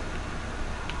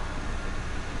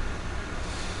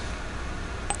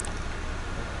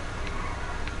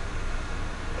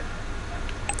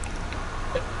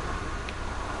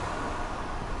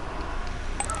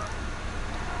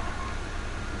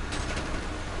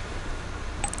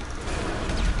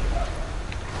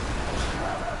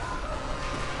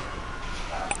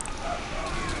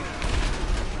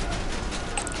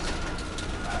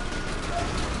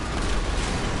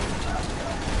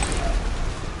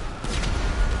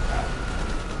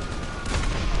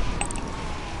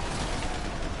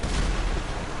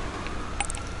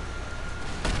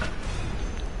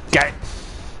 Got it.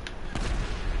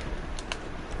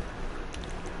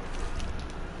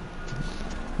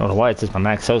 I don't know why it says my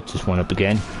max health just went up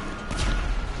again.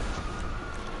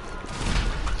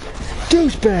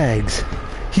 Douchebags!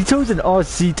 He chose an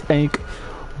RC tank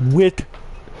with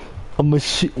a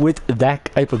machine with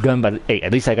that type of gun, but hey,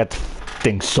 at least I got the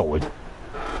thing sold.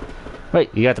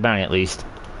 Wait, you got the bounty at least.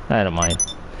 I don't mind.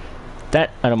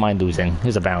 That I don't mind losing.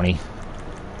 Here's a bounty.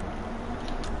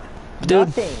 Dude.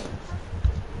 Nothing.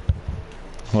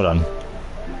 Hold on.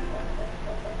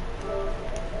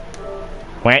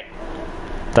 Wait.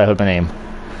 I heard my name.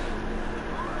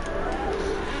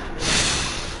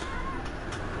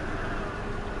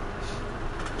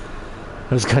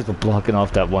 Those guys were blocking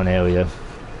off that one area.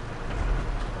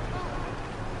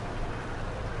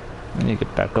 I need to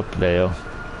get back up there.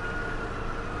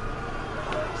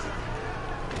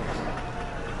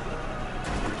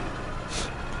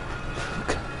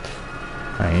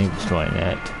 I ain't destroying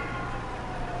that.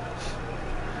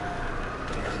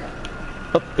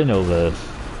 Up and over.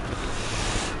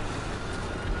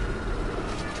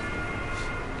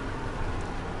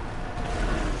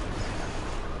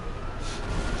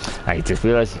 I just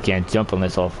realized you can't jump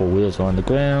unless all four wheels are on the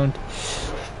ground.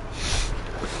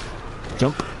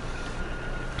 Jump.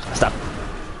 Stop.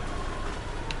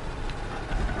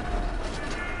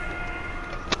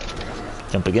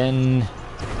 Jump again.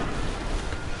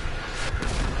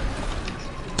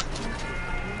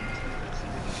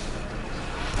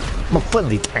 I'm a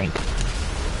friendly tank.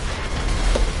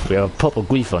 We have a purple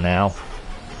griefer now.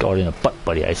 Guarding a butt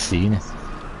buddy I seen.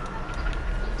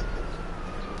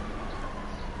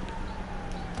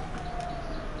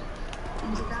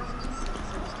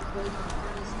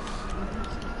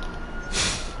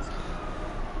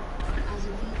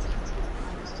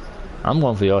 I'm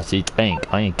going for the RC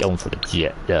tank. I ain't going for the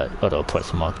jet, the other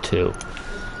Press Mark II.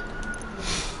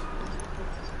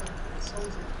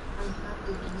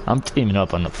 I'm teaming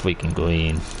up on the freaking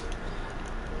green.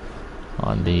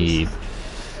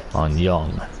 On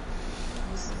Young.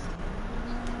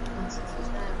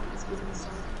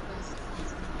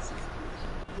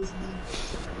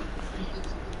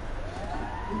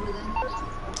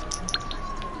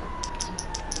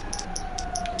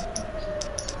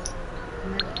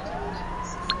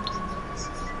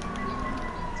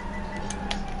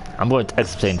 I'm going to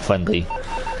exit saying friendly.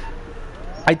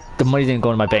 The money didn't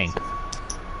go in my bank.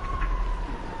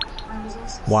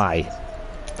 Why?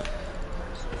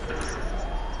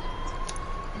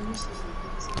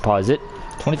 Deposit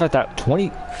 25,000. 20.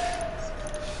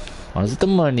 Why is it the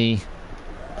money?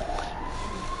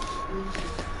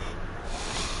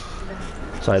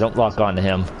 So I don't lock on to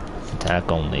him.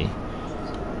 Attack only.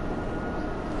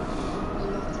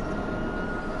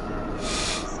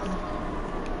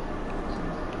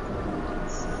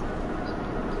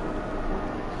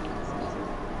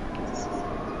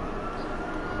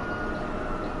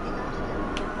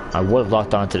 I would have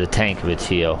locked onto the tank if it's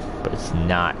here, but it's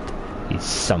not. He's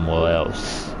somewhere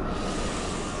else.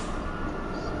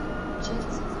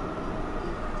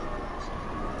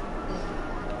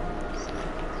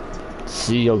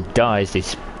 CEO dies,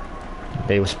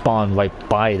 they spawn right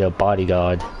by the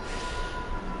bodyguard.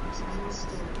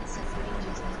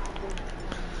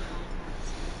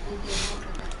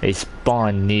 They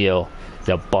spawn near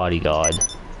the bodyguard.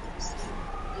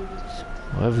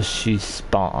 Wherever she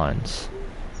spawns,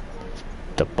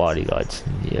 the bodyguard's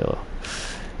near.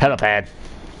 Helipad.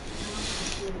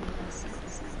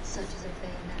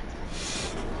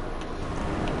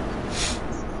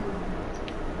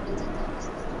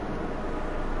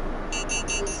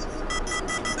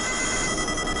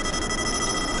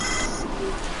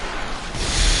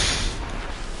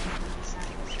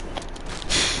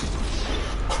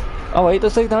 Oh wait,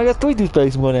 looks like now I got 3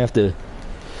 douchebags I'm going after.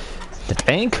 The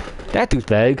tank? That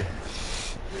douchebag.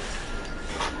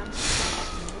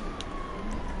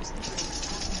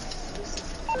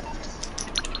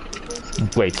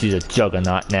 Wait, she's a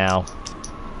juggernaut now.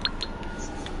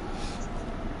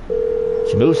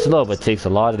 She moves slow but takes a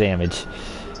lot of damage.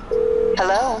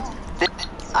 Hello?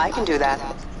 I can do that.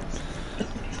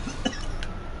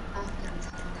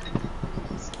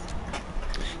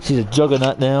 She's a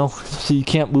juggernaut now, so you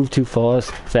can't move too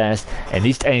fast, and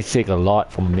these tanks take a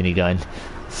lot from a minigun.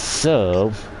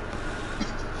 So,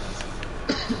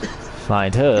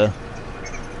 find her.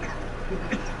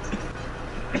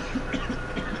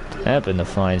 Happen to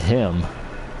find him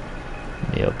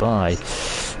nearby.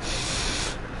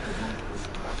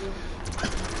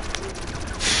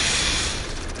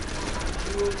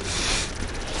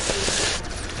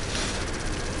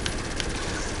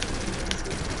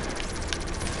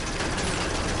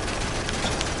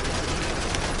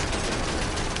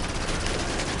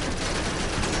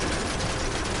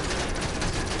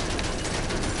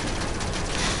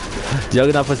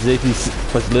 Juggernaut for the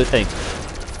little tank.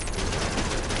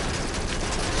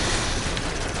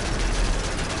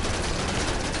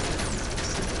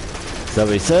 So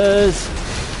he says.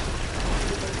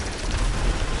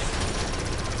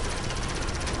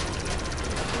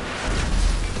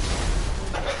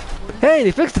 Hey,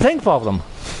 they fixed the tank problem.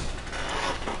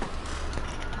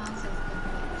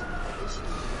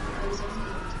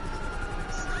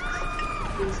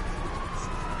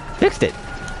 Fixed it.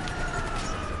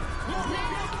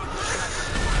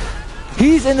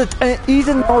 He's in the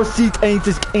RC tank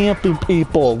just camping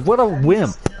people. What a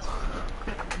wimp.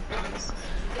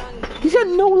 He's got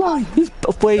no line. He's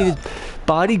afraid his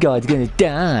bodyguard's gonna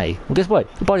die. Well, guess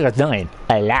what? The bodyguard's dying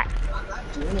a lot. I'm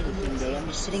not doing anything today. I'm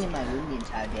just sitting in my room the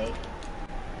entire day.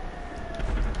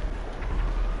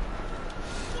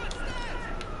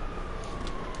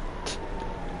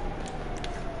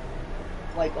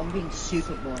 like, I'm being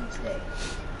super boring today.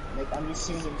 Like, I'm just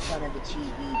sitting in front of the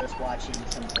TV, just watching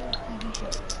some old TV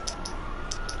shows.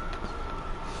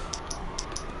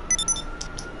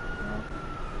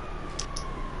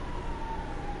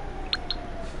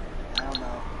 I don't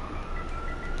know.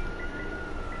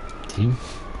 Team?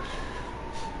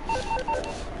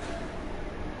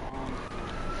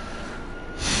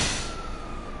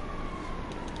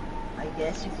 I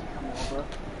guess you can come over.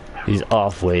 He's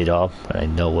off, wait off, but I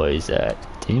know where he's at.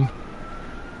 Team?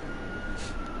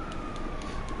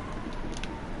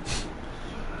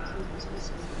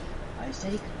 I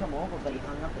said he could come over, but he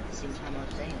hung up at the same time I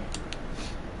was saying it.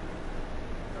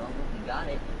 Well, he got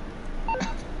it.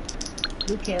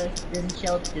 Who cares?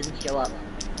 Doesn't show up.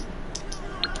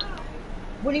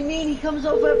 What do you mean? He comes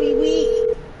over every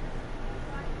week?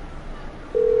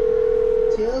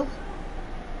 2?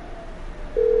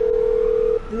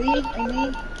 3, I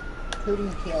mean?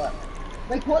 Including Caleb.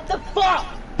 Like, what the fuck?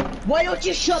 Why don't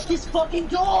you shut this fucking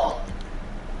door?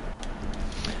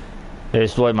 They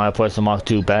destroyed my personal mark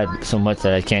too bad, so much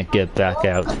that I can't get back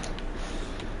out.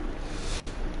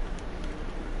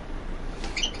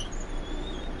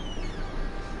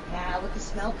 Yeah, let the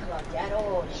smell come out, Dad.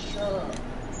 Oh, sure.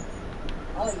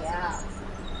 Oh, yeah.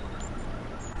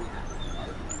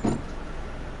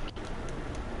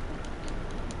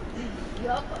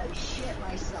 Yup, I shit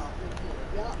myself in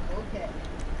here. Yup, okay.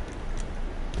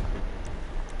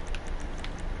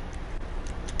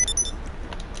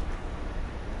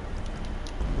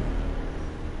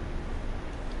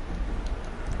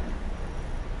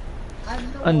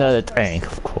 Another tank,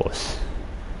 of course.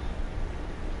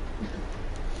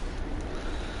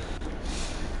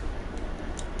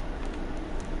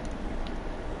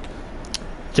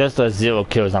 Just a 0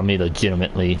 kills on me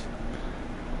legitimately.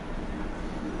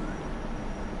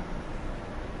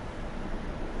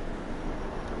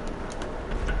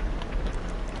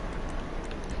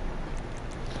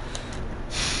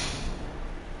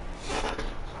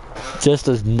 Just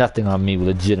does nothing on me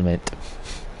legitimate.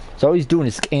 So all he's doing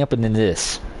is camping in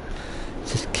this.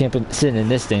 Just camping, sitting in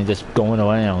this thing, just going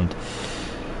around.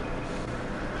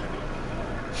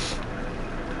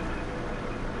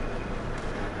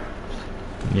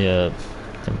 Yeah,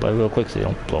 everybody real quick so they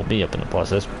don't blow me up in the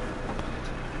process.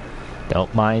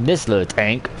 Don't mind this little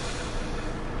tank.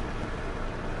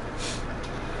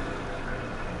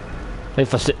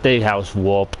 They house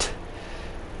warped.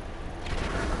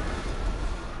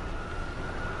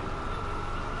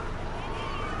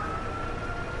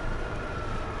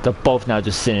 They're both now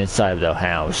just sitting inside of their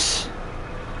house.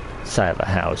 Inside of a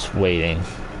house, waiting.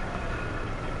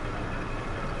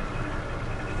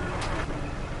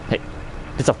 Hey,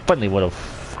 it's a friendly little...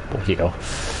 Oh, here you go.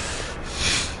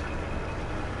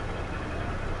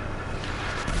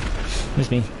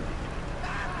 Here's me.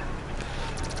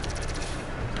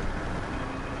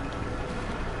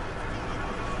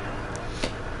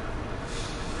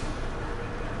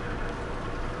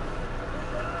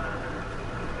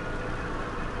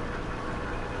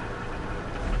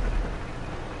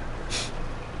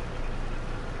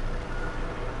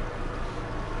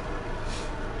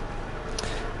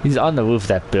 He's on the roof of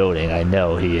that building, I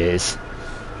know he is.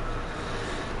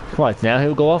 Come on, now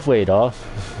he'll go off radar.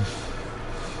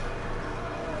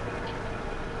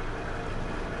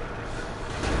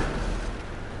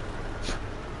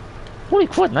 Holy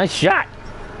crap, nice shot!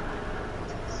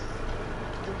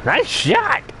 Nice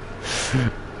shot!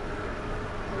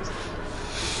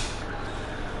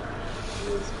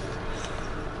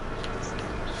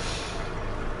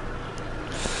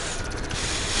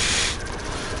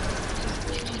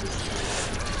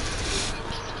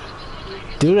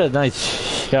 Dude, a nice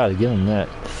shot, give him that.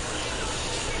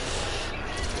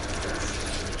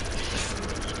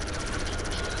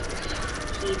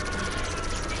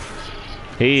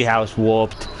 He house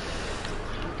warped.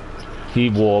 He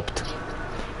warped.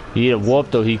 He either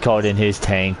warped or he caught in his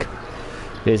tank.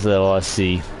 His little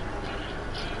RC.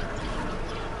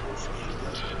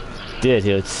 Did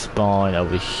he'll spawn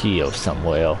over here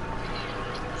somewhere.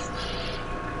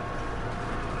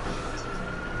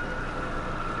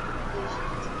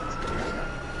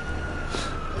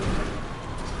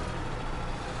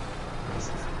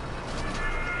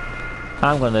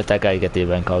 I'm gonna let that guy get the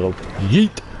event cargo. Yeet!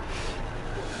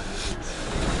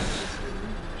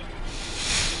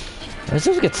 Am I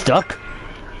supposed to get stuck?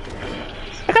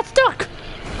 I got stuck!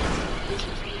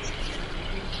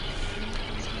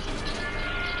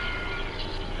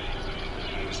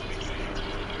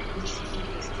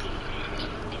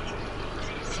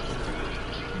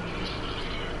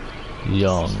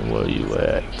 Young, where you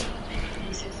at?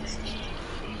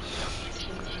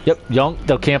 Yep, Young,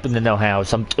 they're camping in their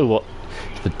house. I'm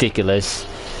ridiculous.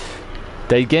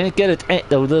 They can't get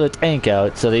the little tank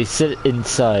out, so they sit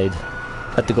inside.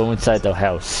 Have to go inside the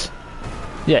house.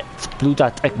 Yeah, it's blue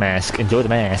dot tech mask. Enjoy the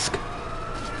mask.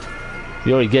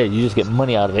 You already get it, you just get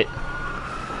money out of it.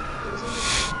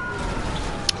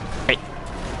 Hey,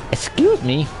 excuse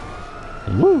me.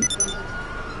 Woo.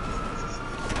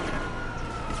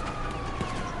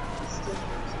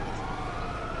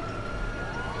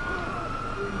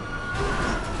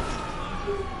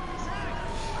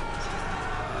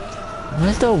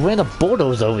 Where's the random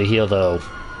borders over here, though?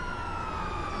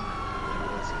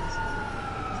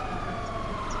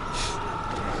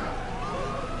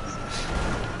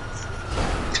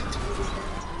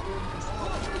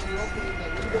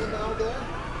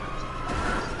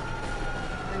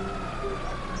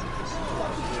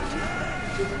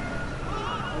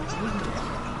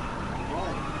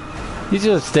 He's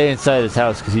gonna stay inside his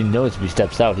house because he knows if he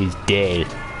steps out, he's dead.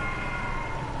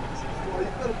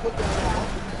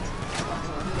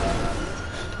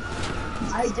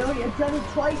 I've done it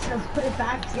twice and I've put it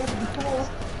back together before.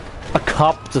 A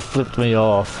cop just flipped me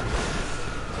off.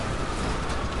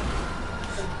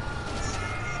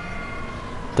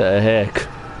 The heck?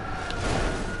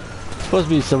 Supposed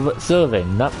to be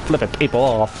serving, not flipping people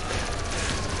off.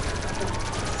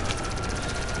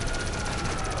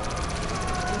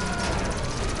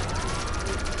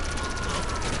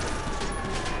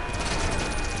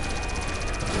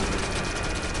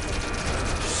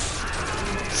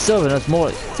 Serving us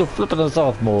more, you're flipping us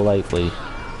off more likely.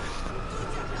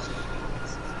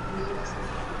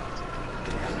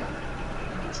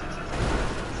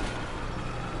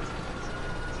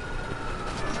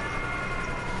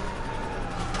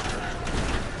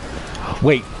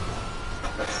 Wait.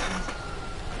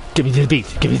 Get me to the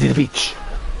beach. Get me to the beach.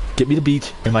 Get me to the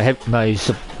beach and my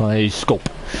scope.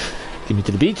 Get me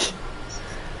to the beach.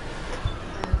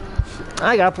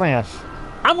 I got a plan.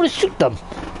 I'm gonna shoot them.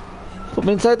 Put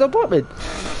me inside the apartment.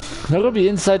 They're gonna be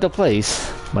inside the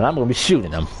place, but I'm gonna be shooting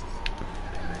them.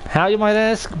 How, you might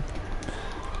ask?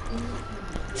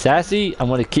 Sassy, I'm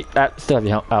gonna keep that stuff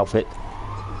your outfit.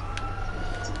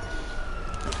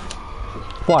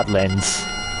 Quad lens.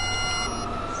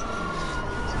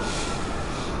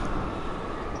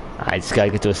 I just gotta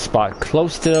get to a spot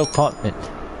close to the apartment.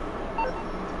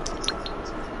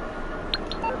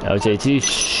 LJT,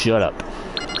 shut up.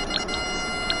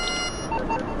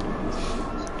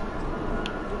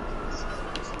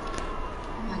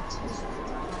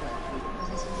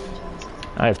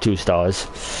 I have 2 stars.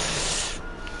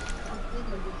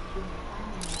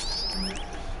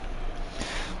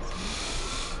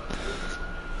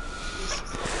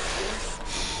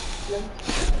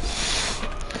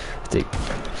 Take.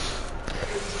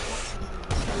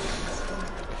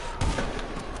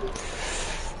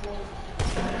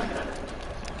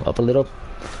 Up a little.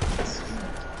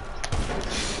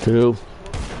 2,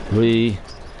 3,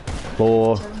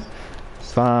 4,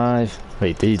 5.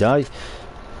 Wait, did he die?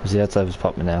 Was the outside was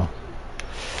popping now?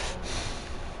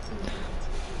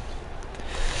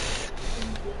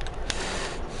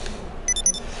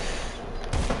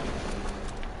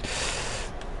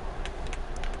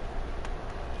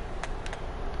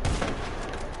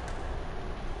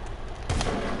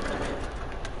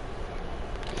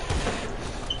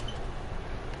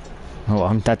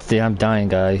 Oh, that's the I'm dying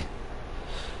guy.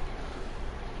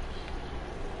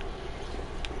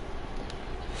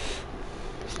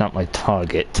 It's not my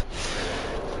target.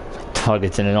 My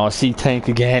target's in an RC tank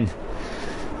again.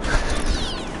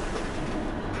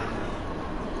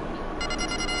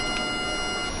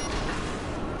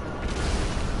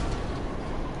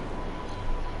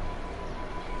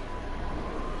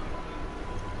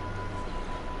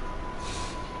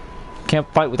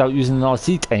 Can't fight without using an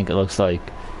RC tank, it looks like.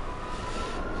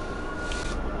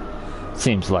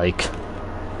 Seems like.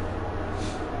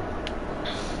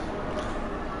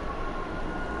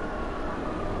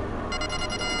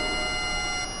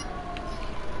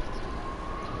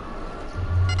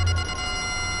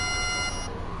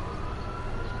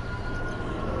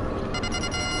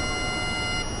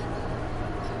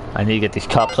 I need to get these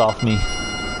cops off me.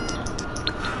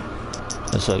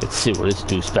 Just so I can see where this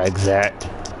douchebag's at.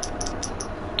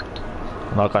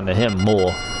 Knock onto him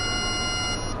more.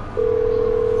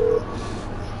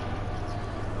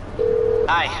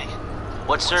 Hi.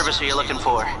 What service are you looking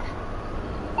for?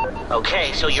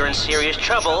 Okay, so you're in serious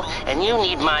trouble, and you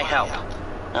need my help.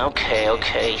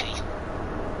 Okay.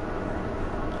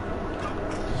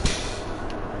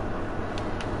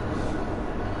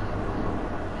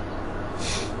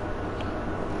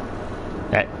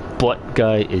 That butt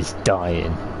guy is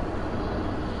dying.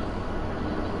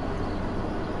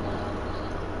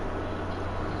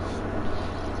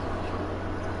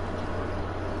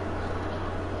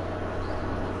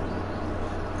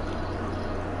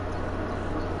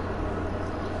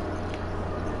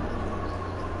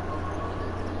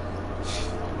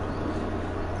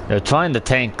 They're trying to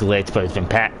tank glitch, but it's been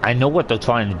I know what they're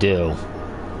trying to do.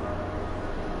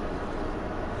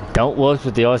 Don't work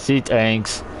with the RC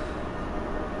tanks.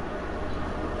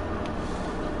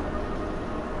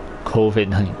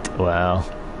 COVID-19. Wow.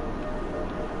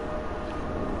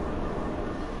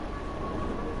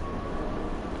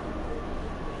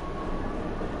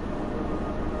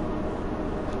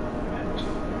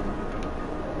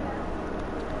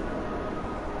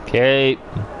 Okay.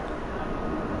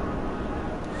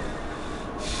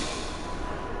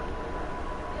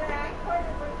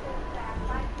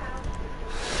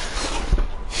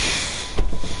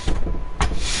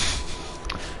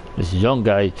 This young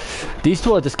guy. These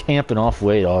two are just camping off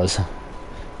radars.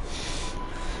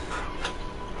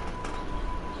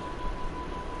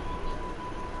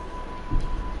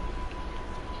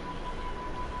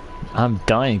 I'm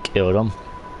dying, killed him.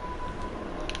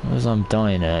 Where's I'm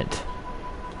dying at?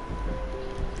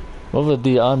 What were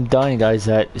the I'm dying guys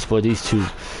at is where these two,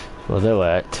 where they're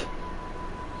at.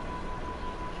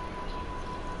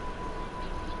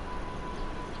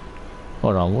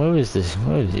 Hold on, where is this?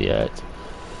 Where is he at?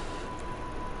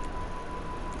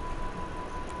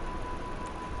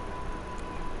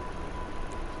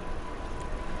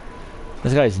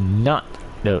 This guy's not.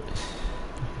 No.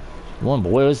 One,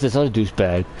 but where is this other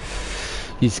douchebag?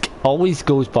 He always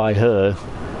goes by her.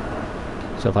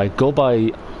 So if I go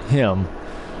by him,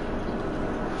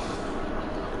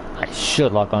 I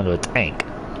should lock onto a tank.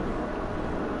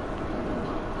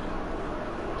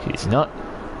 He's not.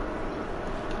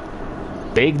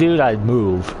 Big dude, I'd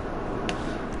move.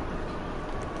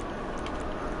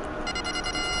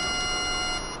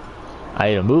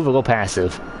 I either move or go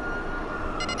passive.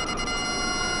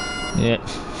 Yeah.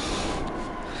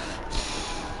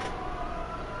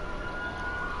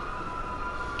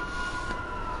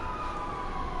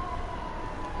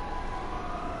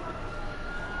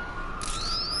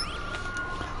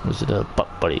 Was it a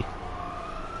butt buddy?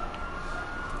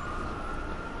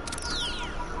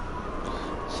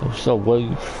 So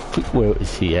where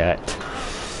is he at?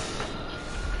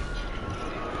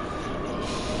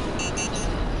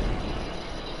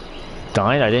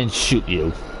 Dying, I didn't shoot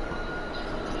you.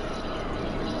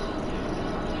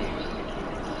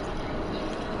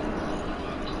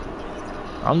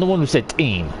 I'm the one who said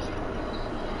team.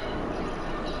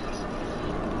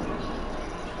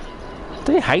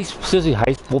 Did they seriously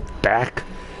heist back?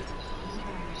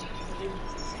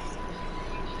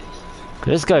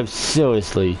 This guy,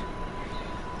 seriously.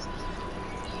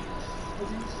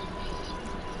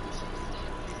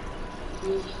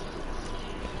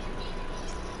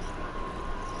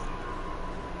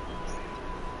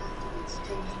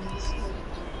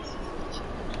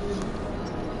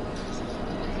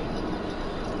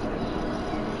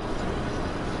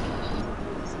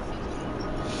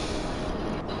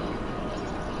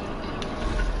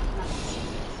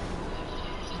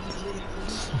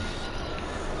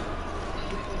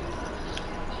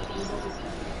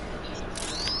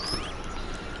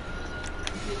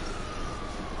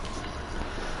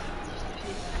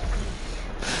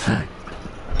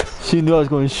 She knew I was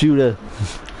going to shoot her.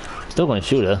 Still going to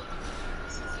shoot her.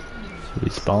 She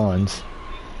respawns.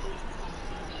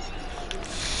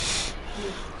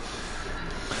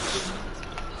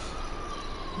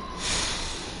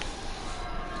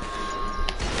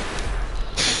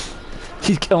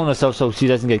 She's killing herself so she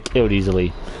doesn't get killed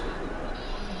easily.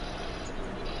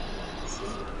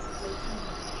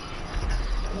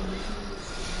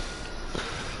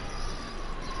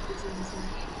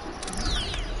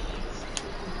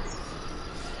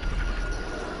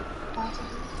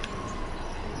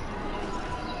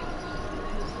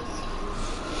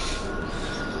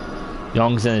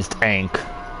 Young's in his tank,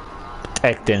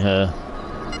 protecting her.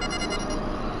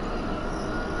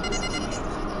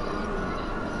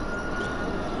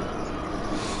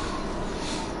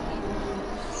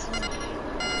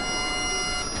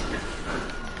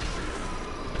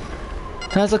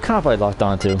 How's a cop I locked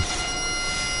onto?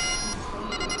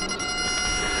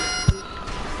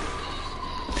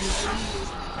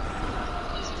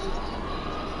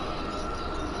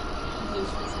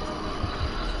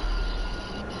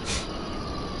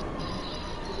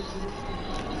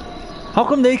 How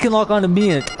come they can lock onto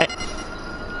me in a tank?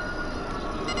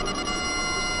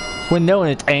 When they're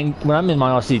in a tank, when I'm in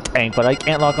my RC tank, but I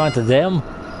can't lock onto them?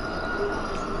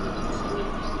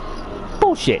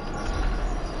 Bullshit.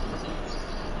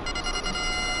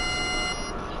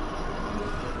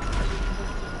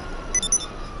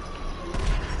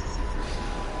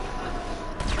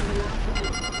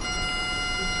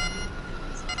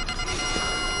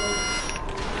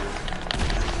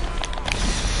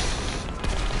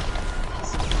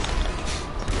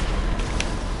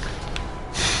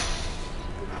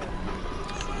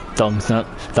 thunks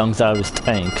out of his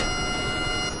tank.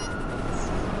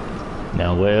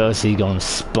 Now where else is he gonna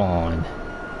spawn?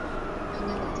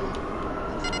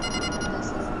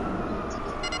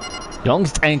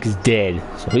 Young's tank is dead,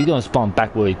 so he's gonna spawn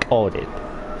back where he caught it.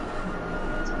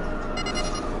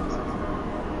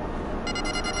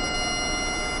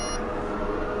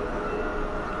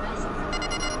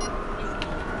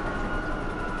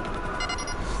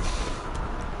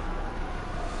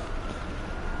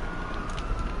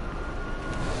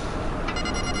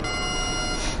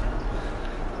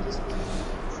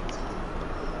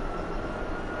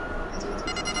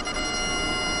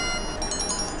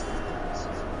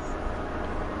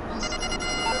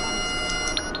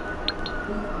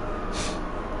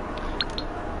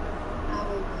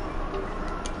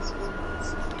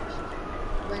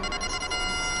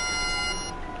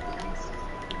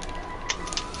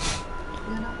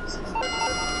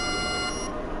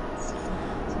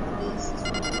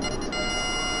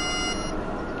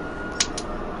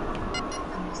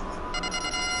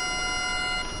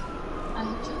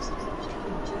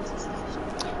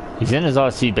 He's in his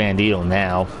RC Bandito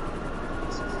now.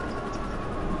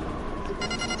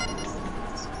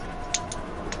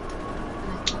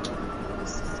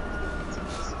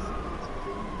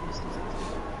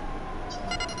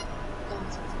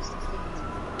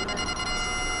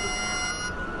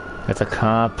 That's a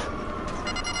cop.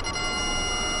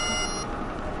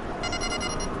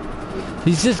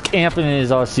 He's just camping in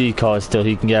his RC car still.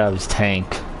 He can get out of his tank.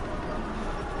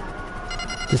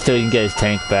 Just so he can get his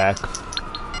tank back.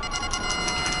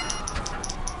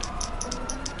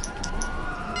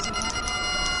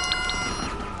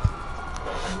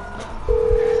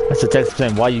 That's the text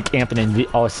saying, why are you camping in the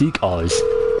RC cars?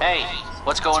 Hey,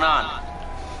 what's going on?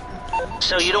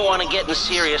 So you don't want to get in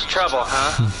serious trouble,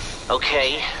 huh?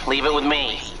 Okay, leave it with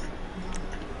me.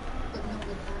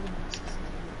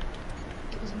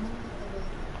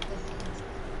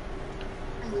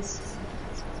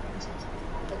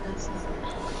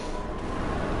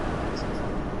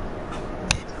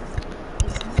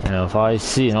 You know, if I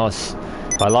see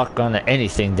if I lock onto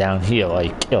anything down here, I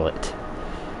kill it.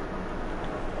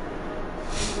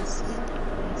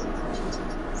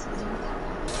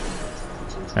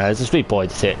 There's a street boy,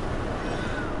 that's it.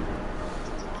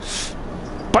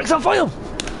 Bike's on fire!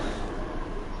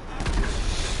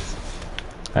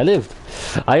 I lived.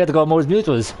 I had to go Motors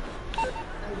Mutuals.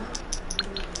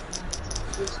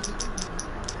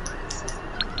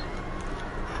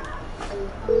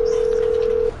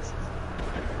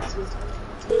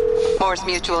 Morse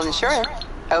Mutual Insurance.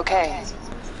 Okay.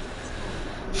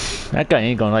 That guy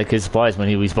ain't gonna like his supplies when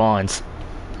he respawns.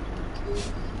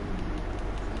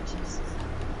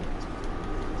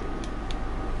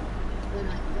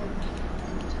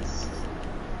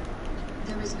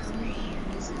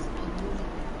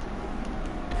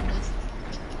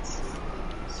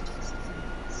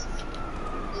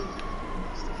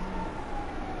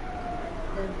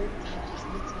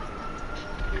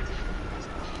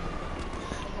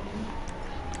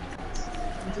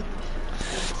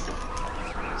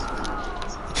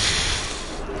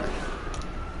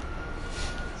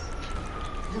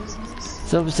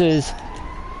 Services.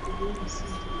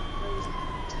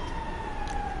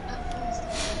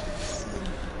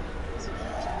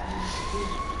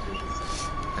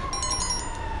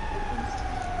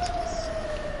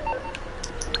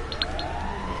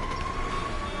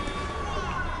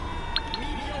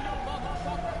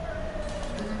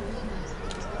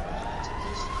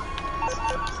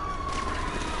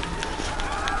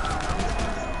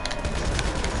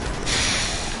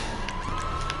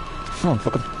 Come on,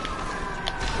 fucking.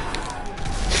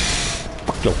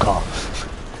 Fuck your car.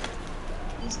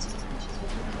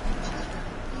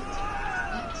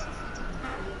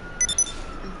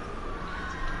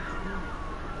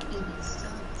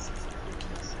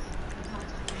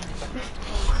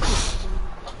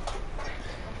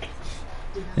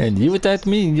 And you attacked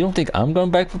me and you don't think I'm going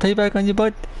back for payback on your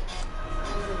butt?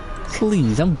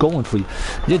 Please, I'm going for you.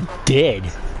 You're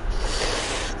dead.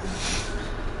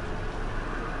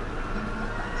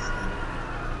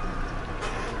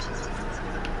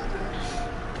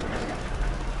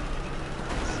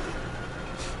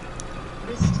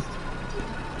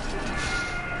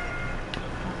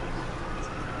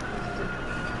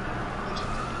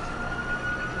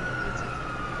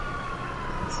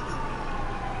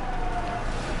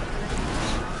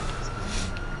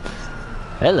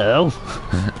 Hello.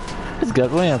 It's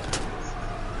got ramped.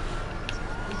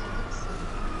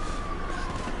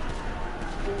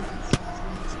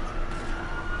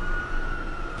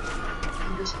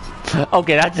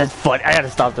 Okay, that's just fun. I gotta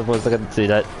stop the voice. I couldn't see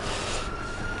that.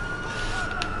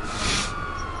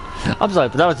 I'm sorry,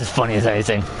 but that was as funny as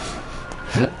anything.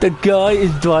 The guy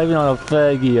is driving on a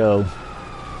Faggio.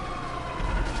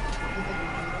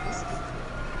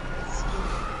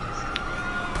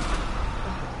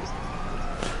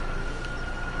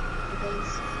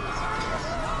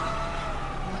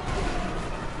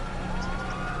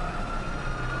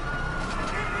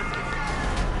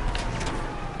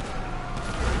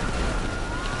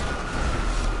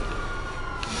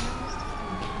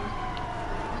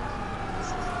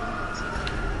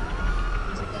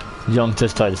 Young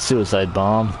just tried a suicide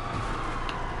bomb.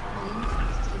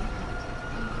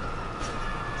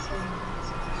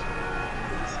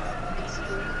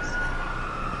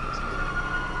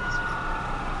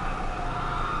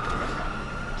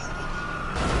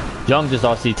 Young just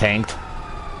obviously tanked.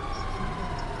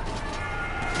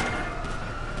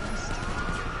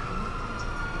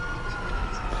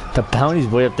 The bounty's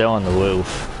way up there on the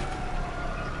roof.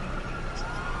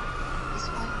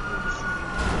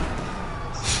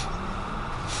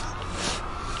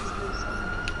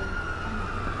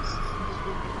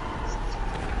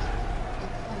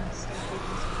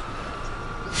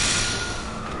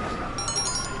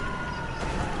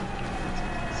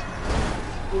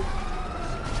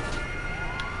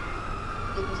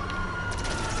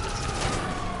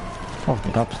 Oh,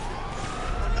 the cops.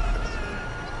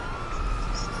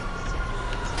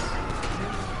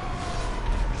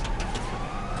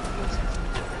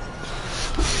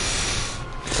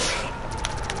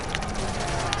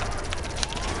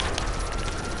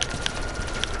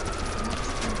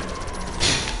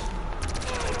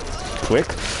 Quick.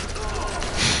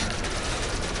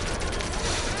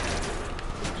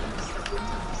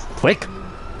 Quick.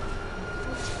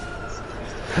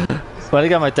 When I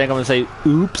got my thing, I'm gonna say,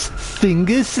 oops,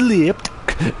 finger slipped.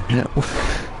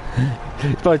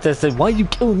 But I said, why you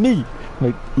killing me? I'm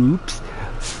like, oops,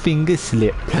 finger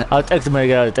slipped. I'll text him when I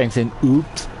get out of the thing saying,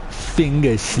 oops,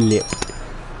 finger slipped.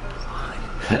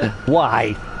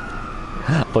 Why?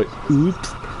 But oops,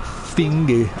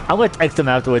 finger. I'm gonna text him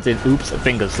afterwards and oops,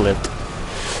 finger slipped.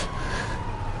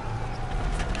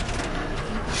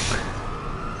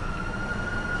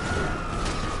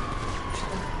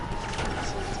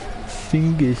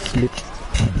 Finger slipped.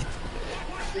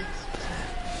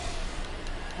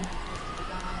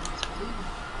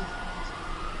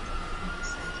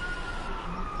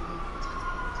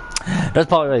 That's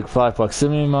probably like 5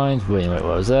 proximity mines. Wait, what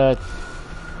was that?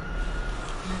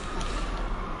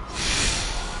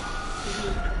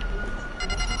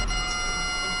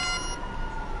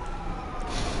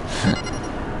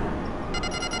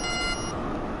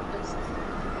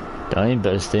 I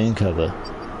better stay in cover.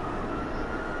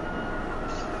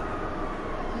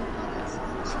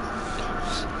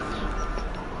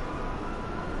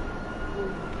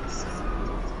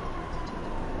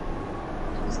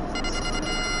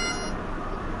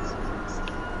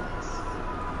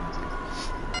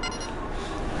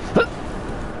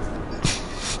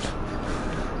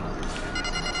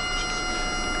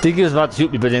 I think he was about to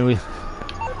shoot me, but then we...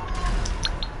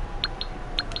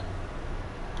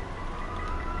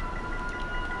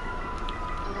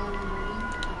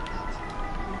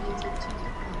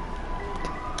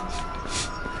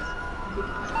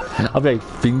 I'll be like,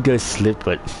 finger slipped,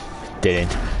 but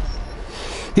didn't.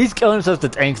 He's killing himself to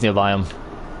tanks nearby him.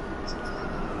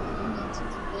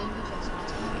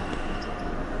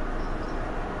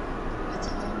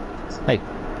 Hey,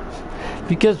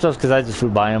 he kills himself because I just flew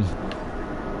by him.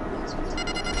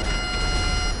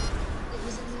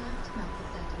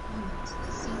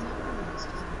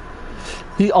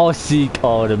 He RC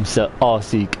card himself.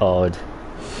 RC card.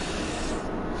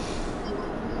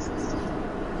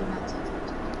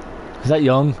 Is that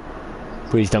young?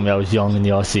 Please tell me I was young in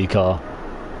the RC car.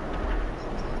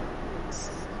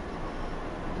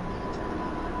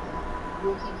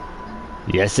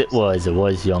 Yes, it was. It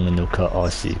was young in the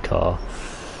RC car.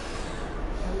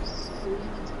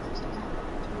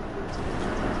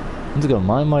 I'm just gonna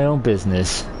mind my own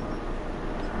business.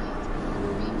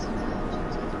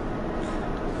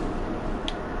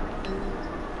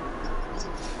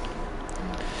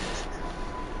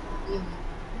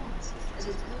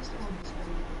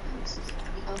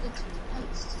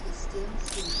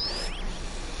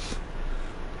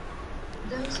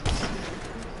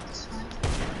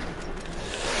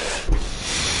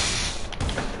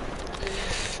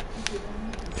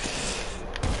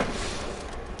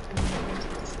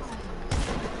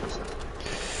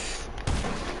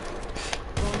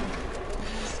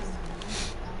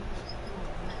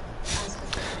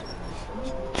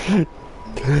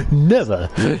 Never.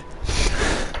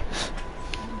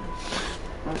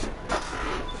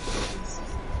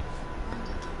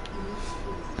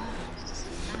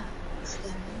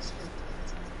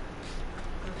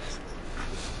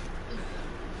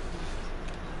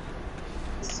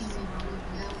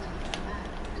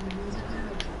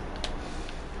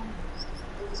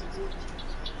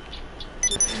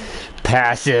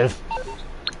 passive.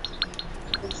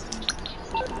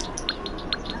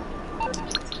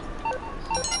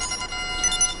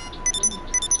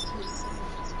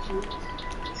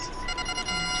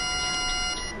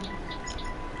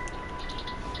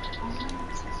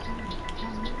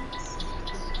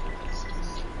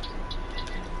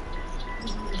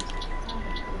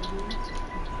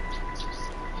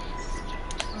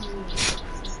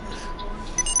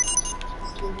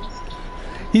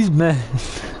 He's mad.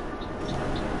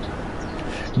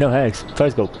 No hacks.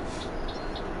 First go.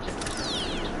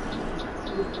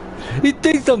 He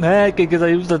thinks I'm hacking because I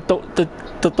use the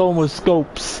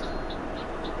thermoscopes.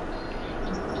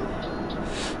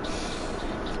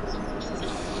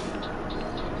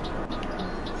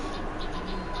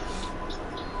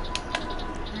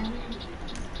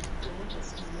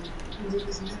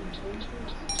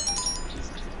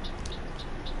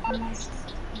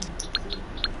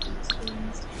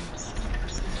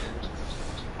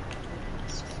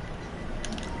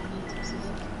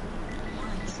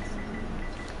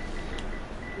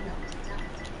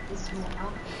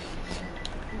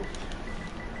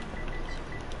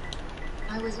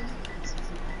 I was in a place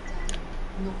back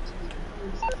then, not to be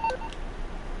confused.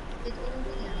 It all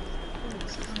began with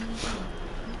Bruce coming to me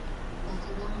like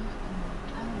a young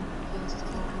animal first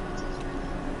cooperated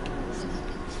forever in the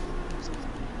cage of Bruce,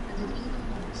 and an even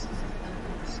more so a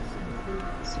Bruce from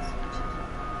previous situation.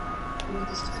 More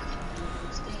distraction from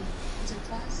Bruce game was a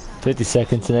first 50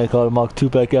 seconds and I call Mark 2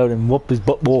 back out and whoop his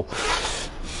butt more.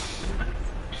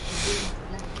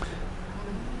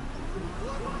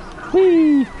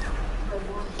 Whee!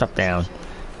 Drop down.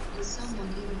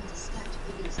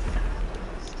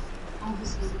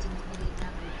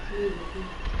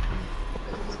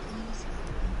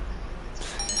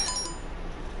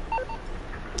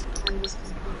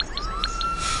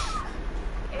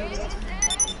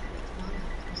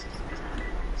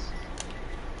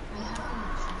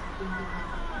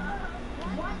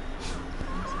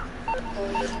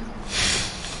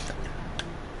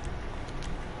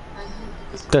 I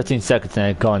 13 seconds and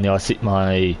I call on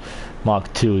my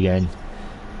Mark II again.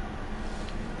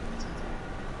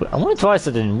 But I want to try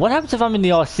something. What happens if I'm in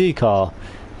the RC car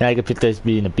and I get picked as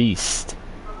being a beast?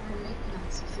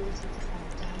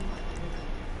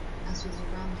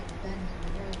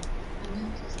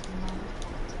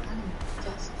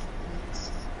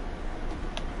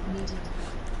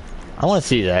 I want to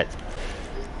see that.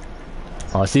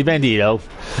 Oh, see Bandito.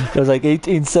 There's like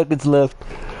 18 seconds left.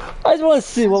 I just want to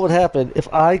see what would happen if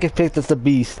I get picked as the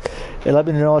beast and I'm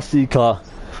in an RC car.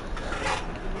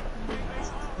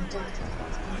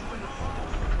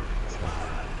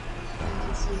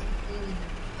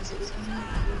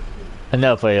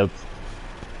 Enough for you.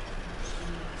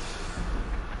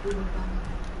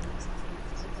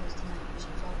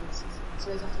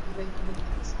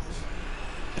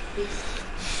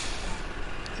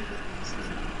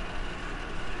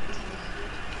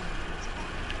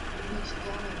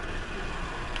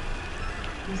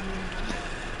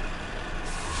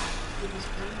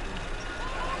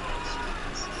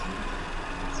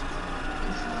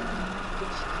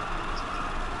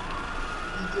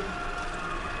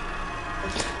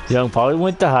 Young probably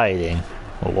went to hiding.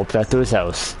 Or walked out to his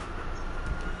house.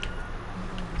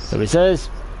 So he says.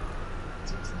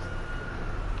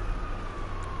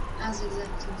 As he leapt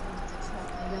in front of the truck,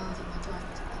 I yelled at my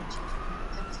driver to punch it from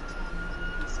an empty car on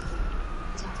the other side.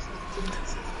 But our truck didn't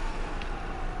see it.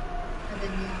 I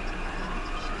then yelled at my driver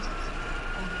to shoot it,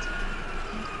 while the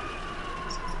technical income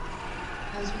was gone.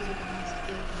 As we were the last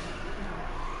building,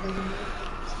 there were no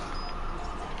problems.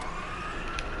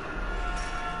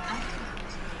 After that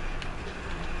was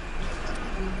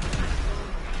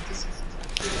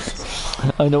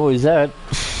I know where he's at.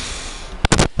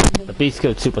 The Beast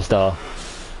Code Superstar.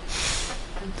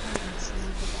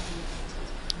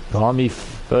 Army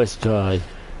first try.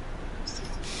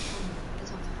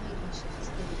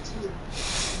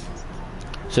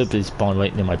 Simply spawned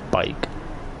right near my bike.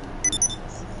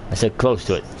 I said close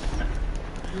to it.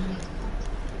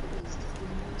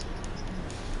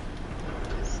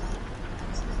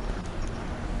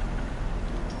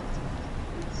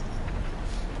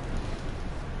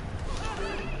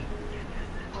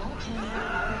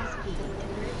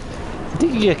 I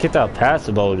think you get kicked out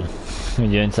passive mode when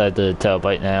you're inside the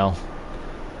tailbite now.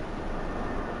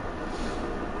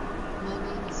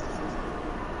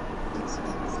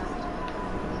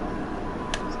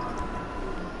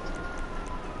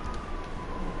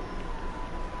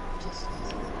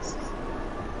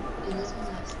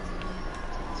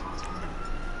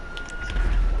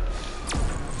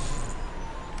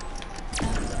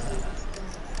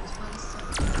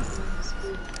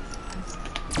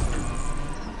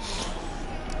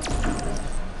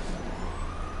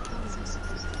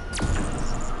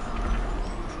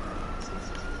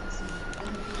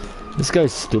 This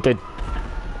guy's stupid.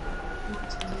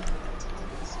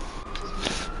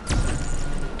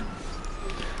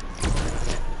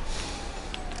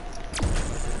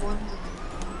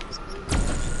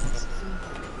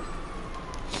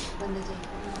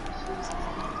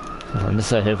 From this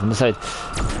side here, from this side.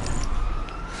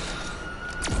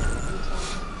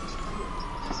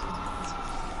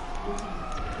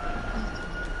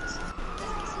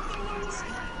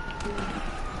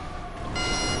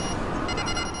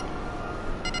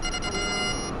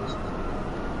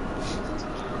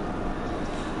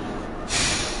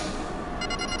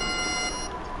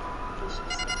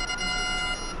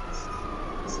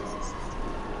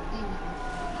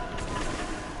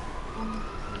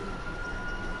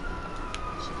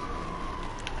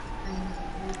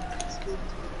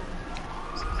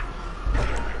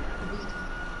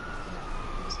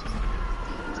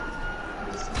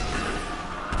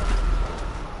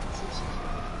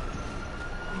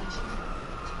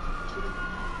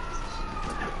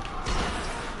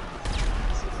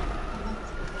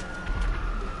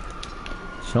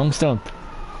 Strong stump.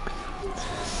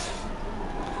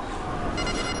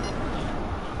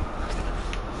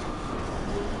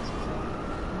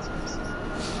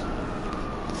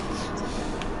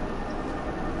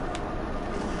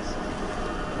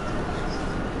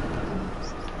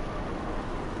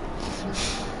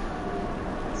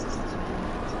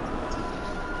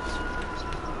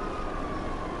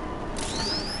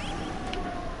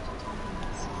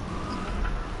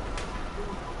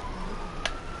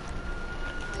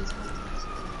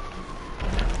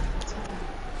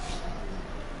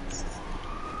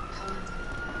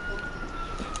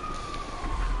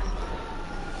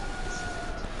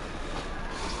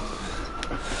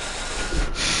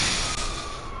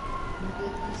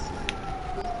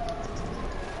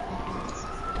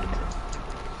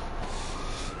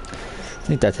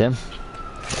 I think that's him.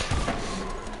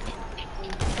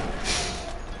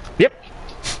 Yep.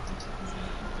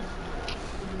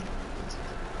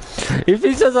 If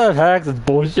he says I have hacks, it's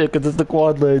bullshit because it's the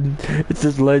quad lens. It's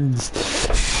his lens.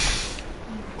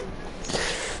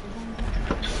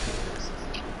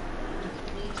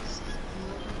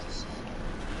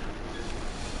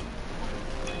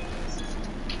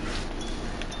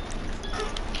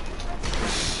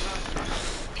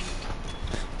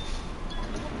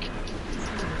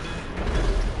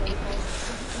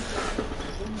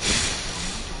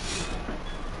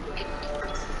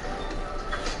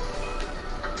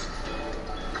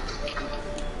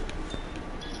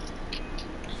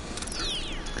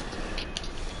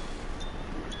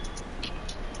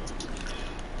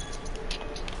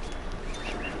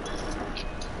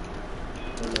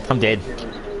 I'm dead.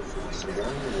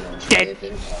 Dead!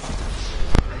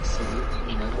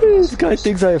 This guy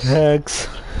thinks I have hacks.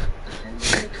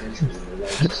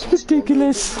 It's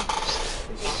ridiculous.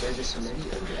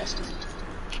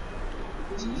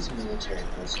 These military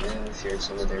personnel shared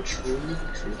some of their truly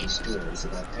creepy stories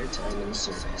about their time in the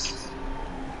service.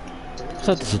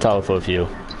 So this is a tower for a few. If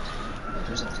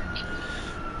you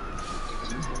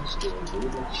have a story you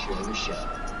would like to share on the show,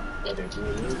 whether it be a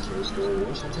military story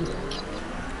or something else,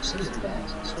 send it back,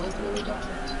 swipe on the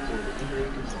document, or the email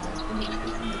you can find in the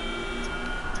description.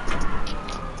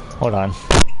 Hold on.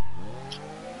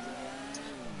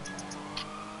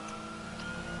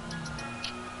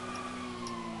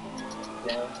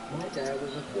 Now, my dad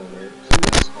was a former.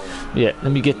 Yeah,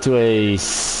 let me get to a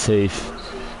safe.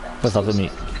 What's up with me?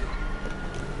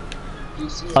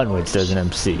 Onwards, there's an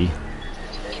MC.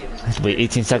 I have to wait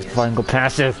 18 seconds before I can go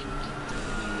passive.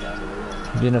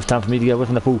 Be enough time for me to get away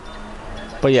from the pool.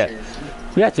 But yeah,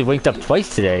 we actually winked up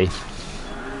twice today.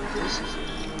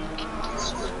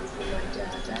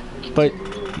 But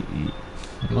you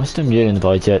must have muted in the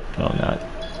void yet. No, I'm not.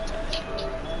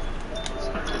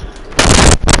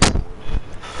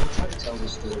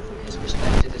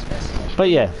 But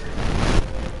yeah,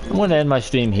 I'm gonna end my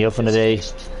stream here for the day.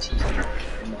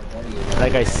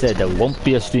 Like I said, there won't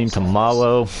be a stream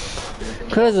tomorrow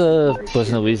because of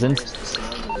personal reasons.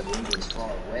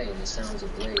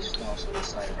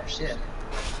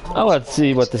 I'll have to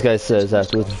see what this guy says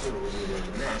afterwards.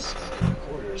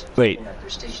 Wait,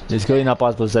 it's clearly not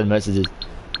possible to send messages.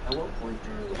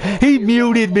 He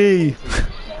muted me!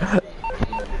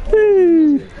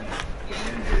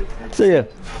 So yeah,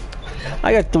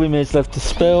 I got 3 minutes left to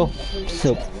spell,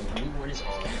 so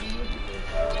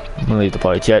I'm gonna leave the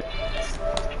party chat.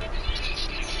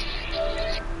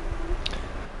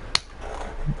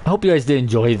 I hope you guys did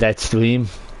enjoy that stream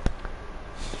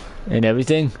and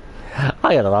everything.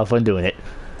 I had a lot of fun doing it.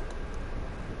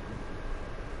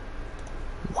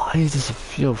 Why does it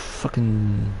feel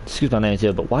fucking... Excuse my language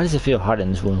here, but why does it feel hot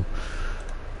in this room?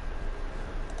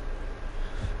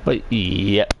 But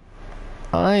yeah,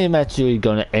 I am actually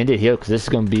gonna end it here because this is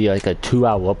gonna be like a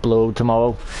 2-hour upload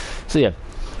tomorrow. So yeah.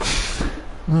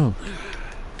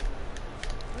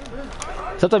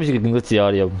 Sometimes you can glitch the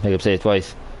audio, make it say it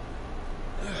twice.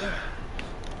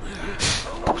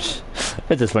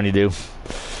 That's just funny to do.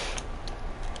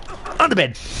 On the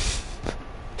bed.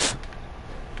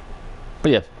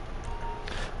 But yeah,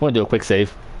 we're gonna do a quick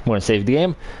save. We're gonna save the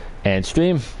game and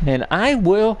stream, and I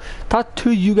will talk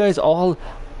to you guys all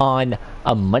on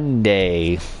a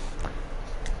Monday.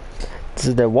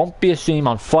 So there won't be a stream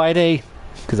on Friday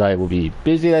because I will be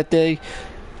busy that day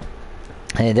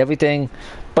and everything.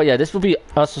 But yeah, this will be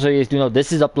also, so you guys do know,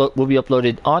 this is will be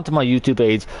uploaded onto my YouTube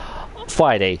page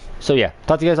Friday. So yeah,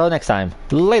 talk to you guys all next time.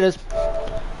 Laters.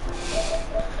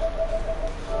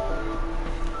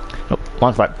 Oh,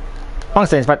 wrong spot. Wrong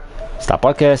staying spot. Stop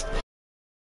podcast.